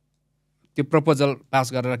त्यो प्रपोजल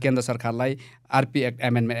पास गरेर केन्द्र सरकारलाई आरपी एक्ट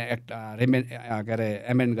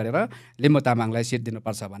एमेन्ड गरेर लिम्बू तामाङलाई सिट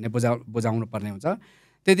दिनुपर्छ भन्ने बुझाउनु पर्ने हुन्छ।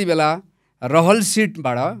 त्यति बेला रहल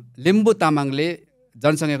सिटबाट लिम्बू तामाङले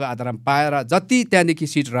जनसङ्ख्याको आधारमा पाएर जति त्यहाँदेखि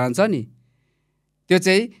सिट रहन्छ नि, त्यो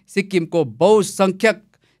चाहिँ सिक्किमको बहुसङ्ख्यक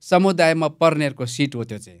समुदायमा पर्नेहरूको सिट हो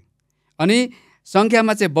त्यो चाहिँ। अनि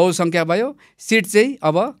सङ्ख्यामा चाहिँ बहुसङ्ख्या भयो, सिट चाहिँ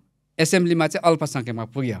अब एसेम्ब्लीमा चाहिँ अल्पसङ्ख्यामा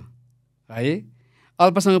पुग्यो है,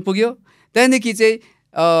 अल्पसङ्ख्या पुग्यो। त्यहाँदेखि चाहिँ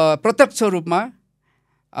प्रत्यक्ष रूपमा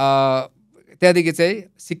त्यहाँदेखि चाहिँ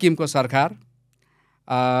सिक्किमको सरकार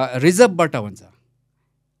रिजर्भबाट हुन्छ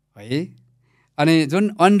है, अनि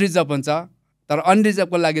जुन अनरिजर्भ हुन्छ, तर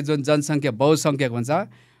अनरिजर्भको लागि जुन जनसङ्ख्या बहुसङ्ख्यक हुन्छ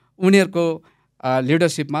उनीहरूको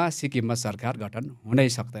लिडरसिपमा सिक्किममा सरकार गठन हुनै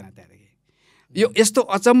सक्दैन त्यहाँदेखि। यो यस्तो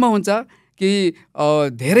अचम्म हुन्छ कि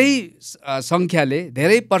धेरै सङ्ख्याले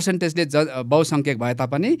धेरै पर्सेन्टेजले बहुसङ्ख्यक भए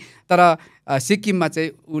तापनि तर सिक्किममा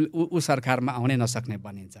चाहिँ ऊ सरकारमा आउनै नसक्ने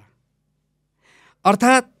बनिन्छ।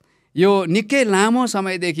 अर्थात् यो निकै लामो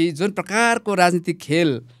समयदेखि जुन प्रकारको राजनीतिक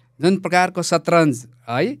खेल, जुन प्रकारको शतरन्ज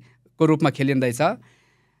है को रूपमा खेलिँदैछ,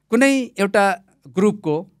 कुनै एउटा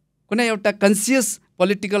ग्रुपको, कुनै एउटा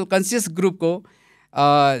पोलिटिकल कन्सियस ग्रुपको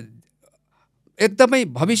एकदमै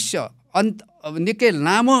भविष्य निकै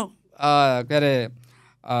लामो के अरे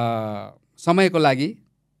समयको लागि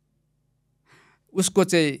उसको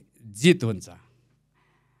चाहिँ जित हुन्छ।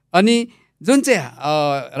 अनि जुन चाहिँ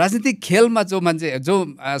राजनीतिक खेलमा जो मान्छे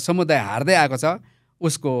जो समुदाय हार्दै आएको छ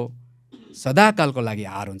उसको सदाकालको लागि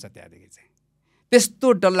हार हुन्छ। त्यहाँदेखि चाहिँ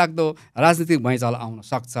त्यस्तो डरलाग्दो राजनीतिक भैँचालो आउन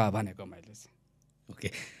सक्छ भनेको मैले चाहिँ। ओके,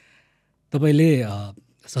 तपाईँले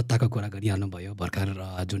सत्ताको कुरा गरिहाल्नुभयो, भर्खर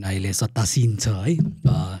जुन अहिले सत्तासीन छ है,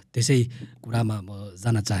 त्यसै कुरामा म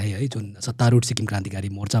जान चाहेँ है। जुन सत्तारूढ सिक्किम क्रान्तिकारी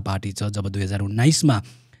मोर्चा पार्टी छ, जब 2019मा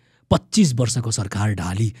 25 वर्षको सरकार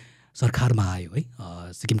ढाली सरकारमा आयो है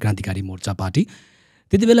सिक्किम क्रान्तिकारी मोर्चा पार्टी,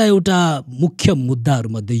 त्यति बेला एउटा मुख्य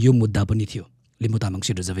मुद्दाहरूमध्ये यो मुद्दा पनि थियो, लिम्बू तामाङ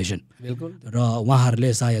सिट रिजर्भेसन। बिल्कुल। र उहाँहरूले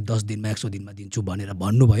सायद 10 दिनमा 100 दिनमा दिन्छु भनेर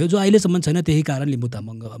भन्नुभयो, जो अहिलेसम्म छैन। त्यही कारण लिम्बू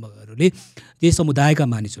तामाङहरूले, त्यही समुदायका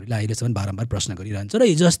मानिसहरूले अहिलेसम्म बारम्बार प्रश्न गरिरहन्छ। र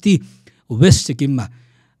हिजो अस्ति वेस्ट सिक्किममा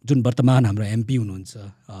जुन वर्तमान हाम्रो एमपी हुनुहुन्छ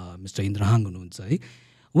मिस्टर इन्द्रहाङ हुनुहुन्छ है,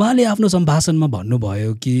 उहाँले आफ्नो सम्भाषणमा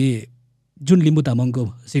भन्नुभयो कि जुन लिम्बू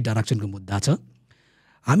तामाङको सिट आरक्षणको मुद्दा छ,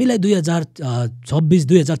 हामीलाई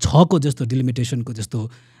 2006को जस्तो डिलिमिटेसनको जस्तो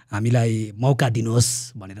हामीलाई मौका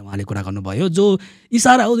दिनुहोस् भनेर उहाँले कुरा गर्नुभयो, जो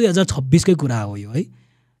इसारा हो 2026कै कुरा हो यो है।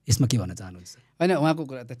 यसमा के भन्न चाहनुहुन्छ? होइन, उहाँको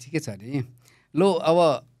कुरा त ठिकै छ नि। लो, अब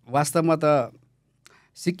वास्तवमा त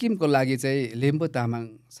सिक्किमको लागि चाहिँ लिम्बू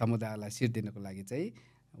तामाङ समुदायलाई सिट दिनको लागि चाहिँ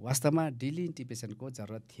वास्तवमा डिलिमिटेसनको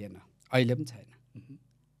जरुरत थिएन, अहिले पनि छैन।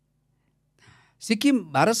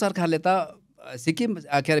 सिक्किम भारत सरकारले त सिक्किम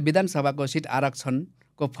के अरे विधानसभाको सिट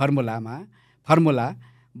आरक्षणको फर्मुला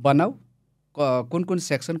बनाऊ, कुन कुन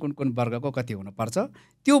सेक्सन कुन कुन वर्गको कति हुनुपर्छ,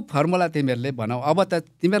 त्यो फर्मुला तिमीहरूले बनाऊ। अब त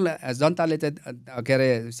तिमीहरूलाई जनताले चाहिँ के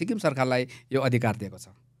अरे सिक्किम सरकारलाई यो अधिकार दिएको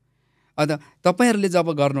छ। अन्त तपाईँहरूले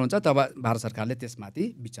जब गर्नुहुन्छ तब भारत सरकारले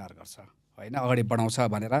त्यसमाथि विचार गर्छ होइन, अगाडि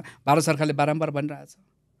बढाउँछ भनेर भारत सरकारले बारम्बार भनिरहेछ।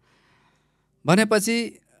 भनेपछि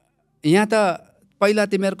यहाँ त पहिला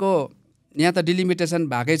तिमीहरूको यहाँ त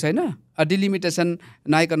डिलिमिटेसन भएकै छैन। डिलिमिटेसन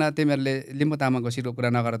नआइकन तिमीहरूले लिम्बू तामाङको सिटको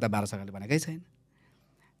कुरा नगर त भारत सरकारले भनेकै छैन।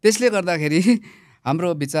 त्यसले गर्दाखेरि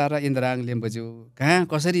हाम्रो बिचारा इन्द्रहाङ लिम्बूज्यू कहाँ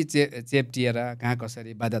कसरी चेप्टिएर कहाँ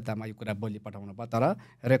कसरी बाध्यतामा यो कुरा बोली पठाउनु भयो, तर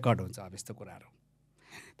रेकर्ड हुन्छ अब यस्तो कुराहरू।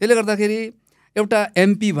 त्यसले गर्दाखेरि एउटा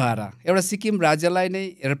एमपी भएर एउटा सिक्किम राज्यलाई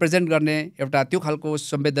नै रिप्रेजेन्ट गर्ने एउटा त्यो खालको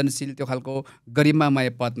संवेदनशील, त्यो खालको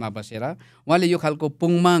गरिमामय पदमा बसेर उहाँले यो खालको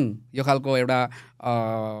पुङमाङ, यो खालको एउटा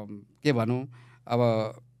के भनौँ अब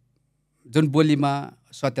जुन बोलीमा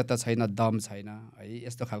सत्यता छैन, दम छैन है,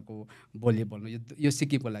 यस्तो खालको बोली बोल्नु यो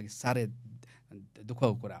सिक्किमको लागि साह्रै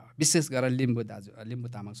दुःखको कुरा हो, विशेष गरेर लिम्बू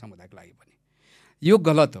तामाङ समुदायको लागि पनि यो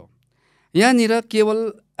गलत हो। यहाँनिर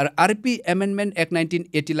केवल आरपी एमेन्डमेन्ट एक्ट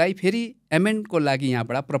 1980लाई फेरि एमेन्डको लागि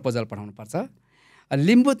यहाँबाट प्रपोजल पठाउनुपर्छ।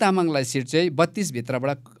 लिम्बू तामाङलाई सिट चाहिँ 32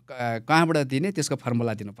 भित्रबाट कहाँबाट दिने त्यसको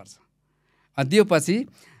फर्मुला दिनुपर्छ। दिएपछि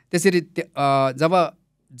त्यसरी जब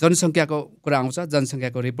जनसङ्ख्याको कुरा आउँछ,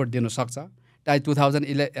 जनसङ्ख्याको रिपोर्ट दिनु सक्छ। चाहे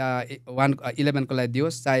 2011को लागि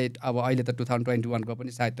दियोस्, चाहे अब अहिले त 2021को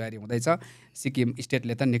पनि सायद तयारी हुँदैछ, सिक्किम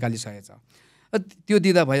स्टेटले त निकालिसकेछ, त्यो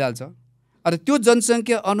दिँदा भइहाल्छ। अनि त्यो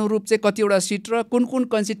जनसङ्ख्या अनुरूप चाहिँ कतिवटा सिट र कुन कुन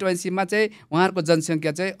कन्स्टिट्युएन्सीमा चाहिँ उहाँहरूको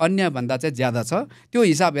जनसङ्ख्या चाहिँ अन्यभन्दा चाहिँ ज्यादा छ, त्यो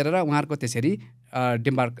हिसाब हेरेर उहाँहरूको त्यसरी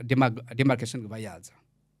डिमार्केसन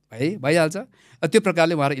भइहाल्छ त्यो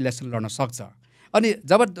प्रकारले उहाँहरू इलेक्सन लड्न सक्छ। अनि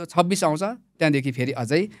जब 26 आउँछ त्यहाँदेखि फेरि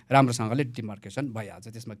अझै राम्रोसँगले डिमार्केसन भइहाल्छ,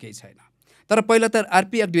 त्यसमा केही छैन। तर पहिला त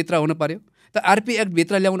आरपी एक्टभित्र हुनु पर्यो। त आरपी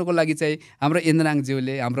एक्टभित्र ल्याउनुको लागि चाहिँ हाम्रो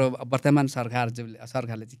इन्द्रहाङज्यूले, हाम्रो वर्तमान सरकारले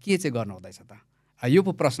चाहिँ के चाहिँ गर्नु हुँदैछ त? यो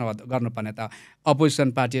पो प्रश्न गर्नुपर्ने त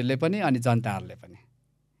अपोजिसन पार्टीहरूले पनि अनि जनताहरूले पनि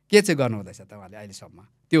के चाहिँ गर्नु हुँदैछ त उहाँले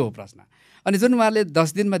अहिलेसम्म, त्यो हो प्रश्न। अनि जुन उहाँले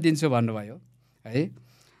 10 दिनमा दिन्छु भन्नुभयो है,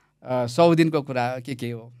 100 दिनको कुरा के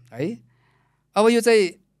हो है। अब यो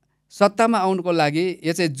चाहिँ सत्तामा आउनुको लागि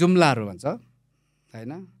यो चाहिँ जुम्लाहरू भन्छ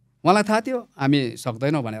होइन, मलाई थाहा थियो हामी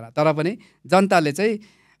सक्दैनौँ भनेर, तर पनि जनताले चाहिँ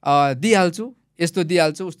दिइहाल्छु, यस्तो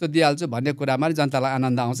दिइहाल्छु, उस्तो दिइहाल्छु भन्ने कुरामा जनतालाई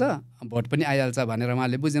आनन्द आउँछ, भोट पनि आइहाल्छ भनेर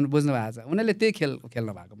उहाँले बुझ्नु भएको छ। उनीहरूले त्यही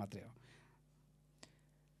खेल्नु भएको मात्रै हो।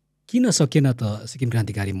 किन सकेन त सिक्किम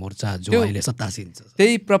क्रान्तिकारी मोर्चा जो अहिले सत्तासीन छ?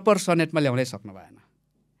 त्यही प्रपर सनेटमा ल्याउनै सक्नु भएन।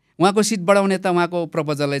 उहाँको सिट बढाउने त उहाँको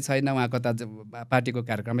प्रपोजलै छैन, उहाँको त पार्टीको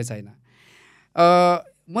कार्यक्रमै छैन।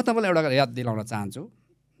 म तपाईँलाई एउटा याद दिलाउन चाहन्छु,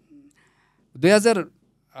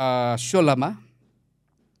 2016मा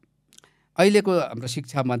अहिलेको हाम्रो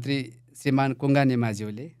शिक्षा मन्त्री श्रीमान कुङ्गा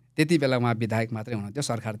निमाज्यूले, त्यति बेला उहाँ विधायक मात्रै हुनुहुन्थ्यो,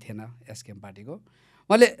 सरकार थिएन एसकेएम पार्टीको,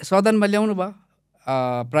 उहाँले सदनमा ल्याउनु भयो,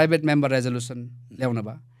 प्राइभेट मेम्बर रेजोल्युसन ल्याउनु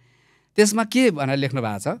भयो। त्यसमा के भनेर लेख्नु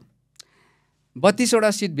भएको छ,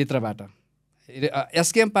 32वटा सिटभित्रबाट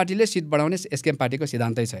एसकेएम पार्टीले सिट बढाउने एसकेएम पार्टीको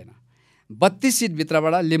सिद्धान्तै छैन। 32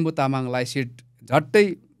 सिटभित्रबाट लिम्बू तामाङलाई सिट झट्टै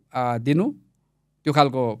दिनु, त्यो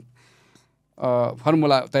खालको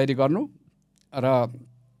फर्मुला तयारी गर्नु, र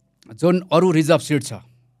जुन अरू रिजर्भ सिट छ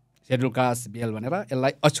सेड्युल कास्ट बिएल भनेर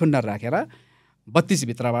यसलाई अक्षुण्ण राखेर 32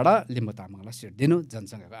 भित्रबाट लिम्बू तामाङलाई सिट दिनु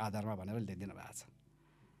जनसङ्ख्याको आधारमा भनेर लेखिदिनु भएको छ।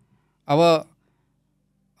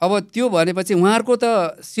 अब त्यो भनेपछि उहाँहरूको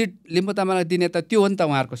त सिट लिम्बू तामाङलाई दिने त त्यो हो नि त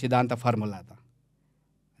उहाँहरूको सिद्धान्त फर्मुला त।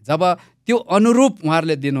 जब त्यो अनुरूप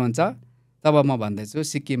उहाँहरूले दिनुहुन्छ तब म भन्दैछु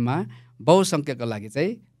सिक्किममा बहुसङ्ख्यको लागि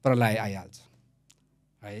चाहिँ प्रलय आइहाल्छ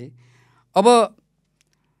है। अब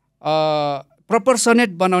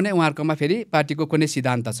प्रपोर्सनेट बनाउने उहाँहरूकोमा फेरि पार्टीको कुनै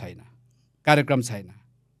सिद्धान्त छैन, कार्यक्रम छैन,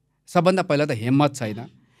 सबभन्दा पहिला त हिम्मत छैन।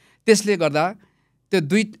 त्यसले गर्दा त्यो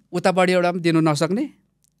दुई उताबाट एउटा पनि दिनु नसक्ने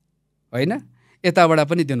होइन, यताबाट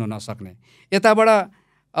पनि दिनु नसक्ने, यताबाट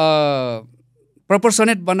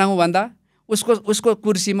प्रपोर्सनेट बनाऊ भन्दा उसको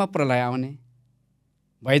कुर्सीमा प्रलय आउने,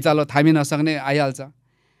 भइचालो थामी नसक्ने आइहाल्छ।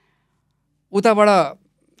 उताबाट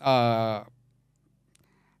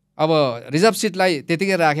अब रिजर्भ सिटलाई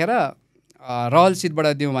त्यतिकै राखेर रहल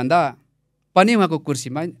सिटबाट दिउँ भन्दा पनि उहाँको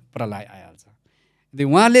कुर्सीमा प्रलय आइहाल्छ।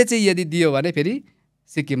 उहाँले चाहिँ यदि दियो भने फेरि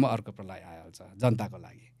सिक्किममा अर्को प्रलय आइहाल्छ जनताको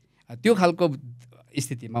लागि। त्यो खालको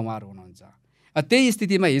स्थितिमा उहाँहरू हुनुहुन्छ। त्यही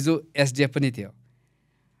स्थितिमा हिजो एसडिएफ पनि थियो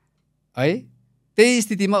है, त्यही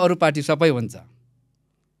स्थितिमा अरू पार्टी सबै हुन्छ।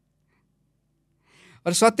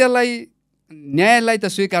 र सत्यलाई न्यायलाई त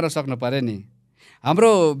स्वीकार सक्नु पर्यो नि।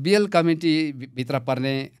 हाम्रो बिएल कमिटीभित्र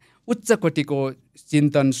पर्ने उच्च कोटिको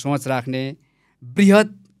चिन्तन सोच राख्ने, बृहत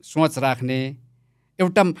सोच राख्ने,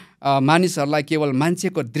 एउटा मानिसहरूलाई केवल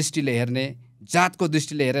मान्छेको दृष्टिले हेर्ने, जातको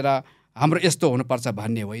दृष्टिले हेरेर हाम्रो यस्तो हुनुपर्छ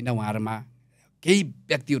भन्ने होइन। उहाँहरूमा केही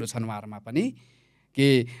व्यक्तिहरू छन् उहाँहरूमा पनि कि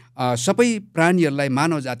सबै प्राणीहरूलाई,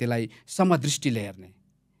 मानव जातिलाई समदृष्टिले हेर्ने,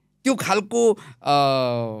 त्यो खालको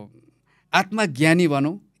आत्मज्ञानी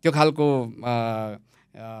भनौँ, त्यो खालको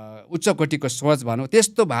उच्च कोटिको सोच भनौँ,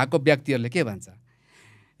 त्यस्तो भएको व्यक्तिहरूले के भन्छ,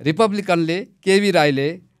 रिपब्लिकनले केबी राईले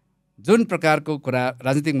जुन प्रकारको कुरा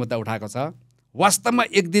राजनीतिक मुद्दा उठाएको छ, वास्तवमा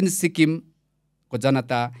एक दिन सिक्किमको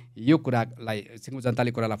जनता यो कुरालाई, सिक्किम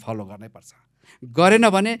जनताले कुरालाई फलो गर्नै पर्छ। गरेन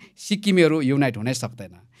भने सिक्किमेहरू युनाइट हुनै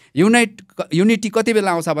सक्दैन। युनिटी कति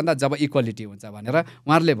बेला आउँछ भन्दा जब इक्वालिटी हुन्छ भनेर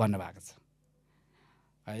उहाँहरूले भन्नुभएको छ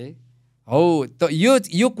है। हौ त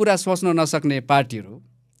यो कुरा सोच्न नसक्ने पार्टीहरू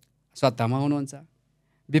सत्तामा हुनुहुन्छ,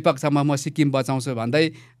 विपक्षमा म सिक्किम बचाउँछु भन्दै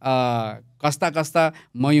कस्ता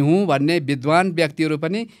मै हुँ भन्ने विद्वान व्यक्तिहरू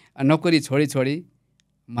पनि नोकरी छोडी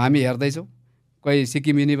हामी हेर्दैछौँ। कोही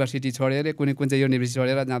सिक्किम युनिभर्सिटी छोडेर कुन चाहिँ युनिभर्सिटी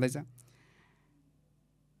छोडेर जाँदैछ।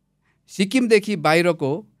 सिक्किमदेखि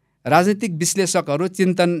बाहिरको राजनीतिक विश्लेषकहरू,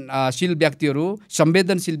 चिन्तनशील व्यक्तिहरू,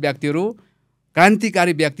 संवेदनशील व्यक्तिहरू,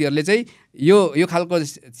 क्रान्तिकारी व्यक्तिहरूले चाहिँ यो खालको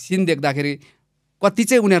सिन देख्दाखेरि कति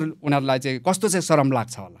चाहिँ उनीहरूलाई चाहिँ कस्तो चाहिँ शरम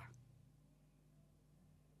लाग्छ होला।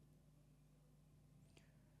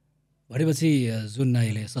 भनेपछि जुन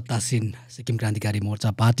अहिले सत्तासीन सिक्किम क्रान्तिकारी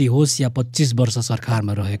मोर्चा पार्टी होस् या 25 वर्ष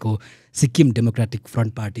सरकारमा रहेको सिक्किम डेमोक्रेटिक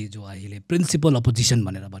फ्रन्ट पार्टी जो अहिले प्रिन्सिपल अपोजिसन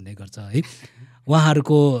भनेर भन्ने गर्छ है,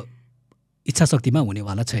 उहाँहरूको इच्छा शक्तिमा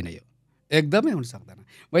हुनेवाला छैन। यो एकदमै हुन सक्दैन।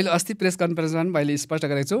 मैले अस्ति प्रेस कन्फरेन्समा मैले स्पष्ट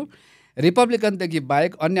गरेको छु, रिपब्लिकनदेखि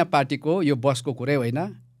बाहेक अन्य पार्टीको यो बसको कुरै होइन।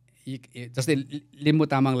 जस्तै लिम्बू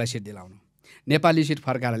तामाङलाई सिट दिलाउनु, नेपाली सिट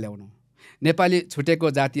फर्काएर ल्याउनु, नेपाली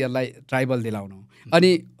छुटेको जातिहरूलाई ट्राइबल दिलाउनु,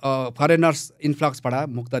 अनि फरेनर्स इन्फ्लक्सबाट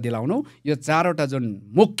मुक्त दिलाउनु, यो चारवटा जुन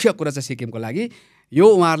मुख्य कुरा छ सिक्किमको लागि, यो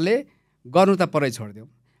उहाँहरूले गर्नु त परै छोडिदिउँ।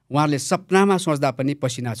 उहाँहरूले सपनामा सोच्दा पनि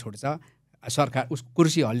पसिना छुट्छ। सरकार उस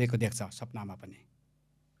कुर्सी हल्लिएको देख्छ सपनामा पनि,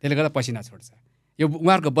 त्यसले गर्दा पसिना छुट्छ। यो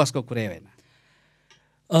उहाँहरूको बसको कुरै होइन।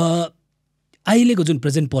 अहिलेको जुन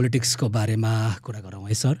प्रेजेन्ट पोलिटिक्सको बारेमा कुरा गरौँ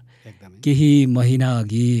है सर। एकदमै केही महिना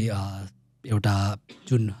अघि एउटा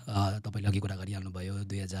जुन तपाईँले अघि कुरा गरिहाल्नुभयो,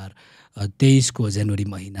 2023को जनवरी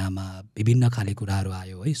महिनामा विभिन्न खाले कुराहरू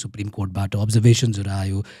आयो है, सुप्रिम कोर्टबाट अब्जर्भेसन्सहरू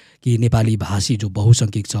आयो कि नेपाली भाषी जो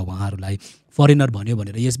बहुसङ्ख्यक छ उहाँहरूलाई फरेनर भन्यो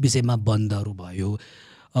भनेर यस विषयमा बन्दहरू भयो,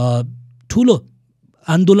 ठुलो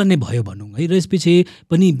आन्दोलन नै भयो भनौँ है। र यसपछि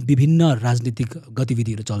पनि विभिन्न राजनीतिक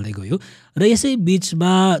गतिविधिहरू चल्दै गयो। र यसै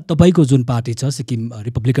बिचमा तपाईँको जुन पार्टी छ सिक्किम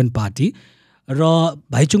रिपब्लिकन पार्टी र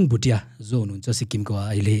भाइचुङ भुटिया जो हुनुहुन्छ सिक्किमको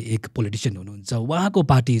अहिले एक पोलिटिसियन हुनुहुन्छ, उहाँको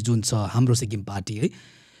पार्टी जुन छ हाम्रो सिक्किम पार्टी है,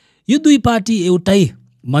 यो दुई पार्टी एउटै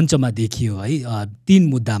मञ्चमा देखियो है 3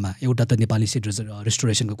 मुद्दामा। एउटा त नेपाली सिट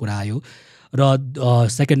रेस्टोरेसनको कुरा आयो, र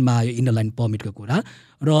सेकेन्डमा आयो इनर लाइन पर्मिटको कुरा,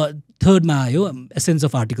 र थर्डमा आयो एसेन्स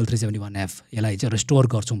अफ आर्टिकल 371F, यसलाई चाहिँ रेस्टोर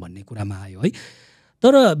गर्छौँ भन्ने कुरामा आयो है।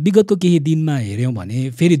 तर विगतको केही दिनमा हेऱ्यौँ भने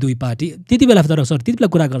फेरि दुई पार्टी, त्यति बेला तर सर त्यति बेला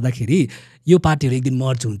कुरा गर्दाखेरि यो पार्टीहरू एक दिन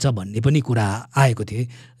मर्ज हुन्छ भन्ने पनि कुरा आएको थियो।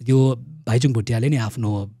 त्यो भाइचुङ भुटियाले नै आफ्नो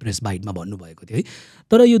प्रेस बाइटमा भन्नुभएको थियो है।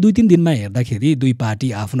 तर यो 2-3 दिनमा हेर्दाखेरि दुई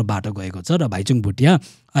पार्टी आफ्नो बाटो गएको छ, र भाइचुङ भुटिया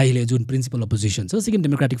अहिले जुन प्रिन्सिपल अपोजिसन छ सिक्किम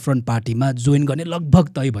डेमोक्रेटिक फ्रन्ट पार्टीमा जोइन गर्ने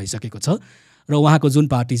लगभग तय भइसकेको छ, र उहाँको जुन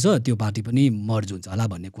पार्टी छ त्यो पार्टी पनि मर्ज हुन्छ होला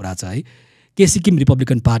भन्ने कुरा छ है। के सिक्किम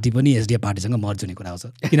रिपब्लिकन पार्टी पनि एसडिएफ पार्टीसँग मर्ज हुने कुरा हो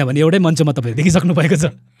सर? किनभने एउटै मञ्चमा तपाईँले देखिसक्नु भएको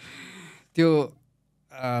छ। त्यो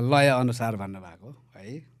लय अनुसार भन्नुभएको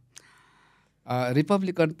है।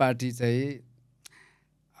 रिपब्लिकन पार्टी चाहिँ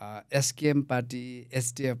एसकेएम पार्टी,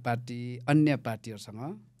 एसडिएफ पार्टी, अन्य पार्टीहरूसँग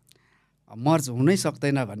मर्ज हुनै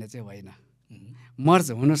सक्दैन भन्ने चाहिँ होइन।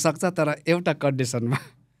 मर्ज हुनसक्छ, तर एउटा कन्डिसनमा।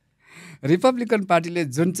 रिपब्लिकन पार्टीले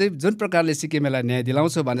जुन प्रकारले सिक्किमलाई न्याय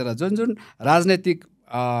दिलाउँछु भनेर जुन राजनैतिक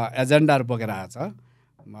एजेन्डाहरू बोकेर आएको छ,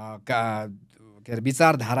 के अरे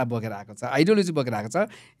विचारधारा बोकेर आएको छ, आइडियोलोजी बोकेर आएको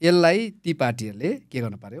छ, यसलाई ती पार्टीहरूले के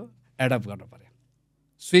गर्नु पर्यो? एडप्ट गर्नु पर्यो,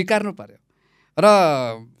 स्वीकार्नु पर्यो, र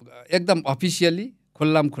एकदम अफिसियली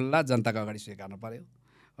खुल्ला जनताको अगाडि स्वीकार्नु पर्यो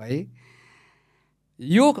है।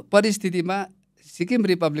 यो परिस्थितिमा सिक्किम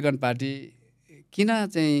रिपब्लिकन पार्टी किन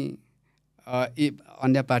चाहिँ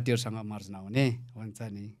अन्य पार्टीहरूसँग मर्ज नहुने हुन्छ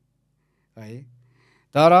नि है।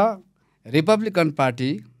 तर रिपब्लिकन पार्टी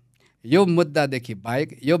यो मुद्दादेखि बाहेक,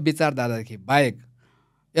 यो विचारधारादेखि बाहेक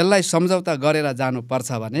यसलाई सम्झौता गरेर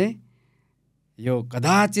जानुपर्छ भने यो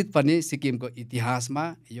कदाचित पनि सिक्किमको इतिहासमा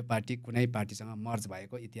यो पार्टी कुनै पार्टीसँग मर्ज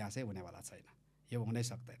भएको इतिहासै हुनेवाला छैन। यो हुनै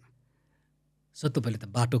सक्दैन। सर तपाईँले त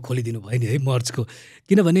बाटो खोलिदिनु भयो नि है मर्जको।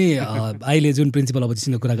 किनभने अहिले जुन प्रिन्सिपल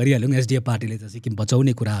अपोजिसनको कुरा गरिहाल्यौँ, एसडिएफ पार्टीले त सिक्किम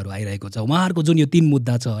बचाउने कुराहरू आइरहेको छ। उहाँहरूको जुन यो 3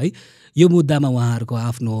 मुद्दा छ है, यो मुद्दामा उहाँहरूको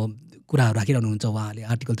आफ्नो कुराहरू राखिरहनुहुन्छ। उहाँले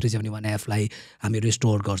आर्टिकल 371F लाई हामी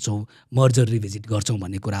रेस्टोर गर्छौँ, मर्जर रिभिजिट गर्छौँ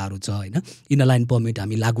भन्ने कुराहरू छ होइन। इनर लाइन पर्मिट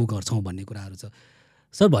हामी लागू गर्छौँ भन्ने कुराहरू छ।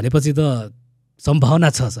 सर भनेपछि त सम्भावना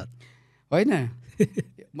छ सर होइन?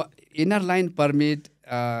 Inner line permit,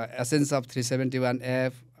 essence of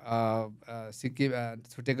 371F, Sikkim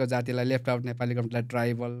छुटेको जातिलाई लेफ्ट आउट, नेपाली गभर्मेन्टलाई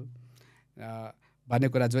ट्राइबल भन्ने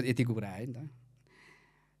कुरा जो यतिको कुरा है नि त।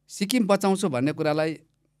 सिक्किम बचाउँछु भन्ने कुरालाई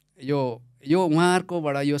यो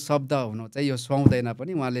उहाँहरूकोबाट यो शब्द हुनु चाहिँ यो सुहाउँदैन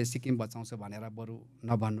पनि। उहाँले सिक्किम बचाउँछु भनेर बरु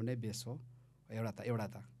नभन्नु नै बेस हो। एउटा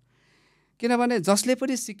त किनभने जसले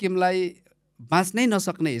पनि सिक्किमलाई बाँच्नै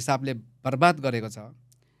नसक्ने हिसाबले बर्बाद गरेको छ,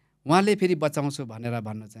 उहाँले फेरि बचाउँछु भनेर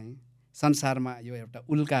भन्नु चाहिँ संसारमा यो एउटा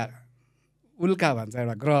उल्का भन्छ,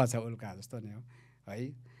 एउटा ग्रह छ उल्का जस्तो नै हो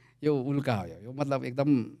है। यो उल्का हो, यो मतलब एकदम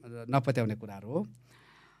नपत्याउने कुराहरू हो।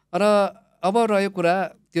 र अब रह्यो कुरा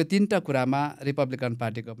त्यो 3टा कुरामा रिपब्लिकन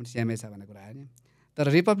पार्टीको पनि सेमै छ भन्ने कुरा होइन। तर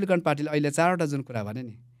रिपब्लिकन पार्टीले अहिले 4वटा जुन कुरा भने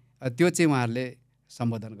नि, त्यो चाहिँ उहाँहरूले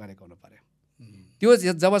सम्बोधन गरेको हुनु पर्यो। त्यो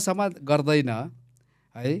जबसम्म गर्दैन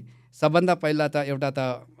है, सबभन्दा पहिला त एउटा त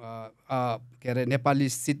के अरे Nepali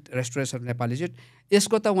seat restoration, Nepali seat,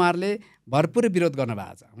 यसको त उहाँहरूले भरपुर विरोध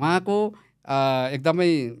गर्नुभएको छ। उहाँको एकदमै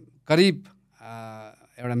करिब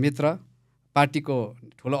एउटा मित्र, पार्टीको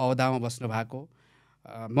ठुलो अहोदामा बस्नु भएको,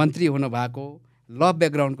 मन्त्री हुनुभएको, ल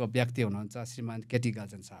ब्याकग्राउन्डको व्यक्ति हुनुहुन्छ श्रीमान केटी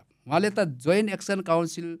गार्जन साहब। उहाँले त जोइन्ट एक्सन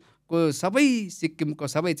काउन्सिलको सबै सिक्किमको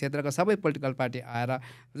सबै क्षेत्रको सबै पोलिटिकल पार्टी आएर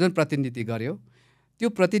जुन प्रतिनिधि गर्यो, त्यो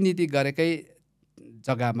प्रतिनिधि गरेकै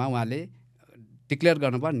जग्गामा उहाँले डिक्लेयर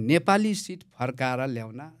गर्नुभयो नेपाली सिट फर्काएर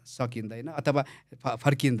ल्याउन सकिँदैन अथवा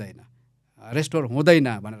फर्किँदैन, रेस्टोर हुँदैन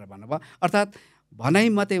भनेर भन्नुभयो। अर्थात् भनाइ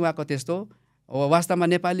मात्रै उहाँको त्यस्तो, वास्तवमा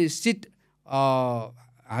नेपाली सिट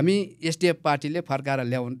हामी एसडिएफ पार्टीले फर्काएर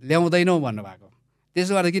ल्याउँदैनौँ भन्नुभएको।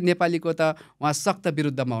 त्यसो गर्दा कि नेपालीको त उहाँ सख्त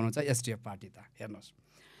विरुद्धमा हुनुहुन्छ एसडिएफ पार्टी त, हेर्नुहोस्।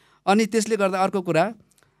 अनि त्यसले गर्दा अर्को कुरा,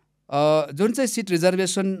 जुन चाहिँ सिट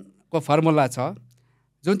रिजर्भेसनको फर्मुला छ,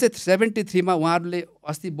 जुन चाहिँ 73 मा उहाँहरूले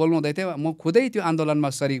अस्ति बोल्नु हुँदै थियो, म खुदै त्यो आन्दोलनमा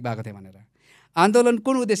सरिक भएको थिएँ भनेर। आन्दोलन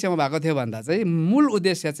कुन उद्देश्यमा भएको थियो भन्दा चाहिँ मूल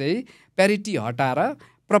उद्देश्य चाहिँ प्यारिटी हटाएर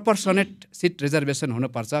प्रपोर्सनेट सिट रिजर्भेसन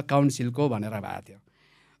हुनुपर्छ काउन्सिलको भनेर भएको थियो।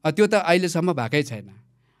 त्यो त अहिलेसम्म भएकै छैन।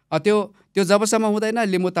 त्यो जबसम्म हुँदैन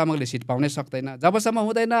लिम्बू तामाङले सिट पाउनै सक्दैन, जबसम्म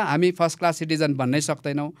हुँदैन हामी फर्स्ट क्लास सिटिजन बन्नै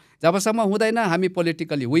सक्दैनौँ, जबसम्म हुँदैन हामी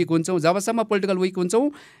पोलिटिकली विक हुन्छौँ, जबसम्म पोलिटिकल विक हुन्छौँ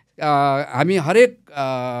हामी हरेक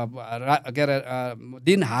के अरे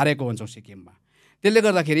दिन हारेको हुन्छौँ सिक्किममा। त्यसले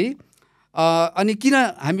गर्दाखेरि अनि किन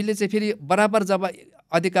हामीले चाहिँ फेरि बराबर जब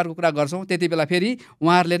अधिकारको कुरा गर्छौँ त्यति बेला फेरि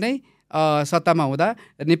उहाँहरूले नै सत्तामा हुँदा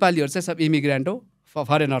नेपालीहरू चाहिँ सब इमिग्रेन्ट हो,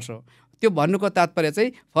 फरेनर्स हो, त्यो भन्नुको तात्पर्य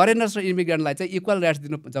चाहिँ फरेनर्स र इमिग्रेन्टलाई चाहिँ इक्वल राइट्स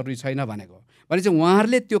दिनु जरुरी छैन भनेको भने चाहिँ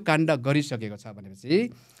उहाँहरूले त्यो काण्ड गरिसकेको छ भनेपछि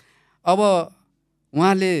अब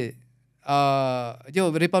उहाँले त्यो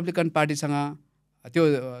रिपब्लिकन पार्टीसँग त्यो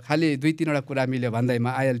खालि 2-3वटा कुरा मिल्यो भन्दैमा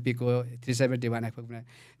ILP को 371 F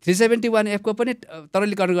 371 F को पनि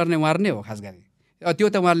तरलीकरण गर्ने उहाँहरू नै हो खास गरी त्यो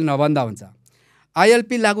त उहाँहरूले नभन्दा हुन्छ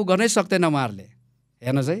ILP लागू गर्नै सक्दैन उहाँहरूले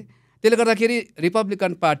हेर्नुहोस् है त्यसले गर्दाखेरि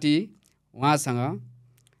रिपब्लिकन पार्टी उहाँसँग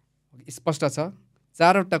स्पष्ट छ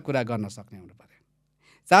 4वटा कुरा गर्न सक्ने हुनु पर्यो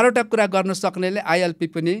 4वटा कुरा गर्न सक्नेले ILP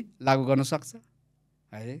पनि लागू गर्न सक्छ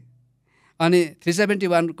है अनि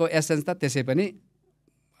 371 को एसेन्स त त्यसै पनि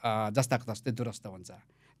जस्ताको तस्तै दुरुस्त हुन्छ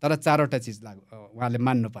तर 4वटा चिज लागू उहाँले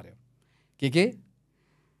मान्नु पर्यो के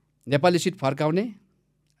नेपाली सिट फर्काउने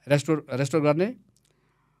रेस्टोर गर्ने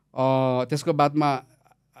त्यसको बादमा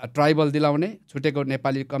ट्राइबल दिलाउने छुटेको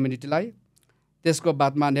नेपाली कम्युनिटीलाई त्यसको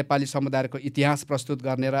बादमा नेपाली समुदायको इतिहास प्रस्तुत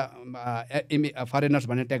गर्ने र फरेनर्स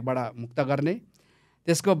भन्ने ट्यागबाट मुक्त गर्ने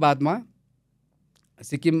त्यसको बादमा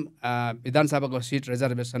सिक्किम विधानसभाको सिट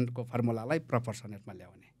रिजर्भेसनको फर्मुलालाई प्रपोर्सनेटमा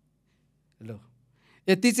ल्याउने लो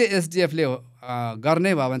यति चाहिँ SDF ले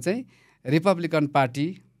गर्ने भयो भने चाहिँ रिपब्लिकन पार्टी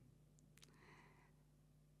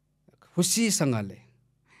खुसीसँगले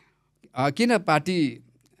किन पार्टी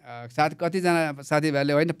कतिजना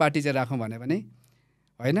साथीभाइले होइन पार्टी चाहिँ राखौँ भने पनि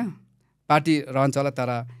होइन पार्टी रहन्छ होला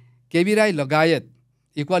तर केबी राई लगायत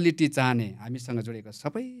इक्वालिटी चाहने हामीसँग जोडिएको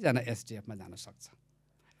सबैजना SDF मा जान सक्छ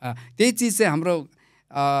त्यही चिज चाहिँ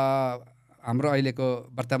हाम्रो अहिलेको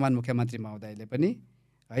वर्तमान मुख्यमन्त्री महोदयले पनि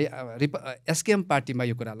है SKM पार्टीमा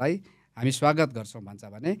यो कुरालाई हामी स्वागत गर्छौँ भन्छ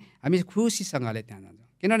भने हामी खुसीसँगले त्यहाँ जान्छौँ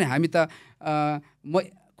किनभने हामी त म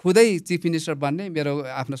खुदै चिफ मिनिस्टर बन्ने मेरो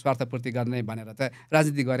आफ्नो स्वार्थपूर्ति गर्ने भनेर त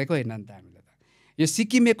राजनीति गरेको होइन नि त हामीले त यो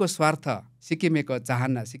सिक्किमेको स्वार्थ सिक्किमेको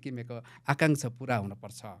चाहना सिक्किमेको आकाङ्क्षा पुरा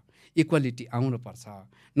हुनुपर्छ इक्वालिटी आउनुपर्छ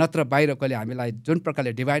नत्र बाहिरकोले हामीलाई जुन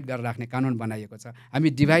प्रकारले डिभाइड गरेर राख्ने कानुन बनाइएको छ हामी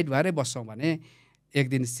डिभाइड भएरै बस्छौँ भने एक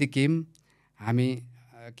दिन सिक्किम हामी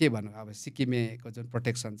के भनौँ अब सिक्किमेको जुन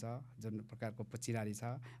प्रोटेक्सन छ जुन प्रकारको चिनारी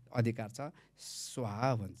छ अधिकार छ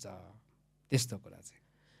स्वाहा हुन्छ त्यस्तो कुरा चाहिँ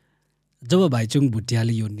जब भाइचुङ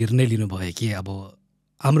भुटियाले यो निर्णय लिनुभयो कि अब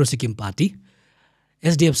हाम्रो सिक्किम पार्टी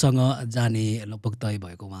SDFसँग जाने लगभग तय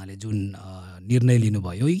भएको उहाँले जुन निर्णय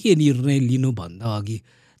लिनुभयो के निर्णय लिनुभन्दा अघि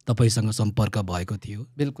तपाईसँग सम्पर्क भएको थियो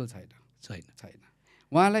बिल्कुल छैन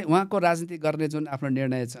उहाँलाई उहाँको राजनीति गर्ने जुन आफ्नो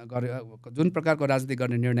निर्णय जुन प्रकारको राजनीति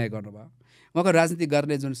गर्ने निर्णय गर्नुभयो उहाँको राजनीति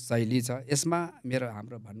गर्ने जुन शैली छ यसमा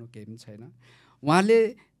हाम्रो भन्नु केही पनि छैन उहाँले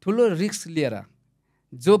ठुलो रिस्क लिएर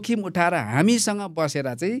जोखिम उठाएर हामीसँग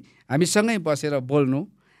बसेर बोल्नु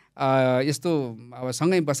यस्तो अब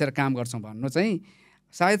सँगै बसेर काम गर्छौँ भन्नु चाहिँ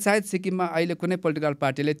सायद सिक्किममा अहिले कुनै पोलिटिकल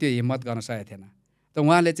पार्टीले त्यो हिम्मत गर्न सकेको थिएन त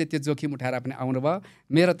उहाँले चाहिँ त्यो जोखिम उठाएर पनि आउनुभयो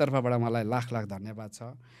मेरो तर्फबाट उहाँलाई लाख लाख धन्यवाद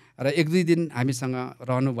छ र 1-2 दिन हामीसँग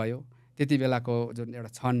रहनुभयो त्यति बेलाको जुन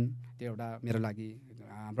एउटा क्षण त्यो एउटा मेरो लागि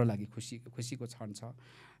हाम्रो लागि खुसीको क्षण छ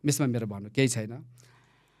यसमा मेरो भन्नु केही छैन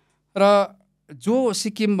र जो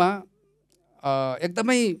सिक्किममा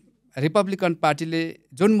एकदमै रिपब्लिकन पार्टीले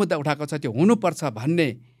जुन मुद्दा उठाएको छ त्यो हुनुपर्छ भन्ने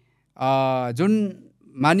जुन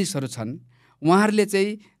मानिसहरू छन् उहाँहरूले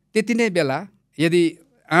चाहिँ त्यति नै बेला यदि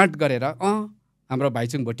आँट गरेर हाम्रो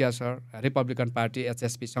Bhaichung Bhutia sir Republican party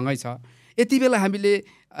HSP सँगै छ यति बेला हामीले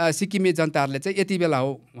सिक्किमे जनताहरूले चाहिँ यति बेला हो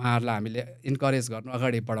उहाँहरूलाई हामीले इन्करेज गर्नु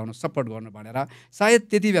अगाडि बढाउनु सपोर्ट गर्नु भनेर सायद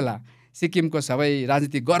त्यति बेला सिक्किमको सबै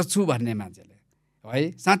राजनीति गर्छु भन्ने मान्छेले है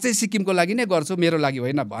साँच्चै सिक्किमको लागि नै गर्छु मेरो लागि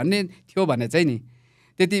होइन भन्ने थियो भने चाहिँ नि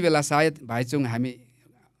त्यति बेला सायद भाइचुङ हामी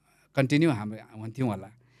कन्टिन्यू हामी हुन्थ्यौँ होला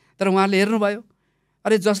तर उहाँले हेर्नुभयो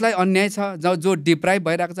अरे जसलाई अन्याय छ जो डिप्राइभ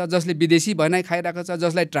भइरहेको छ जसले विदेशी भनाइ खाइरहेको छ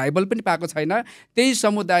जसलाई ट्राइबल पनि पाएको छैन त्यही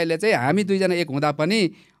समुदायले चाहिँ हामी दुईजना एक हुँदा पनि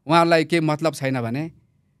उहाँहरूलाई के मतलब छैन भने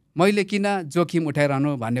मैले किन जोखिम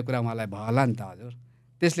उठाइरहनु भन्ने कुरा उहाँलाई भएला नि त हजुर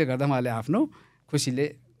त्यसले गर्दा उहाँले आफ्नो खुसीले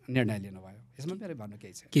निर्णय लिनुभयो यसमा मेरो भन्नु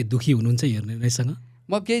केही छ के दुखी हुनुहुन्छ यो निर्णयसँग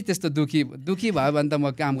म केही त्यस्तो दुखी भयो भने त म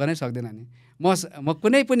काम गर्नै सक्दिनँ नि म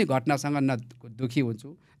कुनै पनि घटनासँग न दुखी हुन्छु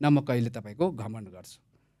न म कहिले तपाईँको घमण्ड गर्छु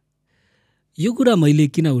यो कुरा मैले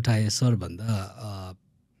किन उठाएँ सर भन्दा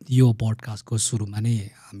यो पडकास्टको सुरुमा नै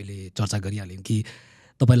हामीले चर्चा गरिहाल्यौँ कि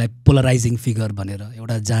तपाईँलाई पोलराइजिङ फिगर भनेर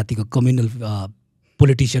एउटा जातिको कम्युनल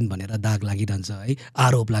पोलिटिसियन भनेर दाग लागिरहन्छ है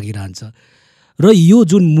आरोप लागिरहन्छ र यो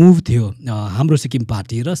जुन मुभ थियो हाम्रो सिक्किम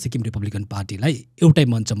पार्टी र सिक्किम रिपब्लिकन पार्टीलाई एउटै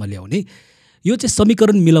मञ्चमा ल्याउने यो चाहिँ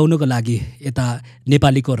समीकरण मिलाउनको लागि यता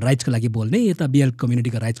नेपालीको राइट्सको लागि बोल्ने यता BL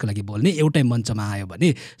कम्युनिटीको राइट्सको लागि बोल्ने एउटै मञ्चमा आयो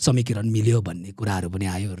भने समीकरण मिल्यो भन्ने कुराहरू पनि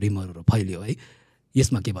आयो रिमरहरू फैल्यो है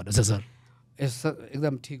यसमा के भन्नुहुन्छ सर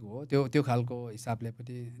एकदम ठिक हो त्यो खालको हिसाबले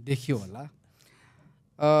पनि देखियो होला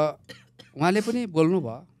उहाँले पनि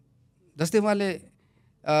बोल्नुभयो जस्तै उहाँले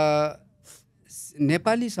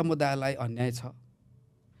नेपाली समुदायलाई अन्याय छ,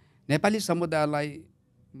 नेपाली समुदायलाई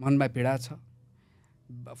मनमा पीडा छ,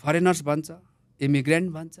 फरेनर्स भन्छ,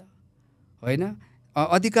 इमिग्रेन्ट भन्छ होइन,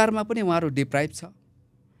 अधिकारमा पनि उहाँहरू डिप्राइभ छ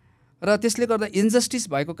र त्यसले गर्दा इन्जस्टिस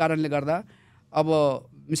भएको कारणले गर्दा अब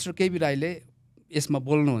मिस्टर केबी राईले यसमा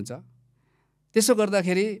बोल्नुहुन्छ। त्यसो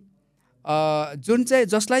गर्दाखेरि जुन चाहिँ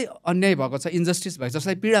जसलाई अन्याय भएको छ, इन्जस्टिस भएको,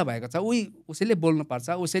 जसलाई पीडा भएको छ, उसैले बोल्नुपर्छ,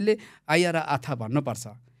 उसैले आया र आथा भन्नुपर्छ।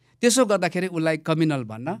 त्यसो गर्दाखेरि उसलाई कम्युनल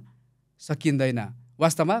भन्न सकिँदैन,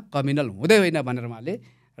 वास्तवमा कम्युनल हुँदै होइन भनेर उहाँले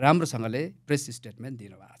राम्रोसँगले प्रेस स्टेटमेन्ट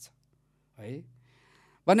दिनुभएको छ है।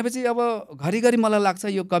 भनेपछि अब घरिघरि मलाई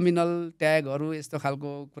लाग्छ यो कम्युनल ट्यागहरू यस्तो खालको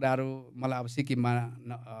कुराहरू मलाई अब सिक्किममा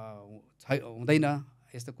हुँदैन,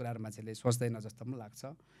 यस्तो कुराहरू मान्छेले सोच्दैन जस्तो पनि लाग्छ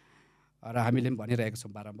र हामीले पनि भनिरहेको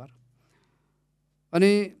छौँ बारम्बार।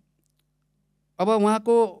 अनि अब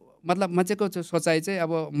उहाँको मतलब मान्छेको सोचाइ चाहिँ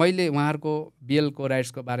अब मैले उहाँहरूको बिएलको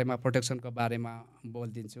राइट्सको बारेमा, प्रोटेक्सनको बारेमा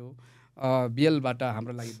बोलिदिन्छु, बिएलबाट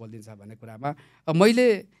हाम्रो लागि बोलिदिन्छ भन्ने कुरामा मैले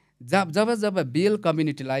जब बिएल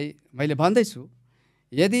कम्युनिटीलाई मैले भन्दैछु,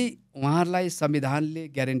 यदि उहाँहरूलाई संविधानले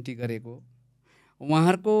ग्यारेन्टी गरेको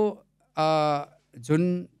उहाँहरूको जुन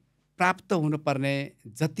प्राप्त हुनुपर्ने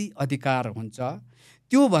जति अधिकार हुन्छ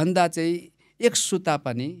त्योभन्दा चाहिँ 1 सुता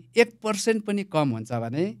पनि 1% पनि कम हुन्छ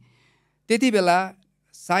भने त्यति बेला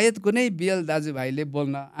सायद कुनै बिएल दाजुभाइले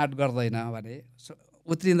बोल्न आँट गर्दैन भने,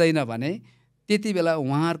 उत्रिँदैन भने त्यति बेला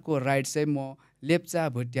उहाँहरूको राइट चाहिँ म लेप्चा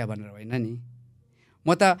भुटिया भनेर होइन नि, म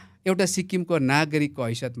त एउटा सिक्किमको नागरिकको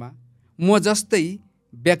हैसियतमा, म जस्तै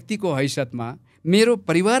व्यक्तिको हैसियतमा, मेरो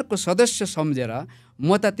परिवारको सदस्य सम्झेर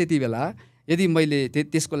म त त्यति बेला यदि मैले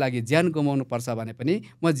त्यसको लागि ज्यान गुमाउनु पर्छ भने पनि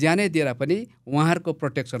म ज्यानै दिएर पनि उहाँहरूको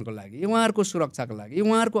प्रोटेक्सनको लागि, उहाँहरूको सुरक्षाको लागि,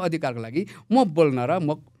 उहाँहरूको अधिकारको लागि म बोल्न र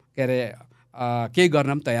म के अरे केही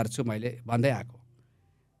गर्न पनि तयार छु मैले भन्दै आएको।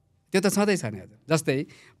 त्यो त छँदैछ नि हजुर। जस्तै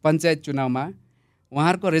पञ्चायत चुनावमा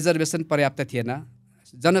उहाँहरूको रिजर्भेसन पर्याप्त थिएन,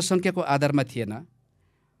 जनसङ्ख्याको आधारमा थिएन।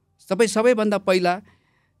 सबैभन्दा पहिला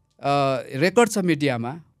रेकर्ड छ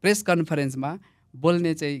मिडियामा, प्रेस कन्फरेन्समा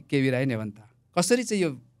बोल्ने चाहिँ केबी राई नै हो नि त। कसरी चाहिँ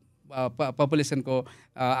यो पपुलेसनको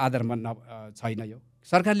आधारमा छैन, यो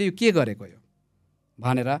सरकारले यो के गरेको यो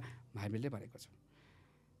भनेर हामीले भनेको छौँ।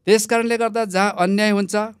 त्यस कारणले गर्दा जहाँ अन्याय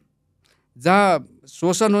हुन्छ, जहाँ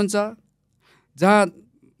शोषण हुन्छ, जहाँ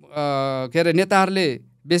के अरे नेताहरूले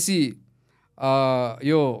बेसी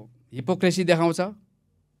यो हिपोक्रेसी देखाउँछ,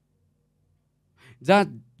 जहाँ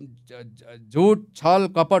झुट छल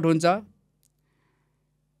कपट हुन्छ,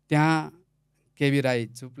 त्यहाँ केबी राई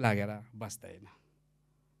चुप लागेर बस्दैन,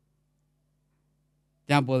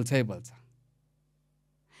 त्यहाँ बोल्छै बोल्छ।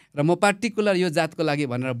 र म पार्टिकुलर यो जातको लागि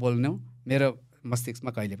भनेर बोल्नु मेरो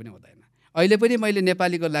मस्तिष्कमा कहिले पनि हुँदैन। अहिले पनि मैले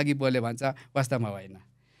नेपालीको लागि बोले भन्छ, वास्तवमा होइन।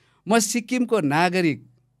 म सिक्किमको नागरिक,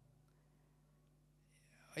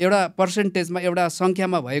 एउटा पर्सेन्टेजमा एउटा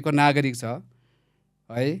सङ्ख्यामा भएको नागरिक छ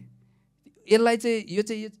है, यसलाई चाहिँ यो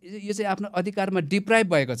चाहिँ आफ्नो अधिकारमा डिप्राइभ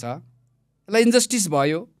भएको छ, यसलाई इन्जस्टिस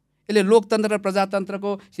भयो, यसले लोकतन्त्र र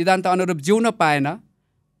प्रजातन्त्रको सिद्धान्त अनुरूप जिउन पाएन।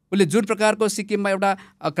 उसले जुन प्रकारको सिक्किममा एउटा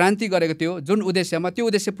क्रान्ति गरेको थियो, जुन उद्देश्यमा, त्यो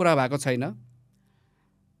उद्देश्य पुरा भएको छैन।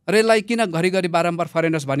 र यसलाई किन घरिघरि बारम्बार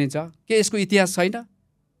फरेनर्स भनिन्छ? के यसको इतिहास छैन?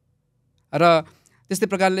 र त्यस्तै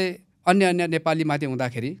प्रकारले अन्य नेपालीमाथि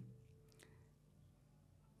हुँदाखेरि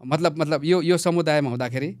मतलब यो समुदायमा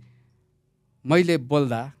हुँदाखेरि मैले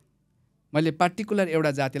बोल्दा मैले पार्टिकुलर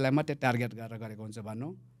एउटा जातिलाई मात्रै टार्गेट गरेर गरेको हुन्छ भन्नु,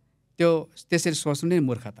 त्यो त्यसरी सोच्नु नै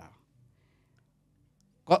मूर्खता हो।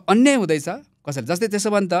 अन्याय हुँदैछ कसैले। जस्तै त्यसो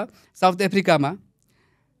भने त साउथ अफ्रिकामा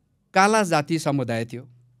काला जाति समुदाय थियो,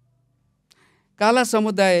 काला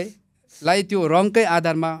समुदायलाई त्यो रङकै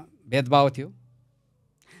आधारमा भेदभाव थियो,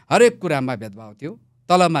 हरेक कुरामा भेदभाव थियो,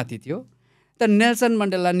 तलमाथि थियो। त नेल्सन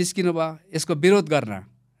मण्डेला निस्किनु भयो यसको विरोध गर्न,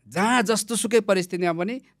 जहाँ जस्तो सुकै परिस्थितिमा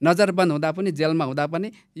पनि, नजरबन्द हुँदा पनि, जेलमा हुँदा पनि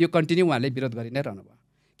यो कन्टिन्यू उहाँले विरोध गरि नै रहनु भयो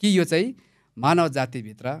कि यो चाहिँ मानव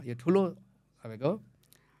जातिभित्र यो ठुलो तपाईँको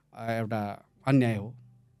एउटा अन्याय हो,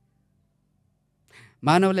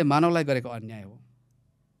 मानवले मानवलाई गरेको अन्याय हो।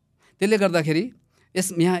 त्यसले गर्दाखेरि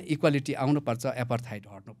यहाँ इक्वालिटी आउनुपर्छ, एपार्थाइड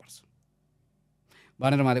हट्नुपर्छ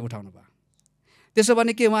भनेर उहाँले उठाउनु भयो। त्यसो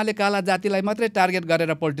भने के उहाँले काला जातिलाई मात्रै टार्गेट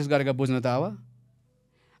गरेर पोलिटिक्स गरेको बुझ्नु त अब?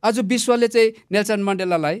 आज विश्वले चाहिँ नेल्सन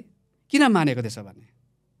मण्डेलालाई किन मानेको? त्यसो भने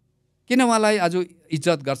किन उहाँलाई आज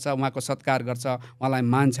इज्जत गर्छ, उहाँको सत्कार गर्छ, उहाँलाई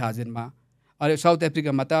मान्छ हजुरमा? अहिले साउथ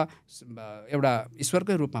अफ्रिकामा त एउटा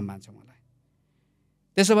ईश्वरकै रूपमा मान्छ उहाँलाई।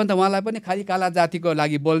 त्यसो भने त उहाँलाई पनि खालि काला जातिको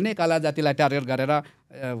लागि बोल्ने, काला जातिलाई टार्गेट गरेर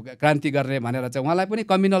क्रान्ति गर्ने भनेर चाहिँ उहाँलाई पनि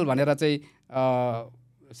कम्युनल भनेर चाहिँ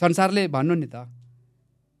संसारले भन्नु नि त।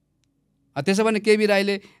 त्यसो भने केबी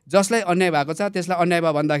राईले जसलाई अन्याय भएको छ त्यसलाई अन्याय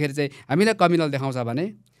भयो भन्दाखेरि चाहिँ हामीलाई कम्युनल देखाउँछ भने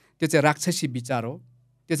त्यो चाहिँ राक्षसी विचार हो,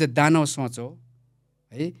 त्यो चाहिँ दानव सोच हो,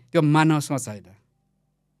 है त्यो मानसमा छैन।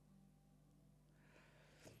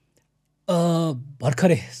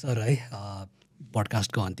 भर्खरै सर है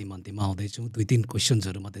पडकास्टको अन्तिममा आउँदैछु। 2-3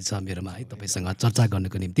 क्वेसन्सहरू मात्रै छ मेरोमा है तपाईँसँग चर्चा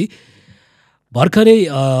गर्नको निम्ति। भर्खरै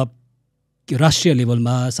राष्ट्रिय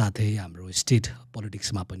लेभलमा साथै हाम्रो स्टेट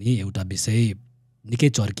पोलिटिक्समा पनि एउटा विषय निकै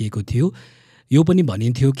चर्किएको थियो। यो पनि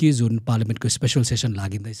भनिन्थ्यो कि जुन पार्लियामेन्टको स्पेसल सेसन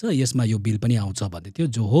लागिँदैछ यसमा यो बिल पनि आउँछ भन्दै थियो,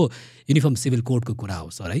 जो हो युनिफर्म सिभिल कोडको कुरा हो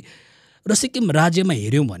सर है। र सिक्किम राज्यमा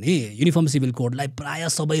हेऱ्यौँ भने युनिफर्म सिभिल कोडलाई प्रायः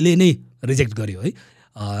सबैले नै रिजेक्ट गर्यो है।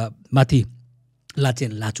 माथि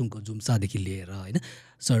लाचेन लाचुङको जुम्सादेखि लिएर होइन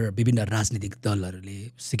सर विभिन्न राजनीतिक दलहरूले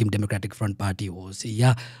सिक्किम डेमोक्रेटिक फ्रन्ट पार्टी होस्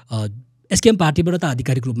या एसकेएम पार्टीबाट त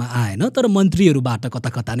आधिकारिक रूपमा आएन, तर मन्त्रीहरूबाट कता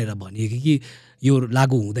कतानेर भनियो कि यो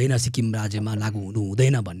लागू हुँदैन, सिक्किम राज्यमा लागू हुनु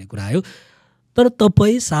हुँदैन भन्ने कुरा आयो। तर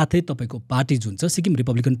तपाईँ साथै तपाईँको पार्टी जुन छ सिक्किम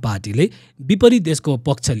रिपब्लिकन पार्टीले विपरीत देशको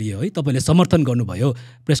पक्ष लियो है। तपाईँले समर्थन गर्नुभयो,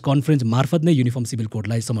 प्रेस कन्फरेन्स मार्फत नै युनिफर्म सिभिल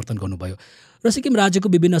कोडलाई समर्थन गर्नुभयो र सिक्किम राज्यको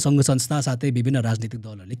विभिन्न सङ्घ संस्था साथै विभिन्न राजनीतिक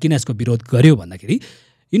दलहरूले किन यसको विरोध गर्यो भन्दाखेरि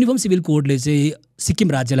युनिफर्म सिभिल कोडले चाहिँ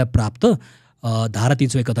सिक्किम राज्यलाई प्राप्त धारा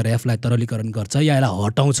 371F लाई तरलीकरण गर्छ या यसलाई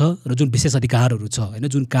हटाउँछ र जुन विशेष अधिकारहरू छ होइन,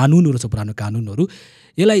 जुन कानुनहरू छ पुरानो कानुनहरू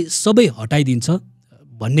यसलाई सबै हटाइदिन्छ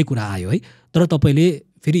भन्ने कुरा आयो है। तर तपाईँले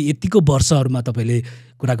फेरि यतिको वर्षहरूमा तपाईँले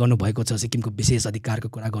कुरा गर्नुभएको छ, सिक्किमको विशेष अधिकारको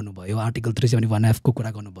कुरा गर्नुभयो, आर्टिकल 371F को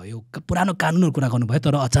कुरा गर्नुभयो, पुरानो कानुनहरूको कुरा गर्नुभयो,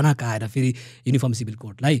 तर अचानक आएर फेरि युनिफर्म सिभिल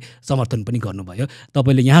कोडलाई समर्थन पनि गर्नुभयो।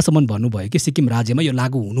 तपाईँले यहाँसम्म भन्नुभयो कि सिक्किम राज्यमा यो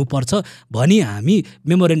लागू हुनुपर्छ भनी हामी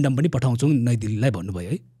मेमोरेन्डम पनि पठाउँछौँ नयाँ दिल्लीलाई भन्नुभयो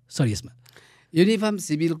है सर। यसमा युनिफर्म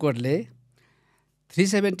सिभिल कोडले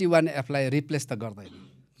 371F लाई रिप्लेस त गर्दैन,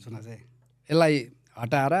 सुन चाहिँ यसलाई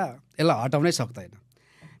हटाएर यसलाई हटाउनै सक्दैन।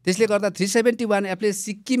 त्यसले गर्दा 371F ले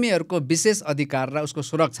सिक्किमेहरूको विशेष अधिकार र उसको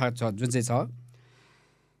सुरक्षा छ जुन चाहिँ छ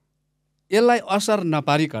यसलाई असर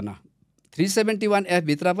नपारिकन 371F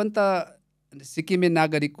भित्र पनि त सिक्किमे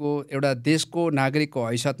नागरिकको एउटा देशको नागरिकको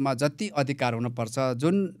हैसियतमा जति अधिकार हुनुपर्छ,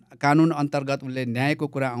 जुन कानुन अन्तर्गत उसले न्यायको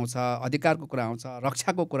कुरा आउँछ, अधिकारको कुरा आउँछ,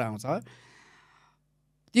 रक्षाको कुरा आउँछ,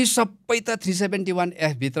 ती सबै त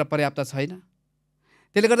 371F भित्र पर्याप्त छैन।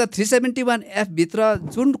 त्यसले गर्दा 371F भित्र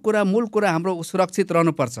जुन कुरा मूल कुरा हाम्रो सुरक्षित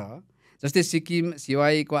रहनुपर्छ, जस्तै सिक्किम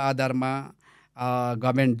सिवाईको आधारमा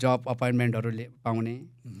गभर्मेन्ट जब अपोइन्टमेन्टहरू पाउने,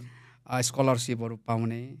 स्कलरसिपहरू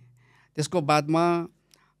पाउने, त्यसको बादमा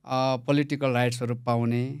पोलिटिकल राइट्सहरू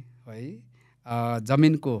पाउने है,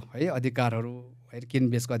 जमिनको है अधिकारहरू है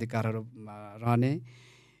किनबेचको अधिकारहरू रहने,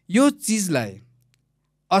 यो चिजलाई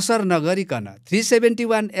असर नगरिकन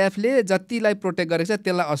 371F ले जतिलाई प्रोटेक्ट गरेको छ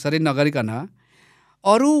त्यसलाई असरै नगरिकन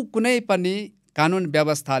अरू कुनै पनि कानुन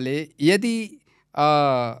व्यवस्थाले यदि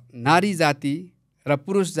नारी जाति र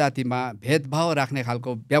पुरुष जातिमा भेदभाव राख्ने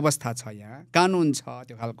खालको व्यवस्था छ, यहाँ कानुन छ,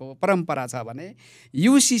 त्यो खालको परम्परा छ भने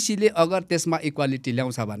युसिसीले अगर त्यसमा इक्वालिटी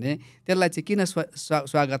ल्याउँछ भने त्यसलाई चाहिँ किन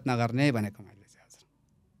स्वागत नगर्ने भनेको मैले चाहिँ। हजुर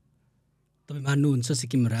तपाईँ मान्नुहुन्छ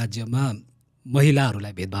सिक्किम राज्यमा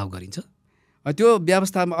महिलाहरूलाई भेदभाव गरिन्छ? त्यो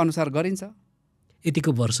व्यवस्थामा अनुसार गरिन्छ।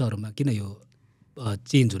 यतिको वर्षहरूमा किन यो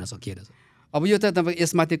चेन्ज हुन सकिएन? अब यो त तपाईँ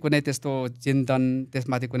यसमाथि कुनै त्यस्तो चिन्तन,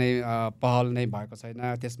 त्यसमाथि कुनै पहल नै भएको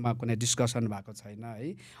छैन, त्यसमा कुनै डिस्कसन भएको छैन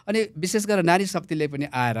है। अनि विशेष गरेर नारी शक्तिले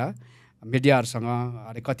पनि आएर मिडियाहरूसँग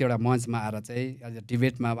अनि कतिवटा मञ्चमा आएर चाहिँ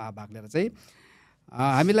डिबेटमा भाग लिएर चाहिँ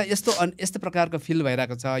हामीलाई यस्तो प्रकारको फिल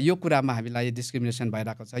भइरहेको छ, यो कुरामा हामीलाई डिस्क्रिमिनेसन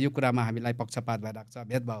भइरहेको छ, यो कुरामा हामीलाई पक्षपात भइरहेको छ,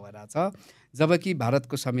 भेदभाव भइरहेको छ, जबकि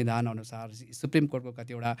भारतको संविधान अनुसार सुप्रिम कोर्टको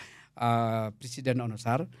कतिवटा प्रेसिडेन्ट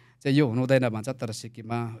अनुसार चाहिँ यो हुनुहुँदैन भन्छ, तर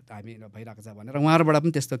सिक्किममा हामी भइरहेको छ भनेर उहाँहरूबाट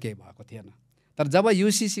पनि त्यस्तो केही भएको थिएन। तर जब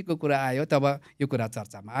युसिसीको कुरा आयो तब यो कुरा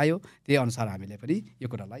चर्चामा आयो, त्यही अनुसार हामीले पनि यो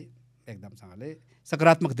कुरालाई एकदमसँगले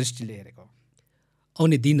सकारात्मक दृष्टिले हेरेको।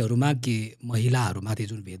 आउने दिनहरूमा के महिलाहरूमाथि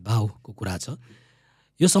जुन भेदभावको कुरा छ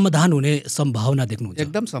यो समाधान हुने सम्भावना देख्नुहुन्छ?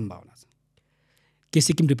 एकदम सम्भावना छ। के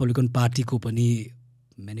सिक्किम रिपब्लिकन पार्टीको पनि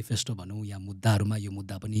मेनिफेस्टो भनौँ या मुद्दाहरूमा यो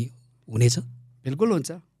मुद्दा पनि हुनेछ? बिल्कुल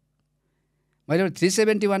हुन्छ। मैले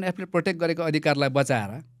 371F ले प्रोटेक्ट गरेको अधिकारलाई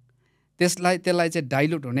बचाएर त्यसलाई चाहिँ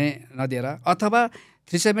डाइल्युट हुने नदिएर, अथवा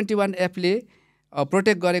 371F ले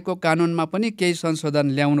प्रोटेक्ट गरेको कानुनमा पनि केही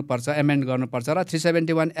संशोधन ल्याउनुपर्छ, एमेन्ड गर्नुपर्छ र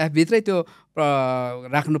 371F भित्रै त्यो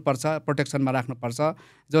राख्नुपर्छ, प्रोटेक्सनमा राख्नुपर्छ,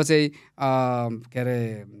 जो चाहिँ के अरे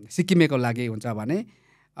सिक्किमेको लागि हुन्छ भने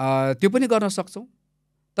त्यो पनि गर्न सक्छौँ।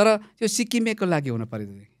 तर त्यो सिक्किमेको लागि हुनु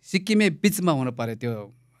पऱ्यो, सिक्किमे बिचमा हुनु पऱ्यो त्यो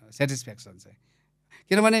सेटिस्फ्याक्सन चाहिँ।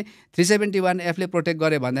 किनभने 371F ले प्रोटेक्ट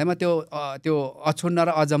गरे भन्दैमा त्यो अछुन्न र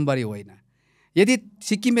अजम्बरी होइन। यदि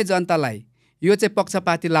सिक्किमे जनतालाई यो चाहिँ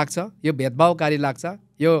पक्षपाती लाग्छ, यो भेदभावकारी लाग्छ,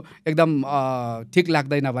 यो एकदम ठिक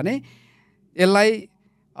लाग्दैन भने यसलाई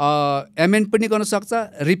एमेन्ड पनि गर्न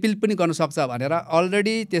सक्छ, रिपिल पनि गर्न सक्छ भनेर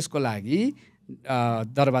अलरेडी त्यसको लागि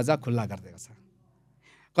दरवाजा खुल्ला गरिदिएको छ।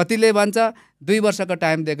 कतिले भन्छ 2 वर्षको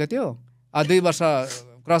टाइम दिएको थियो, 2 वर्ष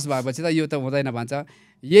क्रस भएपछि त यो त हुँदैन भन्छ।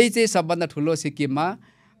 यही चाहिँ सबभन्दा ठुलो सिक्किममा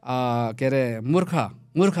के अरे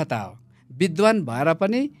मूर्खता हो। विद्वान भएर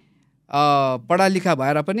पनि पढालिखा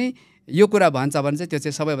भएर पनि यो कुरा भन्छ भने चाहिँ त्यो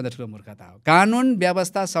चाहिँ सबैभन्दा ठुलो मूर्खता हो। कानुन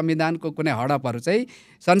व्यवस्था संविधानको कुनै हडपहरू चाहिँ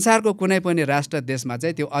संसारको कुनै पनि राष्ट्र देशमा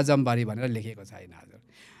चाहिँ त्यो अजम्बरी भनेर लेखिएको छैन हजुर।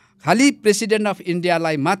 खालि प्रेसिडेन्ट अफ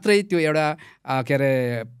इन्डियालाई मात्रै त्यो एउटा के अरे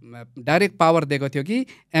डाइरेक्ट पावर दिएको थियो कि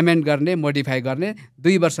एमेन्ड गर्ने मोडिफाई गर्ने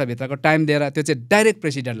 2 वर्षभित्रको टाइम दिएर, त्यो चाहिँ डाइरेक्ट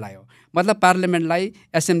प्रेसिडेन्टलाई हो, मतलब पार्लियामेन्टलाई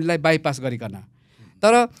एसेम्ब्लीलाई बाइपास गरिकन।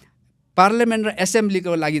 तर पार्लियामेन्ट र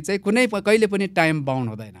एसेम्ब्लीको लागि चाहिँ कहिले पनि टाइम बाउन्ड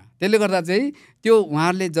हुँदैन। त्यसले गर्दा चाहिँ त्यो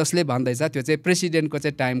उहाँहरूले जसले भन्दैछ त्यो चाहिँ प्रेसिडेन्टको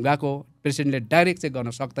चाहिँ टाइम गएको, प्रेसिडेन्टले डाइरेक्ट चाहिँ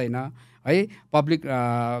गर्न सक्दैन है, पब्लिक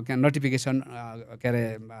नोटिफिकेसन के अरे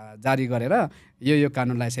जारी गरेर यो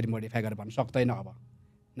कानुनलाई यसरी मोडिफाई गरेर भन्न सक्दैन अब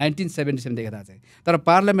 1977 देखिदा चाहिँ। तर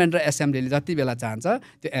पार्लियामेन्ट र एसेम्ब्लीले जति बेला चाहन्छ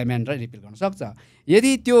त्यो एमेन्ड र रिपिल गर्न सक्छ।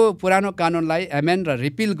 यदि त्यो पुरानो कानुनलाई एमेन्ड र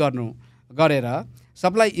रिपिल गरेर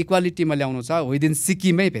सबलाई इक्वालिटीमा ल्याउनु छ विदिन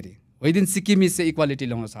सिक्किमै, फेरि विदिन सिक्किम चाहिँ इक्वालिटी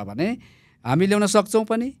ल्याउनु छ भने हामी ल्याउन सक्छौँ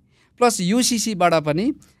पनि। प्लस युसिसीबाट पनि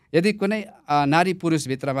यदि कुनै नारी पुरुष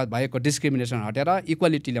भित्रमा भएको डिस्क्रिमिनेसन हटेर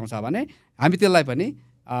इक्वालिटी ल्याउँछ भने हामी त्यसलाई पनि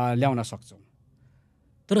ल्याउन सक्छौँ।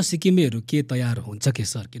 तर सिक्किमेहरू के तयार हुन्छ के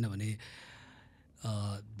सर? किनभने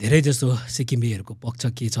धेरै जसो सिक्किमेहरूको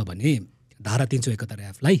पक्ष के छ भने धारा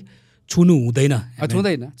 371F-लाई छुनु हुँदैन।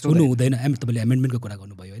 तपाईँले एमेन्डमेन्टको कुरा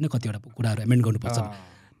गर्नुभयो होइन, कतिवटा कुराहरू एमेन्ड गर्नुपर्छ,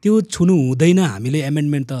 त्यो छुनु हुँदैन। हामीले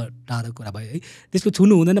एमेन्डमेन्ट त टाढो कुरा भयो है, त्यसको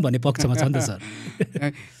छुनु हुँदैन भन्ने पक्षमा छ नि त सर।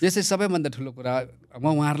 यो चाहिँ सबैभन्दा ठुलो कुरा। म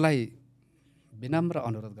उहाँहरूलाई विनम्र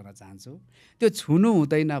अनुरोध गर्न चाहन्छु, त्यो छुनु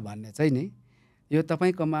हुँदैन भन्ने चाहिँ नि यो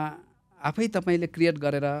तपाईँकोमा आफै तपाईँले क्रिएट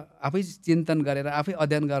गरेर, आफै चिन्तन गरेर, आफै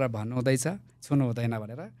अध्ययन गरेर भन्नु हुँदैछ छुनु हुँदैन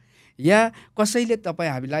भनेर, या कसैले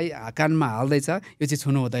हामीलाई कानमा हाल्दैछ यो चाहिँ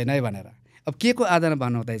छुनु हुँदैन है भनेर। अब के को आधारमा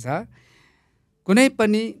भन्नु हुँदैछ? कुनै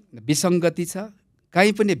पनि विसङ्गति छ,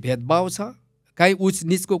 कहीँ पनि भेदभाव छ, कहीँ उच्च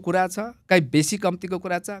निचको कुरा छ, कहीँ बेसी कम्तीको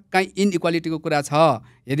कुरा छ, कहीँ इनइक्वालिटीको कुरा छ।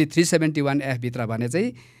 यदि 371F भित्र भने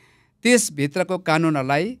चाहिँ त्यसभित्रको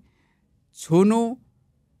कानुनहरूलाई छुनु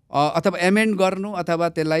अथवा एमेन्ड गर्नु अथवा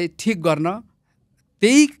त्यसलाई ठिक गर्न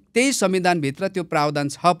त्यही संविधानभित्र त्यो प्रावधान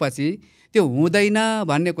छ पछि त्यो हुँदैन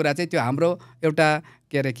भन्ने कुरा चाहिँ त्यो हाम्रो एउटा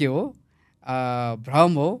के हो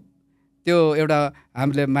भ्रम हो। त्यो एउटा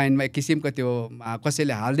हामीले माइन्डमा एक किसिमको त्यो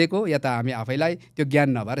कसैले हालिदिएको या त हामी आफैलाई त्यो ज्ञान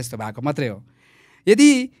नभएर यस्तो भएको मात्रै हो।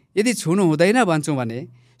 यदि छुनु हुँदैन भन्छौँ भने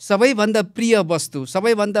सबैभन्दा प्रिय वस्तु,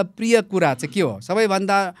 सबैभन्दा प्रिय कुरा चाहिँ के हो?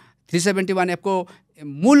 सबैभन्दा 371F को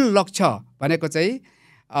मूल लक्ष्य भनेको चाहिँ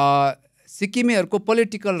सिक्किमेहरूको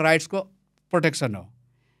पोलिटिकल राइट्सको प्रोटेक्सन हो।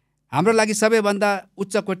 हाम्रो लागि सबैभन्दा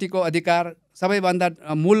उच्च कोटिको अधिकार,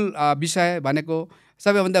 सबैभन्दा मूल विषय भनेको,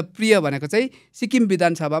 सबैभन्दा प्रिय भनेको चाहिँ सिक्किम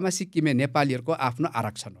विधानसभामा सिक्किमे नेपालीहरूको आफ्नो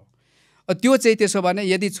आरक्षण हो। त्यो चाहिँ त्यसो भने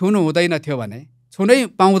यदि छुनु हुँदैन थियो भने,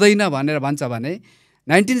 छुनै पाउँदैन भनेर भन्छ भने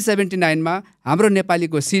 1979मा हाम्रो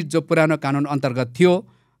नेपालीको सिट जो पुरानो कानुन अन्तर्गत थियो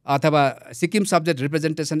अथवा सिक्किम सब्जेक्ट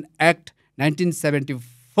रिप्रेजेन्टेसन एक्ट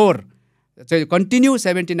 1974 चाहिँ कन्टिन्यू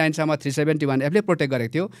 79सम्म 371F ले प्रोटेक्ट गरेको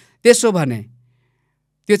थियो। त्यसो भने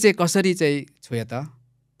त्यो चाहिँ कसरी चाहिँ छोयो त?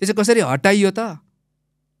 त्यो चाहिँ कसरी हटाइयो त?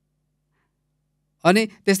 अनि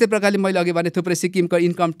त्यस्तै प्रकारले मैले अघि भने थुप्रै सिक्किमको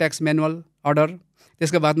इन्कम ट्याक्स म्यानुअल अर्डर,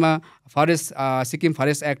 त्यसको बादमा सिक्किम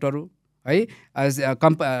फरेस्ट एक्टहरू है,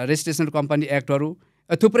 रेजिस्ट्रेसन कम्पनी एक्टहरू,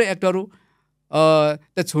 थुप्रै एक्टहरू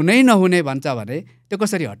त छुनै नहुने भन्छ भने त्यो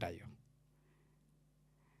कसरी हटाइयो?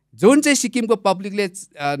 जुन चाहिँ सिक्किमको पब्लिकले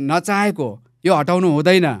नचाहेको यो हटाउनु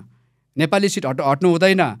हुँदैन, नेपाली सिट हट्नु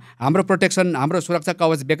हुँदैन, हाम्रो प्रोटेक्सन, हाम्रो सुरक्षा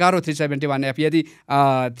कवच बेकार हो 371F यदि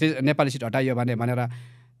नेपाली सिट हटाइयो भनेर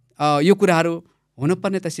यो कुराहरू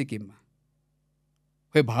हुनुपर्ने त सिक्किममा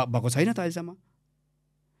खोइ भएको छैन त अहिलेसम्म।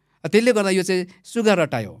 त्यसले गर्दा यो चाहिँ सुगा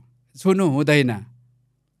रटायो, छुनु हुँदैन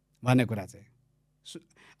भन्ने कुरा चाहिँ।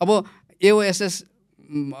 अब एओएसएस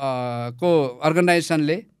को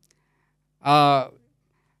अर्गनाइजेसनले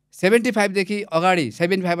 75देखि अगाडि,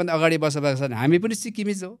 75भन्दा अगाडि बसोबास गर्ने हामी पनि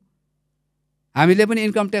सिक्किमिज हो, हामीले पनि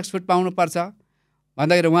इन्कम ट्याक्स छुट पाउनुपर्छ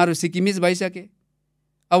भन्दाखेरि उहाँहरू सिक्किमिज भइसके।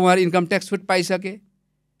 अब उहाँहरू इन्कम ट्याक्स छुट पाइसके,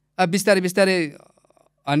 अब बिस्तारै बिस्तारै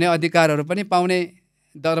अन्य अधिकारहरू पनि पाउने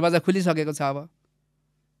दरवाजा खुलिसकेको छ। अब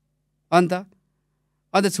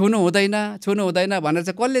अन्त छुनु हुँदैन भनेर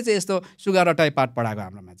चाहिँ कसले चाहिँ यस्तो सुगा रटाई पाठ पढाएको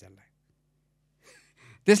हाम्रो मान्छेहरूलाई?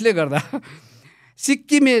 त्यसले गर्दा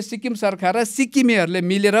सिक्किम सरकार र सिक्किमेहरूले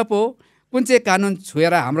मिलेर पो कुन चाहिँ कानुन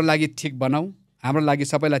छोएर हाम्रो लागि ठिक बनाऊ, हाम्रो लागि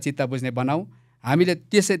सबैलाई चित्त बुझ्ने बनाऊ, हामीले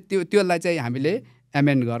त्यसलाई चाहिँ हामीले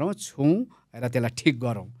एमेन्ड गरौँ, छौँ र त्यसलाई ठिक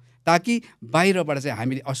गरौँ, ताकि बाहिरबाट चाहिँ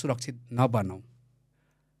हामीले असुरक्षित नबनौँ।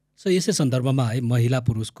 सो यसै सन्दर्भमा है महिला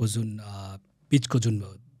पुरुषको जुन बिचको जुन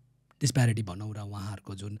डिस्प्यारिटी भनौँ र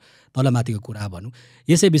उहाँहरूको जुन तलमाथिको कुरा भनौँ,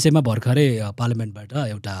 यसै विषयमा भर्खरै पार्लियामेन्टबाट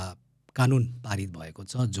एउटा कानुन पारित भएको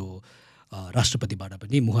छ जो राष्ट्रपतिबाट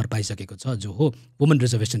पनि मुहर पाइसकेको छ, जो हो वुमन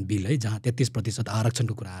रिजर्भेसन बिल है, जहाँ 33%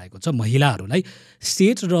 आरक्षणको कुरा आएको छ। महिलाहरूलाई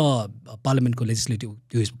स्टेट र पार्लियामेन्टको लेजिस्लेटिभ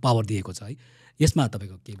त्यो पावर दिएको छ है। यसमा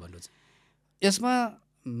तपाईँको के भन्नु छ? यसमा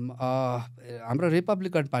हाम्रो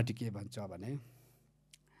रिपब्लिकन पार्टी के भन्छ भने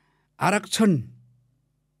आरक्षण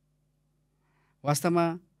वास्तवमा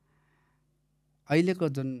अहिलेको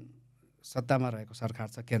जुन सत्तामा रहेको सरकार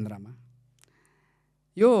छ केन्द्रमा,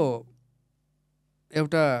 यो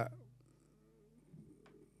एउटा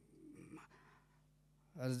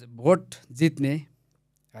भोट जित्ने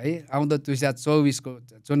है, आउँदो 2024 को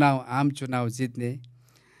चुनाव आम चुनाव जित्ने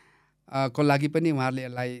को लागि पनि उहाँहरूले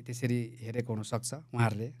यसलाई त्यसरी हेरेको हुनसक्छ।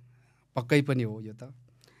 उहाँहरूले पक्कै पनि हो यो त,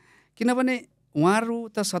 किनभने उहाँहरू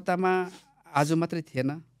त सत्तामा आज मात्रै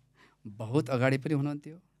थिएन, बहुत अगाडि पनि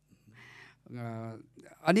हुनुहुन्थ्यो।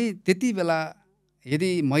 अनि त्यति बेला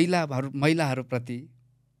यदि महिलाहरूप्रति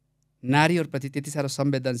नारीहरूप्रति त्यति साह्रो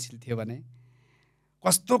संवेदनशील थियो भने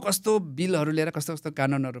कस्तो कस्तो बिलहरू लिएर कस्तो कस्तो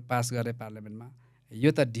कानुनहरू पास गरे पार्लियामेन्टमा।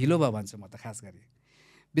 यो त ढिलो भयो भन्छु म त। खास गरी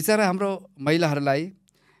बिचरा हाम्रो महिलाहरूलाई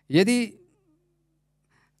यदि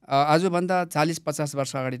आजभन्दा 40-50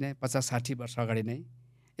 वर्ष अगाडि नै 50-60 वर्ष अगाडि नै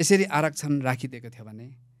यसरी आरक्षण राखिदिएको थियो भने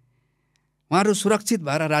उहाँहरू सुरक्षित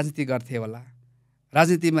भएर राजनीति गर्थे होला,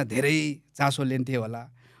 राजनीतिमा धेरै चासो लिन्थे होला,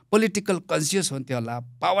 पोलिटिकल कन्सियस हुन्थ्यो होला,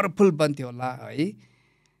 पावरफुल बन्थ्यो होला है।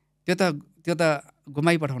 त्यो त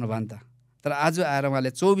गुमाइपठाउनु भयो नि त। तर आज आएर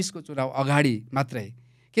उहाँले 24 को चुनाव अगाडि मात्रै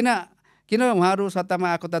किन उहाँहरू सत्तामा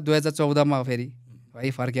आएको त 2014 मा फेरि है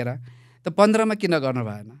फर्केर, त 15 मा किन गर्नु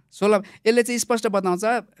भएन? 16 यसले चाहिँ स्पष्ट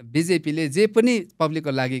बताउँछ बिजेपीले जे पनि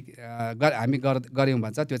पब्लिकको लागि हामी गऱ्यौँ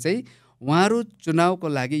भन्छ, त्यो चाहिँ उहाँहरू चुनावको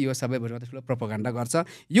लागि यो सबैभन्दा ठुलो प्रोपोगन्डा गर्छ।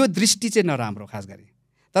 यो दृष्टि चाहिँ नराम्रो खास गरी।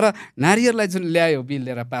 तर नारीहरूलाई जुन ल्यायो बिल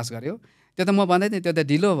लिएर पास गर्यो, त्यो त म भन्दै थिएँ त्यो त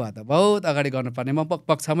ढिलो भयो त, बहुत अगाडि गर्नुपर्ने। म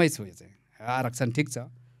पक्षमै छु। यो चाहिँ आरक्षण ठिक छ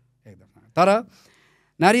एकदम, तर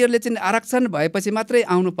नारीहरूले चाहिँ आरक्षण भएपछि मात्रै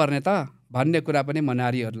आउनुपर्ने त भन्ने कुरा पनि म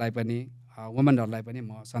नारीहरूलाई पनि वुमनहरूलाई पनि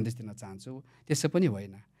म सन्देश दिन चाहन्छु। त्यसो पनि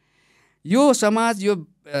होइन। यो समाज, यो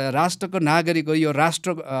राष्ट्रको नागरिक हो। यो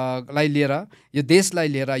राष्ट्रलाई लिएर, यो देशलाई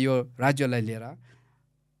लिएर, यो राज्यलाई लिएर,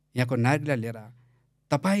 यहाँको नागरिकलाई लिएर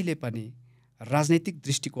तपाईँले पनि राजनैतिक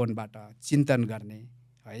दृष्टिकोणबाट चिन्तन गर्ने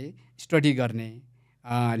है, स्टडी गर्ने,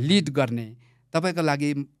 लिड गर्ने तपाईँको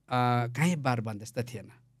लागि कहीँ बार बन्देज त थिएन।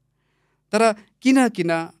 तर किन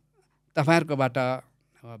तपाईँहरूकोबाट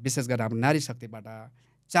विशेष गरेर हाम्रो नारी शक्तिबाट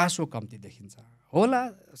चासो कम्ती देखिन्छ होला।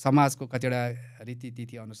 समाजको कतिवटा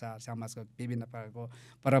रीतिथिति अनुसार, समाजको विभिन्न प्रकारको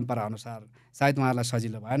परम्परा अनुसार सायद उहाँहरूलाई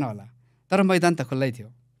सजिलो भएन होला, तर मैदान त खुल्लै थियो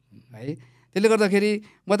है। त्यसले गर्दाखेरि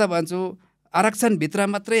म त भन्छु आरक्षणभित्र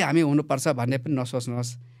मात्रै हामी हुनुपर्छ भन्ने पनि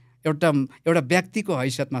नसोच्नुहोस्। एउटा व्यक्तिको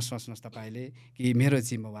हैसियतमा सोच्नुहोस् तपाईँले कि मेरो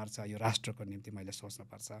जिम्मेवार छ, यो राष्ट्रको निम्ति मैले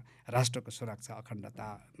सोच्नुपर्छ। राष्ट्रको सुरक्षा, अखण्डता,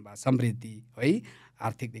 समृद्धि है,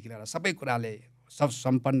 आर्थिकदेखि लिएर सबै कुराले सब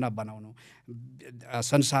सम्पन्न बनाउनु,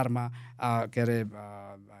 संसारमा के अरे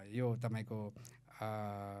यो तपाईँको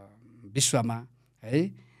विश्वमा है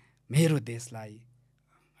मेरो देशलाई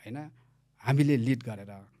होइन हामीले लिड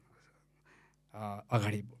गरेर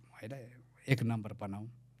अगाडि होइन 1 नम्बर बनाऊ,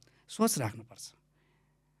 सोच राख्नुपर्छ।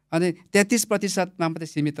 अनि 33%मा मात्रै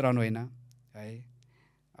सीमित रहनु होइन है।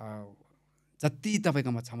 जति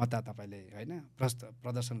तपाईँकोमा क्षमता तपाईँले होइन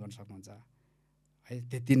प्रदर्शन गर्न सक्नुहुन्छ है,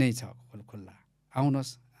 त्यति नै छ। खुल्ला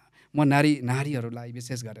आउनुहोस्। म नारीहरूलाई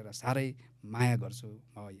विशेष गरेर साह्रै माया गर्छु,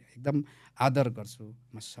 म एकदम आदर गर्छु,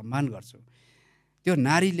 म सम्मान गर्छु। त्यो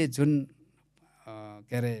नारीले जुन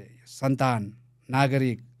के अरे सन्तान,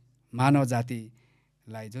 नागरिक, मानव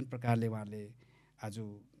जातिलाई जुन प्रकारले उहाँले आज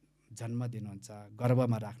जन्म दिनुहुन्छ,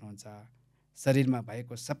 गर्भमा राख्नुहुन्छ, शरीरमा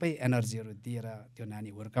भएको सबै एनर्जीहरू दिएर त्यो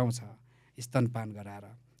नानी हुर्काउँछ, स्तनपान गराएर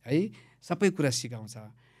है, सबै कुरा सिकाउँछ।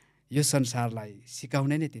 यो संसारलाई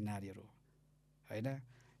सिकाउने नै ती नारीहरू होइन।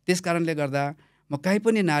 त्यस कारणले गर्दा म कहीँ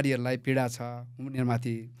पनि नारीहरूलाई पीडा छ,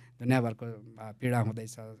 उनीहरूमाथि दुनियाँभरको पीडा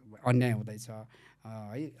हुँदैछ, अन्याय हुँदैछ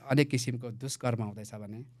है, अनेक किसिमको दुष्कर्म हुँदैछ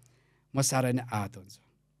भने म साह्रै नै आहत हुन्छु।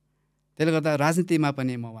 त्यसले गर्दा राजनीतिमा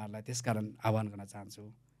पनि म उहाँहरूलाई त्यसकारण आह्वान गर्न चाहन्छु,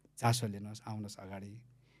 चासो लिनुहोस्, आउनुहोस् अगाडि।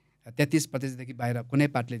 33%देखि बाहिर कुनै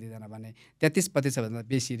पार्टीले दिँदैन भने 33%भन्दा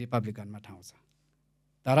बेसी रिपब्लिकनमा ठाउँ छ।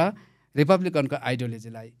 तर रिपब्लिकनको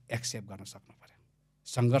आइडियोलोजीलाई एक्सेप्ट गर्न सक्नु पर्यो,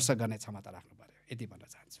 सङ्घर्ष गर्ने क्षमता राख्नु पर्यो, यति भन्न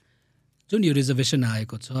चाहन्छु। जुन यो रिजर्भेसन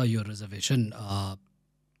आएको छ, यो रिजर्भेसन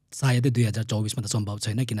सायदै 2024 मा त सम्भव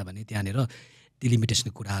छैन, किनभने त्यहाँनिर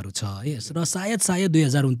डिलिमिटेसनको कुराहरू छ है, र सायद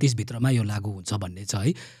 2029 भित्रमा यो लागू हुन्छ भन्ने छ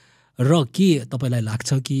है। र के तपाईँलाई लाग्छ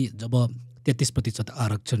कि जब 33%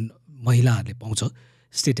 आरक्षण महिलाहरूले पाउँछ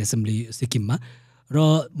स्टेट एसेम्ब्ली सिक्किममा र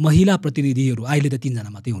महिला प्रतिनिधिहरू अहिले त 3 जना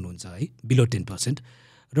मात्रै हुनुहुन्छ है, बिलो 10%,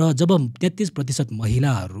 र जब 33%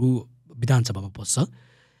 महिलाहरू विधानसभामा पस्छ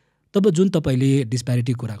तब जुन तपाईँले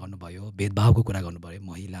डिस्प्यारिटी कुरा गर्नुभयो, भेदभावको कुरा गर्नुभयो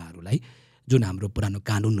महिलाहरूलाई, जुन हाम्रो पुरानो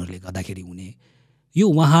कानुनहरूले गर्दाखेरि हुने, यो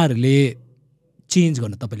उहाँहरूले चेन्ज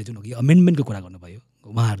गर्न, तपाईँले जुन अघि अमेन्डमेन्टको कुरा गर्नुभयो,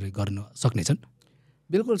 उहाँहरूले गर्न सक्नेछन्?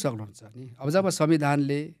 बिल्कुल सक्नुहुन्छ नि। अब जब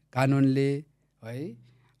संविधानले, कानुनले है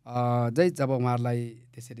जब उहाँहरूलाई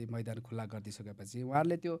त्यसरी मैदान खुल्ला गरिदिइसकेपछि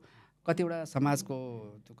उहाँहरूले त्यो कतिवटा समाजको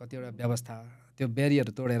त्यो कतिवटा व्यवस्था, त्यो ब्यारियर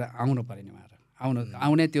तोडेर आउनु पऱ्यो नि। उहाँहरू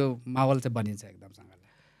आउने त्यो माहौल चाहिँ बनिन्छ एकदमसँगले।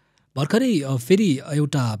 भर्खरै फेरि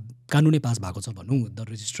एउटा कानुनै पास भएको छ भनौँ, the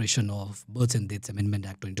registration of births and deaths amendment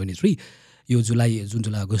act 2023। यो जुन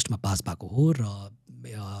जुलाई अगस्टमा पास भएको हो र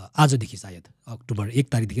आजदेखि सायद अक्टोबर 1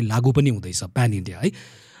 तारिकदेखि लागू पनि हुँदैछ प्यान इन्डिया है।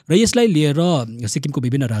 र यसलाई लिएर सिक्किमको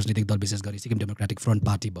विभिन्न राजनीतिक दल, विशेष गरी सिक्किम डेमोक्रेटिक फ्रन्ट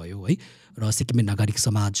पार्टी भयो है र सिक्किमे नागरिक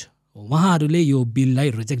समाज, उहाँहरूले यो बिललाई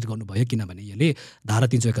रिजेक्ट गर्नुभयो, किनभने यसले धारा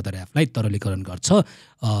 371F लाई तरलीकरण गर्छ,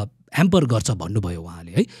 ह्याम्पर गर्छ भन्नुभयो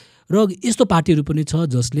उहाँले है। र यस्तो पार्टीहरू पनि छ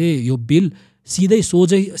जसले यो बिल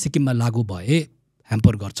सोझै सिक्किममा लागू भए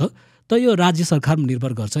ह्याम्पर गर्छ, त यो राज्य सरकारमा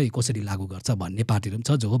निर्भर गर्छ कसरी लागू गर्छ भन्ने पार्टीहरू पनि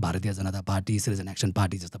छ, जो हो Bharatiya Janata party, citizen action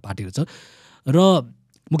party जस्ता पार्टीहरू छ। र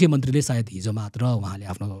मुख्यमन्त्रीले सायद हिजो मात्र उहाँले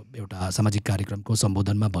आफ्नो एउटा सामाजिक कार्यक्रमको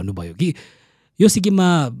सम्बोधनमा भन्नुभयो कि यो सिक्किममा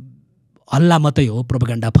हल्ला मात्रै हो,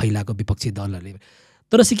 प्रोपागेन्डा फैलाएको विपक्षी दलहरूले,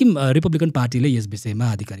 तर सिक्किम रिपब्लिकन पार्टीले यस विषयमा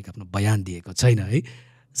आधिकारिक आफ्नो बयान दिएको छैन है।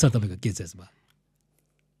 सर, तपाईँको के छ यसमा?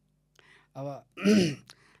 अब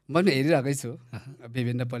म पनि हेरिरहेकै छु,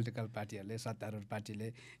 विभिन्न पोलिटिकल पार्टीहरूले, सत्तारूढ पार्टीले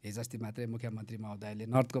हिजो अस्ति मात्रै मुख्यमन्त्री महोदयले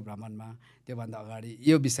नर्थको भ्रमणमा त्योभन्दा अगाडि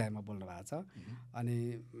यो विषयमा बोल्नु भएको छ। अनि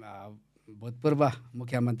भूतपूर्व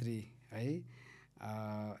मुख्यमन्त्री है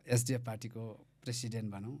एसडिएफ पार्टीको प्रेसिडेन्ट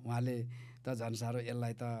भनौँ, उहाँले त झन् साह्रो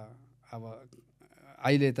यसलाई त अब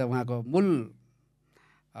अहिले त उहाँको मूल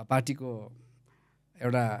पार्टीको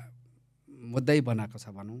एउटा मुद्दै बनाएको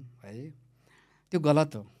छ भनौँ है। त्यो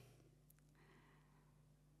गलत हो।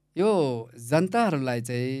 यो जनताहरूलाई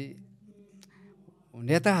चाहिँ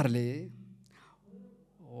नेताहरूले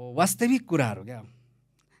वास्तविक कुराहरू क्या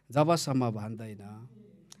जबसम्म भन्दैन,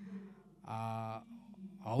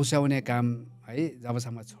 हौस्याउने काम है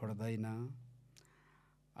जबसम्म छोड्दैन,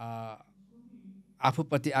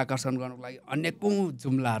 आफूप्रति आकर्षण गर्नको लागि अनेकौँ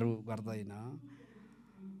जुम्लाहरू गर्दैन,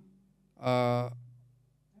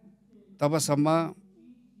 तबसम्म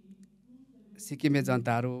सिक्किमे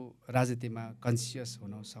जनताहरू राजनीतिमा कन्सियस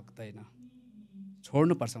हुन सक्दैन।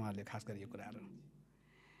 छोड्नुपर्छ उहाँहरूले खास गरी यो कुराहरू।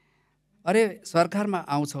 अरे सरकारमा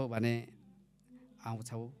आउँछौ भने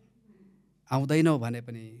आउँछौ, आउँदैनौ भने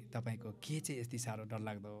पनि तपाईँको के चाहिँ यति साह्रो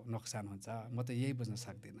डरलाग्दो नोक्सान हुन्छ, म त यही बुझ्न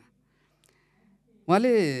सक्दिनँ।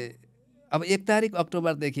 उहाँले अब 1 तारिक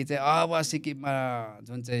अक्टोबरदेखि चाहिँ अब सिक्किममा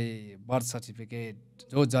जुन चाहिँ बर्थ सर्टिफिकेट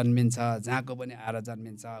जो जन्मिन्छ, जहाँको पनि आएर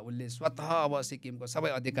जन्मिन्छ, उसले स्वतः अब सिक्किमको सबै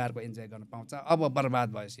अधिकारको इन्जोय गर्न पाउँछ, अब बर्बाद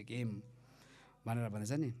भयो सिक्किम भनेर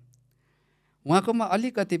भनेछ नि। उहाँकोमा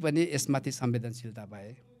अलिकति पनि यसमाथि संवेदनशीलता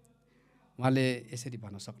भए उहाँले यसरी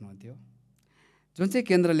भन्न सक्नुहुन्थ्यो, जुन चाहिँ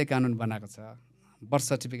केन्द्रले कानुन बनाएको छ, बर्थ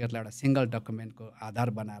सर्टिफिकेटलाई एउटा सिङ्गल डकुमेन्टको आधार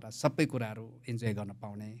बनाएर सबै कुराहरू इन्जोय गर्न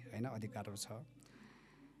पाउने होइन अधिकारहरू छ।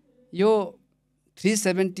 यो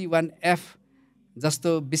 371F जस्तो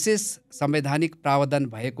विशेष संवैधानिक प्रावधान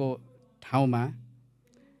भएको ठाउँमा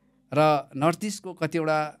र नर्थ इस्टको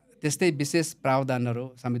कतिवटा त्यस्तै विशेष प्रावधानहरू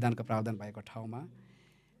संविधानको प्रावधान भएको ठाउँमा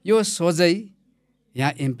यो सोझै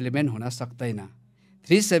यहाँ इम्प्लिमेन्ट हुन सक्दैन।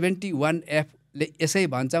 371F ले यसै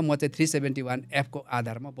भन्छ, म चाहिँ 371F को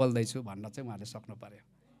आधारमा बोल्दैछु भन्न चाहिँ उहाँले सक्नु पर्यो,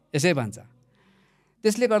 यसै भन्छ।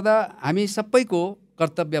 त्यसले गर्दा हामी सबैको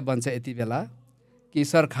कर्तव्य बन्छ यति बेला कि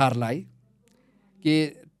सरकारलाई कि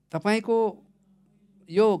तपाईँको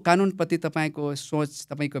यो कानुनप्रति तपाईँको सोच,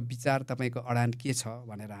 तपाईँको विचार, तपाईँको अडान के छ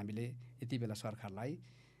भनेर हामीले यति बेला सरकारलाई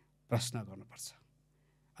प्रश्न गर्नुपर्छ।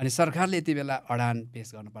 अनि सरकारले यति बेला अडान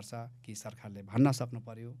पेश गर्नुपर्छ कि सरकारले भन्न सक्नु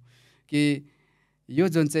पर्यो कि यो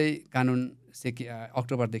जुन चाहिँ कानुन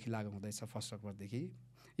अक्टोबरदेखि लागू हुँदैछ, 1 अक्टोबरदेखि,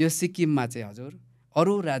 यो सिक्किममा चाहिँ हजुर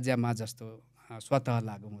अरू राज्यमा जस्तो स्वतः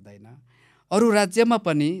लागू हुँदैन। अरू राज्यमा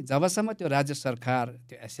पनि जबसम्म त्यो राज्य सरकार,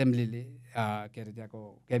 त्यो एसेम्ब्लीले के अरे त्यहाँको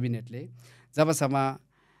क्याबिनेटले जबसम्म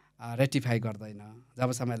रेटिफाई गर्दैन,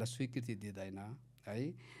 जबसम्म यसलाई स्वीकृति दिँदैन है,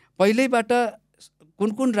 पहिल्यैबाट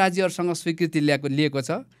कुन कुन राज्यहरूसँग स्वीकृति लिएको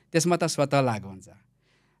छ त्यसमा त स्वतः लागू हुन्छ,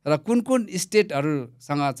 र कुन कुन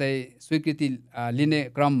स्टेटहरूसँग चाहिँ स्वीकृति लिने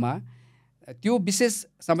क्रममा त्यो विशेष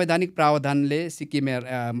संवैधानिक प्रावधानले सिक्किमे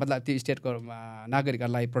मतलब त्यो स्टेटको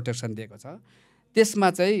नागरिकहरूलाई प्रोटेक्सन दिएको छ,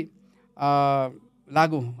 त्यसमा चाहिँ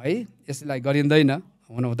लागू है यसलाई गरिँदैन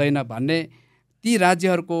हुनु हुँदैन भन्ने ती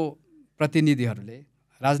राज्यहरूको प्रतिनिधिहरूले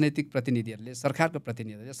राजनैतिक प्रतिनिधिहरूले सरकारको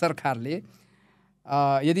प्रतिनिधिहरूले सरकारले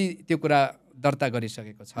यदि त्यो कुरा दर्ता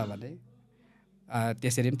गरिसकेको छ भने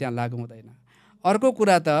त्यसरी पनि त्यहाँ लागू हुँदैन। अर्को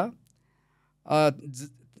कुरा त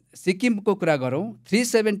सिक्किमको कुरा गरौँ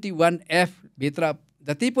 371F भित्र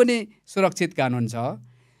जति पनि सुरक्षित कानुन छ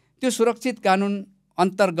त्यो सुरक्षित कानुन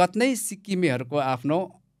अन्तर्गत नै सिक्किमेहरूको आफ्नो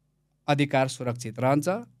अधिकार सुरक्षित रहन्छ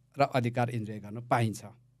र अधिकार इन्जोय गर्न पाइन्छ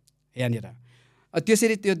यहाँनिर।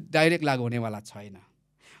 त्यसरी त्यो डाइरेक्ट लागू हुनेवाला छैन।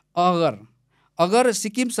 अगर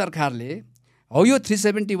सिक्किम सरकारले हो यो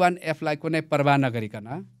 371F लाई कुनै परवाह नगरिकन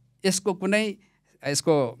यसको कुनै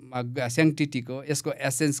यसको स्याङ्क्टिटीको यसको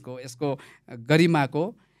एसेन्सको यसको गरिमाको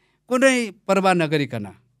कुनै परवाह नगरिकन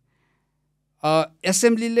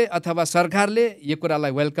एसेम्ब्लीले अथवा सरकारले यो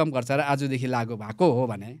कुरालाई वेलकम गर्छ र आजदेखि लागू भएको हो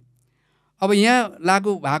भने अब यहाँ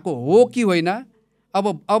लागू भएको हो कि होइन अब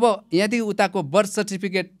यहाँदेखि उताको बर्थ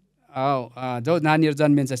सर्टिफिकेट जो नानीहरू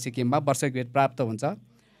जन्मिन्छ सिक्किममा बर्थ सर्टिफिकेट प्राप्त हुन्छ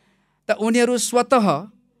त उनीहरू स्वतः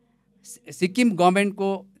सिक्किम गभर्मेन्टको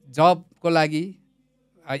जबको लागि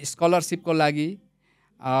स्कलरसिपको लागि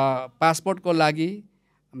पासपोर्टको लागि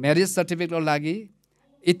म्यारेज सर्टिफिकेटको लागि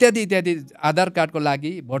इत्यादि इत्यादि आधार कार्डको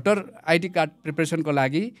लागि भोटर आइडी कार्ड प्रिपरेसनको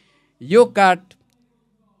लागि यो कार्ड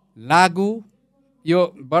लागू यो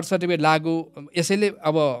बर्थ सर्टिफिकेट लागू यसैले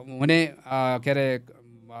अब हुने के अरे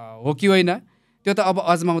हो कि होइन त्यो त अब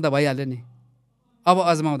अजमाउँदा भइहाल्यो नि। अब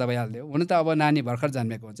अजमाउँदा भइहाल्यो। हुन त अब नानी भर्खर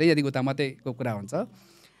जन्मेको हुन्छ यदि उता मात्रैको कुरा हुन्छ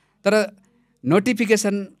तर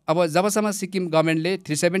नोटिफिकेसन अब जबसम्म सिक्किम गभर्मेन्टले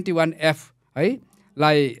 371F है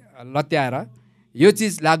लाई लत्याएर यो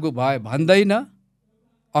चिज लागू भयो भन्दैन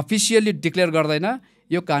अफिसियली डिक्लेयर गर्दैन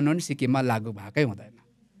यो कानुन सिक्किममा लागू भएकै हुँदैन।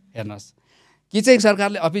 हेर्नुहोस् कि चाहिँ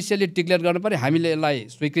सरकारले अफिसियली डिक्लेयर गर्नु पर्यो हामीले यसलाई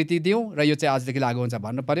स्वीकृति दियौँ र यो चाहिँ आजदेखि लागू हुन्छ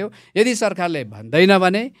भन्नु पर्यो। यदि सरकारले भन्दैन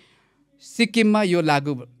भने सिक्किममा यो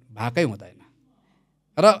लागू भएकै हुँदैन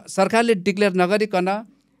र सरकारले डिक्लेयर नगरिकन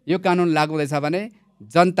यो कानुन लागू हुँदैछ भने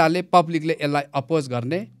जनताले पब्लिकले यसलाई अपोज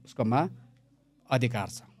गर्ने उसकोमा अधिकार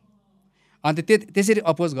छ। अन्त त्यसरी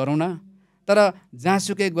अपोज गरौँ न। तर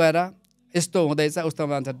जहाँसुकै गएर यस्तो हुँदैछ उस्तो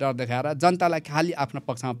मान्छे डर देखाएर जनतालाई खालि आफ्नो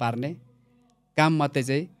पक्षमा पार्ने काम मात्रै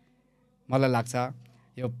चाहिँ मलाई लाग्छ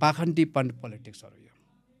यो पाखण्डीपन पोलिटिक्सहरू। यो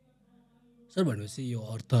सर भनेपछि यो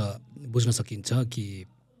अर्थ बुझ्न सकिन्छ कि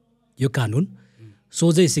यो कानुन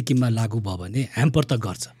सोझै सिक्किममा लागू भयो भने ह्याम्पर त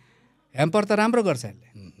गर्छ। ह्याम्पर त राम्रो गर्छ यसले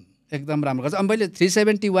एकदम राम्रो गर्छ। अब मैले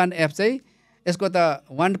 371F चाहिँ यसको त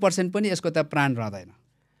 1% पनि यसको त प्राण रहँदैन।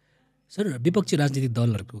 सर विपक्षी राजनीतिक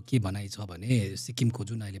दलहरूको के भनाइ छ भने सिक्किमको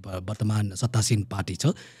जुन अहिले वर्तमान सत्तासीन पार्टी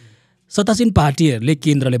छ सत्तासीन पार्टीहरूले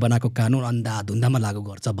केन्द्रले बनाएको कानुन अन्धाधुन्दामा लागू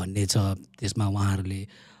गर्छ भन्ने छ। त्यसमा उहाँहरूले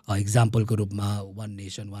इक्जाम्पलको रूपमा 1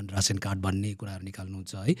 नेसन 1 रासन कार्ड भन्ने कुराहरू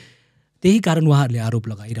निकाल्नुहुन्छ है। त्यही कारण उहाँहरूले आरोप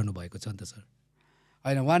लगाइरहनु भएको छ नि त सर।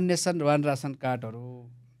 होइन 1 नेसन 1 रासन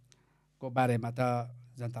कार्डहरूको बारेमा त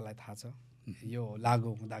जनतालाई थाहा छ। यो लागू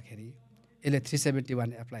हुँदाखेरि यसले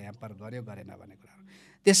 371F लाई ह्याम्पर गर्यो गरेन भन्ने कुरा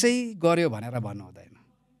त्यसै गर्यो भनेर भन्नु हुँदैन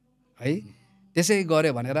है। त्यसै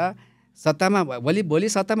गर्यो भनेर सत्तामा भोलि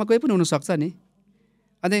सत्तामा कोही पनि हुनसक्छ नि।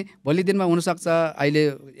 अनि भोलि दिनमा हुनसक्छ अहिले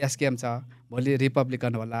एसकेएम छ भोलि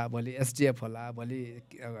रिपब्लिकन होला भोलि एसडिएफ होला भोलि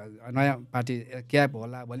नयाँ पार्टी क्याप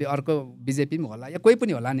होला भोलि अर्को बिजेपी पनि होला या कोही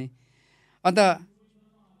पनि होला नि। अन्त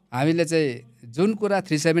हामीले चाहिँ जुन कुरा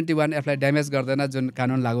 371F लाई ड्यामेज गर्दैन जुन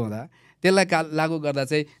कानुन लागू हुँदा त्यसलाई लागू गर्दा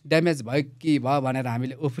चाहिँ ड्यामेज भयो कि भयो भनेर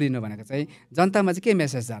हामीले उफ्रिनु भनेको चाहिँ जनतामा चाहिँ के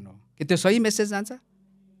मेसेज जानु हो कि त्यो सही मेसेज जान्छ।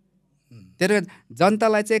 त्यसले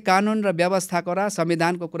जनतालाई चाहिँ कानुन र व्यवस्थाको र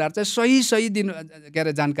संविधानको कुराहरू चाहिँ सही दिनु के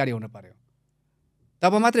अरे जानकारी हुनु पर्यो।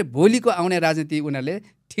 तब मात्रै भोलिको आउने राजनीति उनीहरूले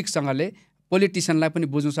ठिकसँगले पोलिटिसियनलाई पनि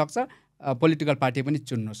बुझ्नु सक्छ पोलिटिकल पार्टी पनि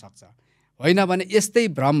चुन्नु सक्छ। होइन भने यस्तै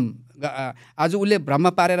भ्रम आज उसले भ्रममा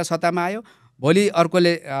पारेर सत्तामा आयो भोलि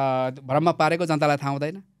अर्कोले भ्रममा पारेको जनतालाई थाहा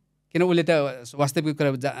हुँदैन किन उसले त वास्तविक कुरा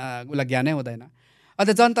उसलाई ज्ञानै हुँदैन। अन्त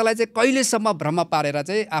जनतालाई चाहिँ कहिलेसम्म भ्रममा पारेर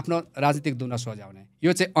चाहिँ आफ्नो राजनीतिक दुन सोझ्याउने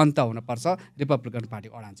यो चाहिँ अन्त हुनुपर्छ। रिपब्लिकन पार्टी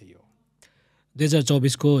अडान चाहिँ यो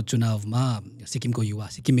 2024 को चुनावमा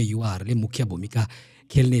सिक्किमे युवाहरूले मुख्य भूमिका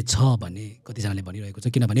खेल्ने छ भन्ने कतिजनाले भनिरहेको छ।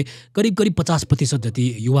 किनभने करिब 50% जति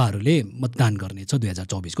युवाहरूले मतदान गर्नेछ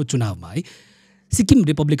 2024 को चुनावमा है। सिक्किम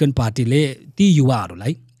रिपब्लिकन पार्टीले ती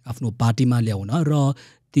युवाहरूलाई आफ्नो पार्टीमा ल्याउन र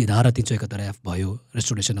ती धारा 371F भयो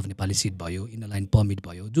रेस्टोरेसन अफ नेपाली सिट भयो इन लाइन पर्मिट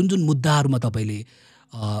भयो जुन मुद्दाहरूमा तपाईँले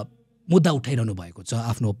मुद्दा उठाइरहनु भएको छ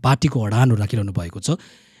आफ्नो पार्टीको अडान राखिरहनु भएको छ।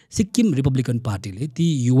 सिक्किम रिपब्लिकन पार्टीले ती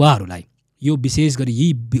युवाहरूलाई यो विशेष गरी यी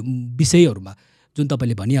विषयहरूमा जुन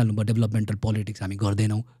तपाईँले भनिहाल्नुभयो डेभलपमेन्टल पोलिटिक्स हामी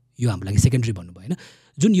गर्दैनौँ यो हाम्रो लागि सेकेन्डरी भन्नुभयो होइन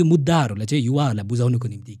जुन यो मुद्दाहरूलाई चाहिँ युवाहरूलाई बुझाउनुको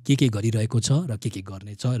निम्ति के गरिरहेको छ र के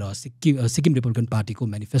गर्नेछ र सिक्किम रिपब्लिकन पार्टीको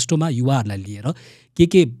म्यानिफेस्टोमा युवाहरूलाई लिएर के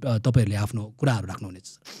तपाईँहरूले आफ्नो कुराहरू राख्नुहुनेछ?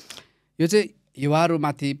 यो चाहिँ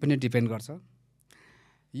युवाहरूमाथि पनि डिपेन्ड गर्छ।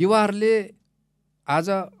 युवाहरूले आज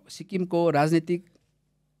सिक्किमको राजनीतिक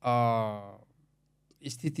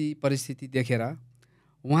स्थिति परिस्थिति देखेर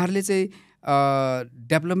उहाँहरूले चाहिँ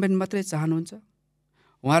डेभलपमेन्ट मात्रै चाहनुहुन्छ,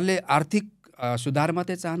 उहाँहरूले आर्थिक सुधार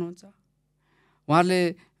मात्रै चाहनुहुन्छ, उहाँहरूले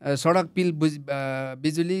सडक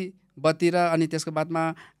बिजुली बत्ती र अनि त्यसको बादमा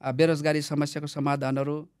बेरोजगारी समस्याको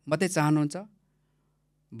समाधानहरू मात्रै चाहनुहुन्छ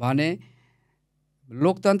भने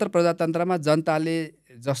लोकतन्त्र प्रजातन्त्रमा जनताले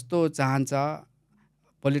जस्तो चाहन्छ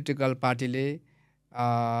पोलिटिकल पार्टीले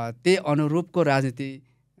त्यही अनुरूपको राजनीति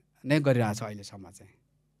नै गरिरहेछ अहिलेसम्म चाहिँ।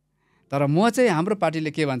 तर म चाहिँ हाम्रो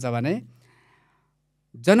पार्टीले के भन्छ भने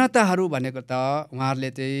जनताहरू भनेको त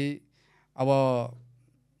उहाँहरूले चाहिँ अब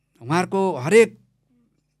उहाँहरूको हरेक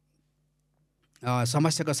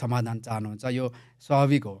समस्याको समाधान चाहनुहुन्छ, यो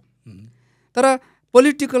स्वाभाविक हो। तर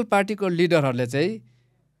पोलिटिकल पार्टीको लिडरहरूले चाहिँ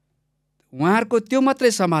उहाँहरूको त्यो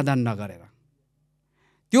मात्रै समाधान नगरेर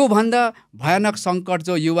त्योभन्दा भयानक सङ्कट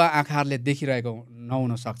जो युवा आँखाहरूले देखिरहेको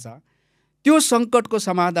नहुन सक्छ त्यो सङ्कटको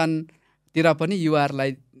समाधानतिर पनि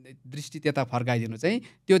युवाहरूलाई दृष्टि त्यता फर्काइदिनु चाहिँ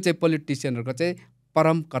त्यो चाहिँ पोलिटिसियनहरूको चाहिँ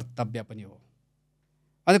परम कर्तव्य पनि हो।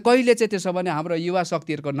 अनि कहिले चाहिँ त्यसो भने हाम्रो युवा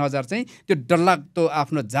शक्तिहरूको नजर चाहिँ त्यो डरलाग्दो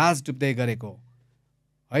आफ्नो जहाज डुब्दै गरेको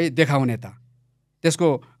है देखाउने त त्यसको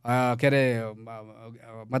के अरे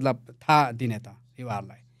मतलब थाहा दिने त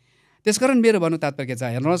युवाहरूलाई। त्यसकारण मेरो भन्नु तात्पर्य के छ,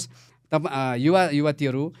 हेर्नुहोस्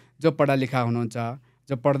युवतीहरू जो पढा लेखा हुनुहुन्छ,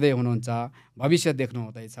 जो पढ्दै हुनुहुन्छ, भविष्य देख्नु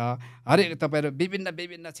हुँदैछ, हरेक तपाईँहरू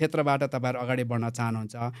विभिन्न क्षेत्रबाट तपाईँहरू अगाडि बढ्न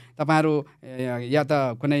चाहनुहुन्छ, तपाईँहरू या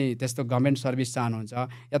त कुनै त्यस्तो गभर्मेन्ट सर्भिस चाहनुहुन्छ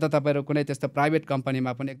या त तपाईँहरू कुनै त्यस्तो प्राइभेट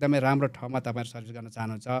कम्पनीमा पनि एकदमै राम्रो ठाउँमा तपाईँहरू सर्भिस गर्न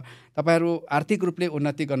चाहनुहुन्छ, तपाईँहरू आर्थिक रूपले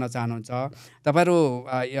उन्नति गर्न चाहनुहुन्छ, तपाईँहरू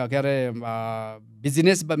के अरे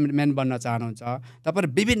बिजनेसम्यान बन्न चाहनुहुन्छ,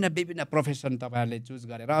 तपाईँहरू विभिन्न प्रोफेसन तपाईँहरूले चुज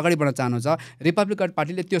गरेर अगाडि बढ्न चाहनुहुन्छ, रिपब्लिकन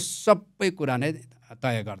पार्टीले त्यो सबै कुरा नै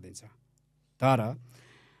तय गरिदिन्छ। तर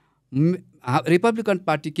रिपब्लिकन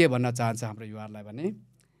पार्टी के भन्न चाहन्छ हाम्रो युवाहरूलाई भने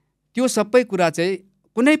त्यो सबै कुरा चाहिँ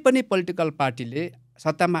कुनै पनि पोलिटिकल पार्टीले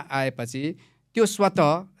सत्तामा आएपछि त्यो स्वतः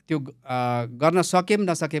त्यो गर्न सके पनि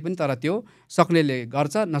नसके पनि तर त्यो सक्नेले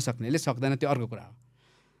गर्छ, नसक्नेले सक्दैन, त्यो अर्को कुरा हो।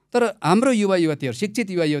 तर हाम्रो युवा युवतीहरू, शिक्षित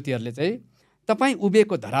युवा युवतीहरूले चाहिँ तपाईँ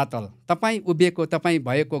उभिएको धरातल, तपाईँ उभिएको तपाईँ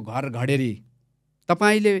भएको घर घडेरी,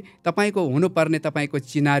 तपाईँको हुनुपर्ने तपाईँको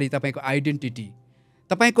चिनारी, तपाईँको आइडेन्टिटी,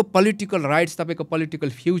 तपाईँको पोलिटिकल राइट्स, तपाईँको पोलिटिकल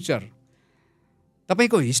फ्युचर,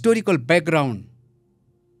 तपाईँको हिस्टोरिकल ब्याकग्राउन्ड,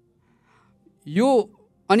 यो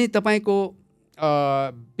अनि तपाईँको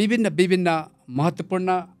विभिन्न महत्त्वपूर्ण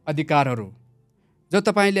अधिकारहरू जो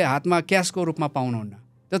तपाईँले हातमा क्यासको रूपमा पाउनुहुन्न,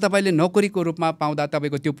 जो तपाईँले नोकरीको रूपमा पाउँदा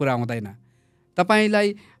तपाईँको त्यो पुरा हुँदैन, तपाईँलाई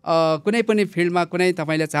कुनै पनि फिल्डमा कुनै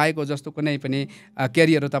तपाईँले चाहेको जस्तो कुनै पनि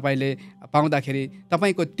करियरहरू तपाईँले पाउँदाखेरि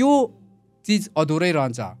तपाईँको त्यो चिज अधुरै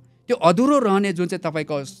रहन्छ। त्यो अधुरो रहने जुन चाहिँ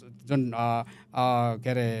तपाईँको जुन के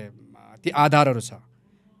अरे ती आधारहरू छ,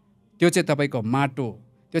 त्यो चाहिँ तपाईँको माटो,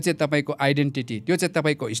 त्यो चाहिँ तपाईँको आइडेन्टिटी, त्यो चाहिँ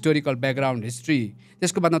तपाईँको हिस्टोरिकल ब्याकग्राउन्ड, हिस्ट्री,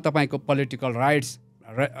 त्यसको बादमा तपाईँको पोलिटिकल राइट्स,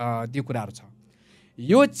 त्यो कुराहरू छ।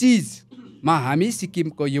 यो चिजमा हामी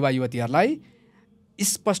सिक्किमको युवा युवतीहरूलाई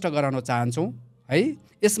स्पष्ट गराउन चाहन्छौँ है।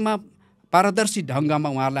 यसमा पारदर्शी ढङ्गमा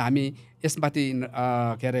उहाँहरूलाई हामी यसमाथि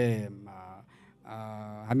के अरे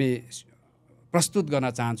हामी प्रस्तुत गर्न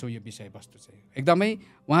चाहन्छौँ। यो विषयवस्तु चाहिँ एकदमै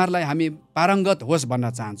उहाँहरूलाई हामी पारङ्गत होस् भन्न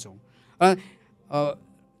चाहन्छौँ।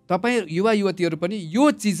 तपाईँ युवा युवतीहरू पनि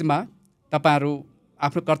यो चिजमा तपाईँहरू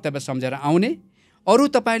आफ्नो कर्तव्य सम्झेर आउने, अरू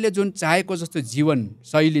तपाईँले जुन चाहेको जस्तो जीवन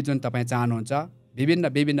शैली जुन तपाईँ चाहनुहुन्छ,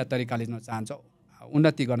 विभिन्न तरिकाले जुन चाहन्छ,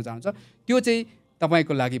 उन्नति गर्न चाहन्छ, त्यो चाहिँ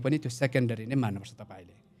तपाईँको लागि पनि त्यो सेकेन्डरी नै मान्नुपर्छ।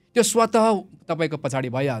 तपाईँले त्यो स्वतः तपाईँको पछाडि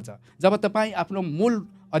भइहाल्छ जब तपाईँ आफ्नो मूल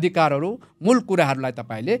अधिकारहरू, मूल कुराहरूलाई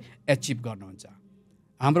तपाईँले एचिभ गर्नुहुन्छ।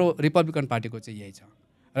 हाम्रो रिपब्लिकन पार्टीको चाहिँ यही छ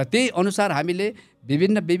र त्यही अनुसार हामीले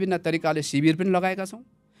विभिन्न तरिकाले शिविर पनि लगाएका छौँ।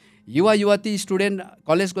 युवा युवती स्टुडेन्ट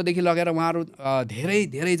कलेजकोदेखि लगेर उहाँहरू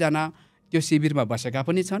धेरैजना त्यो शिविरमा बसेका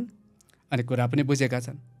पनि छन् अनि कुरा पनि बुझेका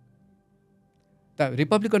छन्। त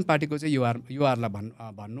रिपब्लिकन पार्टीको चाहिँ युवाहरूलाई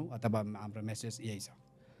भन्नु अथवा हाम्रो मेसेज यही छ।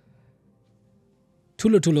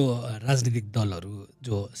 ठुलो राजनीतिक दलहरू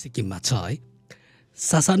जो सिक्किममा छ है,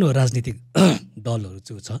 सासानो राजनीतिक दलहरू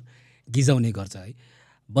जो छ गिजाउने गर्छ है।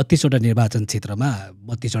 32वटा निर्वाचन क्षेत्रमा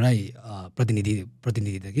 32वटै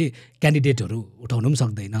प्रतिनिधिदेखि क्यान्डिडेटहरू उठाउनु पनि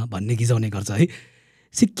सक्दैन भन्ने गिजाउने गर्छ है।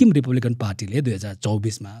 सिक्किम रिपब्लिकन पार्टीले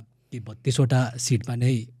 2024मा कि 32वटा सिटमा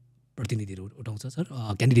नै प्रतिनिधिहरू उठाउँछ सर,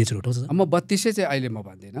 क्यान्डिडेट्सहरू उठाउँछ सर? म 32 चाहिँ अहिले म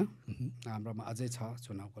भन्दिनँ, हाम्रोमा अझै छ,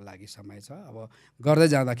 चुनावको लागि समय छ। अब गर्दै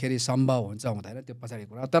जाँदाखेरि सम्भव हुन्छ हुँदैन त्यो पछाडि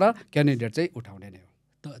कुरा, तर क्यान्डिडेट चाहिँ उठाउने नै हो।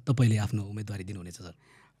 तपाईँले आफ्नो उम्मेदवारी दिनुहुनेछ सर?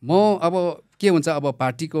 म अब के हुन्छ, अब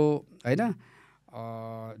पार्टीको होइन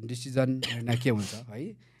डिसिजन निर्णय के हुन्छ है।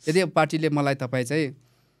 यदि पार्टीले मलाई तपाईँ चाहिँ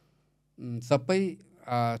सबै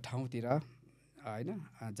ठाउँतिर होइन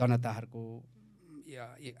जनताहरूको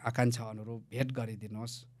आकाङ्क्षा अनुरूप भेट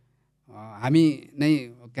गरिदिनुहोस्, हामी नै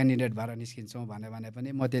क्यान्डिडेट भएर निस्किन्छौँ भने पनि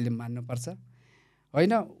म त्यसले मान्नुपर्छ,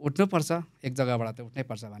 होइन उठ्नुपर्छ, एक जग्गाबाट त उठ्नै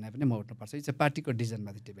पर्छ भने पनि म उठ्नुपर्छ। यो चाहिँ पार्टीको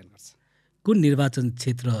डिसिजनमाथि डिपेन्ड गर्छ। कुन निर्वाचन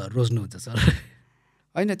क्षेत्र रोज्नुहुन्छ सर?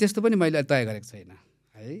 होइन त्यस्तो पनि मैले तय गरेको छैन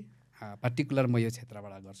है, पर्टिकुलर म यो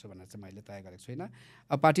क्षेत्रबाट गर्छु भनेर चाहिँ मैले तय गरेको छुइनँ।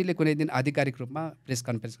 अब पार्टीले कुनै दिन आधिकारिक रूपमा प्रेस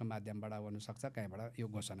कन्फरेन्सको माध्यमबाट हुनसक्छ, कहीँबाट यो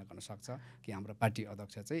घोषणा गर्न सक्छ कि हाम्रो पार्टी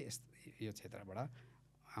अध्यक्ष चाहिँ यो क्षेत्रबाट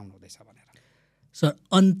आउनुहुँदैछ भनेर। सर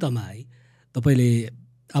अन्तमा है तपाईँले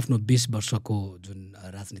आफ्नो 20 वर्षको जुन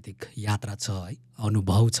राजनीतिक यात्रा छ है,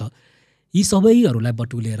 अनुभव छ, यी सबैहरूलाई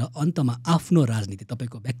बटुलेर अन्तमा आफ्नो राजनीति,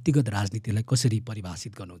 तपाईँको व्यक्तिगत राजनीतिलाई कसरी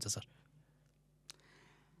परिभाषित गर्नुहुन्छ सर?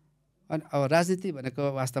 अनि अब राजनीति भनेको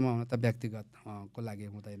वास्तवमा हुन त व्यक्तिगत को लागि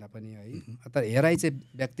हुँदैन पनि है, तर हेराइ चाहिँ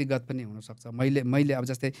व्यक्तिगत पनि हुनसक्छ। मैले अब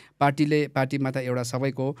जस्तै पार्टीमा त एउटा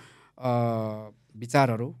सबैको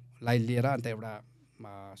विचारहरूलाई लिएर अन्त एउटा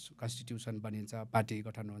कन्स्टिट्युसन बनिन्छ, पार्टी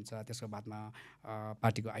गठन हुन्छ, त्यसको बादमा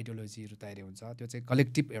पार्टीको आइडियोलोजीहरू तयारी हुन्छ, त्यो चाहिँ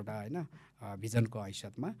कलेक्टिभ एउटा होइन भिजनको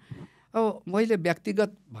हैसियतमा। अब मैले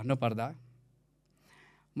व्यक्तिगत भन्नुपर्दा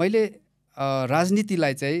मैले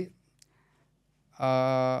राजनीतिलाई चाहिँ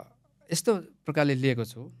यस्तो प्रकारले लिएको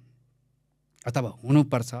छु, अथवा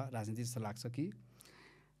हुनुपर्छ राजनीति जस्तो लाग्छ कि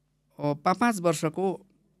 5 वर्षको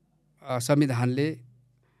संविधानले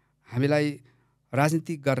हामीलाई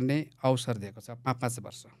राजनीति गर्ने अवसर दिएको छ। 5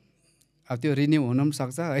 वर्ष, अब त्यो रिन्यू हुनु पनि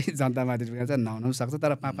सक्छ है, जनतामाथि नहुनु पनि सक्छ,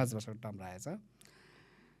 तर 5 वर्षको टर्म रहेछ।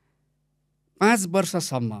 5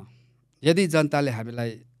 वर्षसम्म यदि जनताले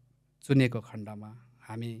हामीलाई चुनेको खण्डमा,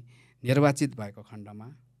 हामी निर्वाचित भएको खण्डमा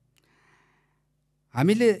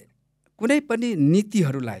हामीले कुनै पनि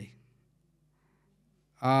नीतिहरूलाई,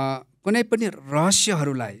 कुनै पनि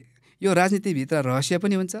रहस्यहरूलाई, यो राजनीतिभित्र रहस्य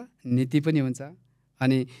पनि हुन्छ, नीति पनि हुन्छ,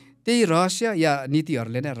 अनि त्यही रहस्य या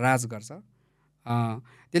नीतिहरूले नै राज गर्छ।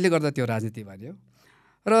 त्यसले गर्दा त्यो राजनीति भन्यो।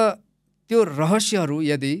 र त्यो रहस्यहरू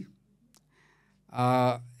यदि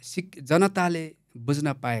जनताले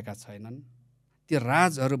बुझ्न पाएका छैनन्, त्यो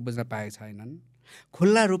राजहरू बुझ्न पाएका छैनन्,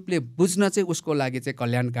 खुल्ला रूपले बुझ्न चाहिँ उसको लागि चाहिँ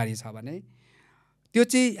कल्याणकारी छ भने त्यो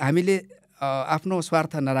चाहिँ हामीले आफ्नो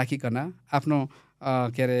स्वार्थ नराखिकन, आफ्नो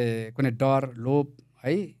के अरे कुनै डर, लोभ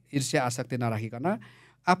है, ईर्ष्या, आसक्ति नराखिकन,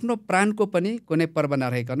 आफ्नो प्राणको पनि कुनै पर्व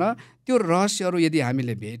नराखिकन त्यो रहस्यहरू यदि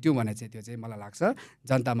हामीले भेट्यौँ भने चाहिँ त्यो चाहिँ मलाई लाग्छ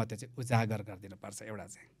जनतामा त्यो चाहिँ उजागर गरिदिनुपर्छ एउटा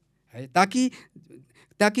चाहिँ है,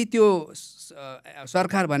 ताकि त्यो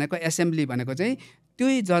सरकार भनेको, एसेम्ब्ली भनेको चाहिँ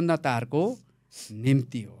त्यही जनताहरूको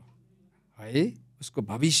निम्ति हो है, उसको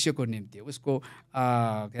भविष्यको निम्ति हो, उसको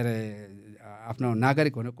के अरे आफ्नो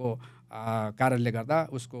नागरिक हुनुको कारणले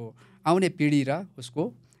गर्दा उसको आउने पिँढी र उसको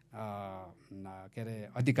के अरे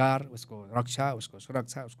अधिकार, उसको रक्षा, उसको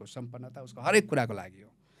सुरक्षा, उसको सम्पन्नता, उसको हरेक कुराको लागि हो।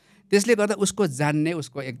 त्यसले गर्दा उसको जान्ने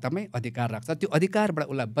उसको एकदमै अधिकार राख्छ। त्यो अधिकारबाट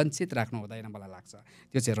उसलाई वञ्चित राख्नु हुँदैन मलाई लाग्छ।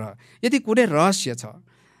 त्यो चाहिँ यदि कुनै रहस्य छ,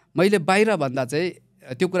 मैले बाहिर भन्दा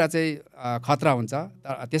चाहिँ त्यो कुरा चाहिँ खतरा हुन्छ।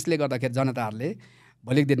 त्यसले गर्दाखेरि जनताहरूले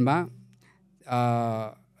भोलिको दिनमा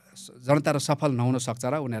जनता र सफल नहुन सक्छ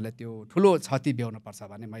र उनीहरूले त्यो ठुलो क्षति बेहोर्नुपर्छ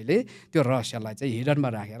भने मैले त्यो रहस्यलाई चाहिँ हिडनमा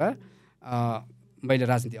राखेर मैले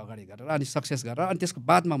राजनीति अगाडि गरेर अनि सक्सेस गरेर अनि त्यसको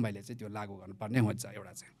बादमा मैले चाहिँ त्यो लागू गर्नुपर्ने हुन्छ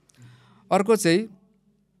एउटा चाहिँ। अर्को चाहिँ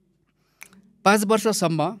 5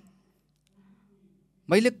 वर्षसम्म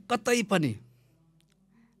मैले कतै पनि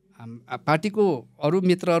पार्टीको अरू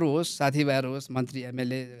मित्रहरू होस्, साथीभाइहरू होस्, मन्त्री,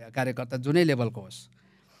 एमएलए, कार्यकर्ता जुनै लेभलको होस्,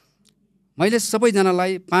 मैले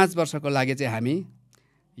सबैजनालाई 5 वर्षको लागि चाहिँ हामी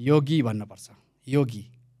योगी भन्नुपर्छ। योगी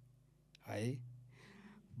है,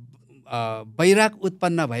 वैराग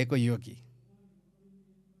उत्पन्न भएको योगी।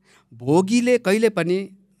 भोगीले कहिले पनि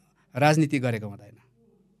राजनीति गरेको हुँदैन।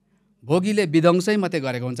 भोगीले विध्वंसै मात्रै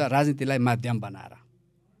गरेको हुन्छ राजनीतिलाई माध्यम बनाएर।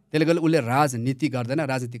 त्यसले गर्दा उसले राजनीति गर्दैन,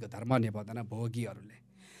 राजनीतिको धर्म निभाउँदैन भोगीहरूले।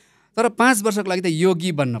 तर 5 वर्षको लागि त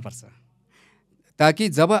योगी बन्नुपर्छ, ताकि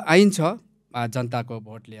जब आइन्छ जनताको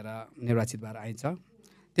भोट लिएर निर्वाचित भएर आइन्छ,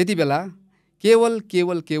 त्यति बेला केवल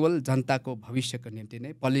जनताको भविष्यको निम्ति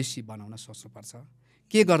नै पोलिसी बनाउन सोच्नुपर्छ।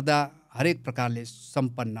 के गर्दा हरेक प्रकारले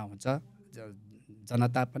सम्पन्न हुन्छ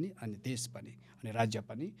जनता पनि अनि देश पनि अनि राज्य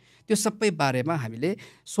पनि, त्यो सबै बारेमा हामीले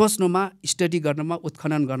सोच्नुमा, स्टडी गर्नुमा,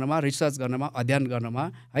 उत्खनन गर्नुमा, रिसर्च गर्नुमा, अध्ययन गर्नुमा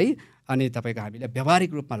है, अनि तपाईँको हामीले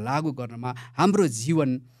व्यावहारिक रूपमा लागू गर्नुमा हाम्रो जीवन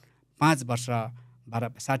 5 वर्ष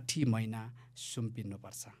 60 महिना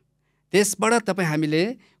सुम्पिनुपर्छ। त्यसबाट तपाईँ हामीले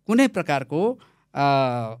कुनै प्रकारको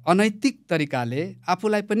अनैतिक तरिकाले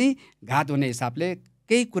आफूलाई पनि घात हुने हिसाबले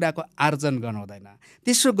केही कुराको आर्जन गर्नु हुँदैन।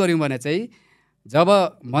 त्यसो गऱ्यौँ भने चाहिँ जब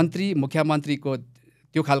मन्त्री मुख्यमन्त्रीको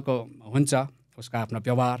त्यो खालको हुन्छ, उसको आफ्नो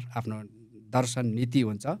व्यवहार आफ्नो दर्शन नीति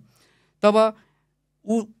हुन्छ, तब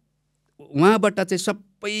उहाँबाट चाहिँ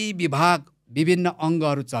सबै विभाग विभिन्न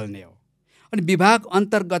अङ्गहरू चल्ने हो। अनि विभाग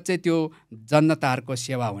अन्तर्गत चाहिँ त्यो जनताहरूको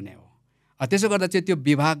सेवा हुने हो। त्यसो गर्दा चाहिँ त्यो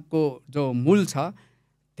विभागको जो मूल छ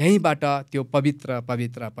त्यहीँबाट त्यो पवित्र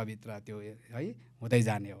पवित्र पवित्र त्यो है हुँदै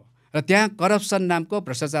जाने हो। र त्यहाँ करप्सन नामको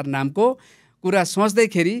भ्रष्टाचार नामको कुरा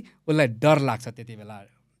सोच्दैखेरि उसलाई डर लाग्छ त्यति बेला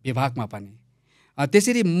विभागमा पनि।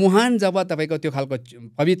 त्यसरी मुहान जब तपाईँको त्यो खालको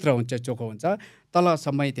पवित्र हुन्छ, चोखो हुन्छ,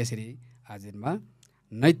 तलसम्मै त्यसरी आजिनमा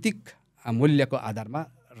नैतिक मूल्यको आधारमा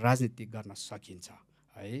राजनीति गर्न सकिन्छ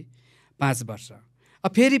है। 5 वर्ष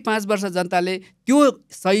फेरि 5 वर्ष जनताले त्यो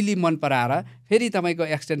शैली मन पराएर फेरि तपाईँको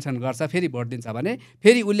एक्सटेन्सन गर्छ, फेरि भोट दिन्छ भने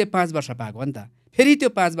फेरि उसले 5 वर्ष पाएको हो नि त, फेरि त्यो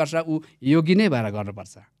 5 वर्ष ऊ योगी नै भएर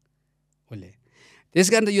गर्नुपर्छ उसले। त्यस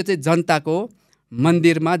कारण यो चाहिँ जनताको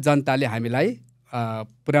मन्दिरमा जनताले हामीलाई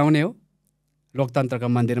पुर्याउने हो, लोकतन्त्रको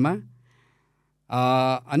मन्दिरमा।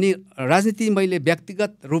 अनि राजनीति मैले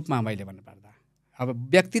व्यक्तिगत रूपमा मैले भन्नुपर्दा, अब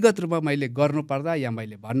व्यक्तिगत रूपमा मैले गर्नुपर्दा या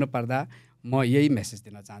मैले भन्नुपर्दा म यही मेसेज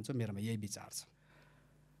दिन चाहन्छु, मेरोमा यही विचार छ।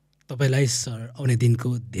 तपाईँलाई सर आउने दिनको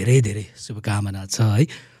धेरै धेरै शुभकामना छ है।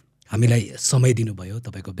 हामीलाई समय दिनुभयो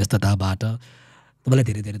तपाईँको व्यस्तताबाट, तपाईँलाई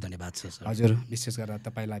धेरै धेरै धन्यवाद छ सर। हजुर, विशेष गरेर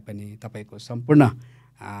तपाईँलाई पनि, तपाईँको सम्पूर्ण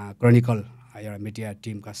क्रोनिकल एउटा मिडिया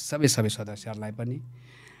टिमका सबै सदस्यहरूलाई पनि,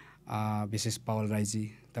 विशेष पावल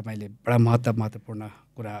राईजी, तपाईँले बडा महत्त्वपूर्ण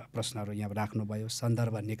कुरा प्रश्नहरू यहाँ राख्नुभयो,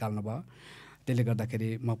 सन्दर्भ निकाल्नुभयो। त्यसले गर्दाखेरि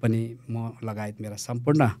म लगायत मेरा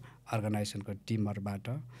सम्पूर्ण अर्गनाइजेसनको टिमहरूबाट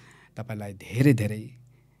तपाईँलाई धेरै धेरै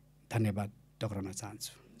धन्यवाद टक्राउन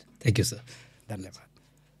चाहन्छु। Thank you sir. धन्यवाद।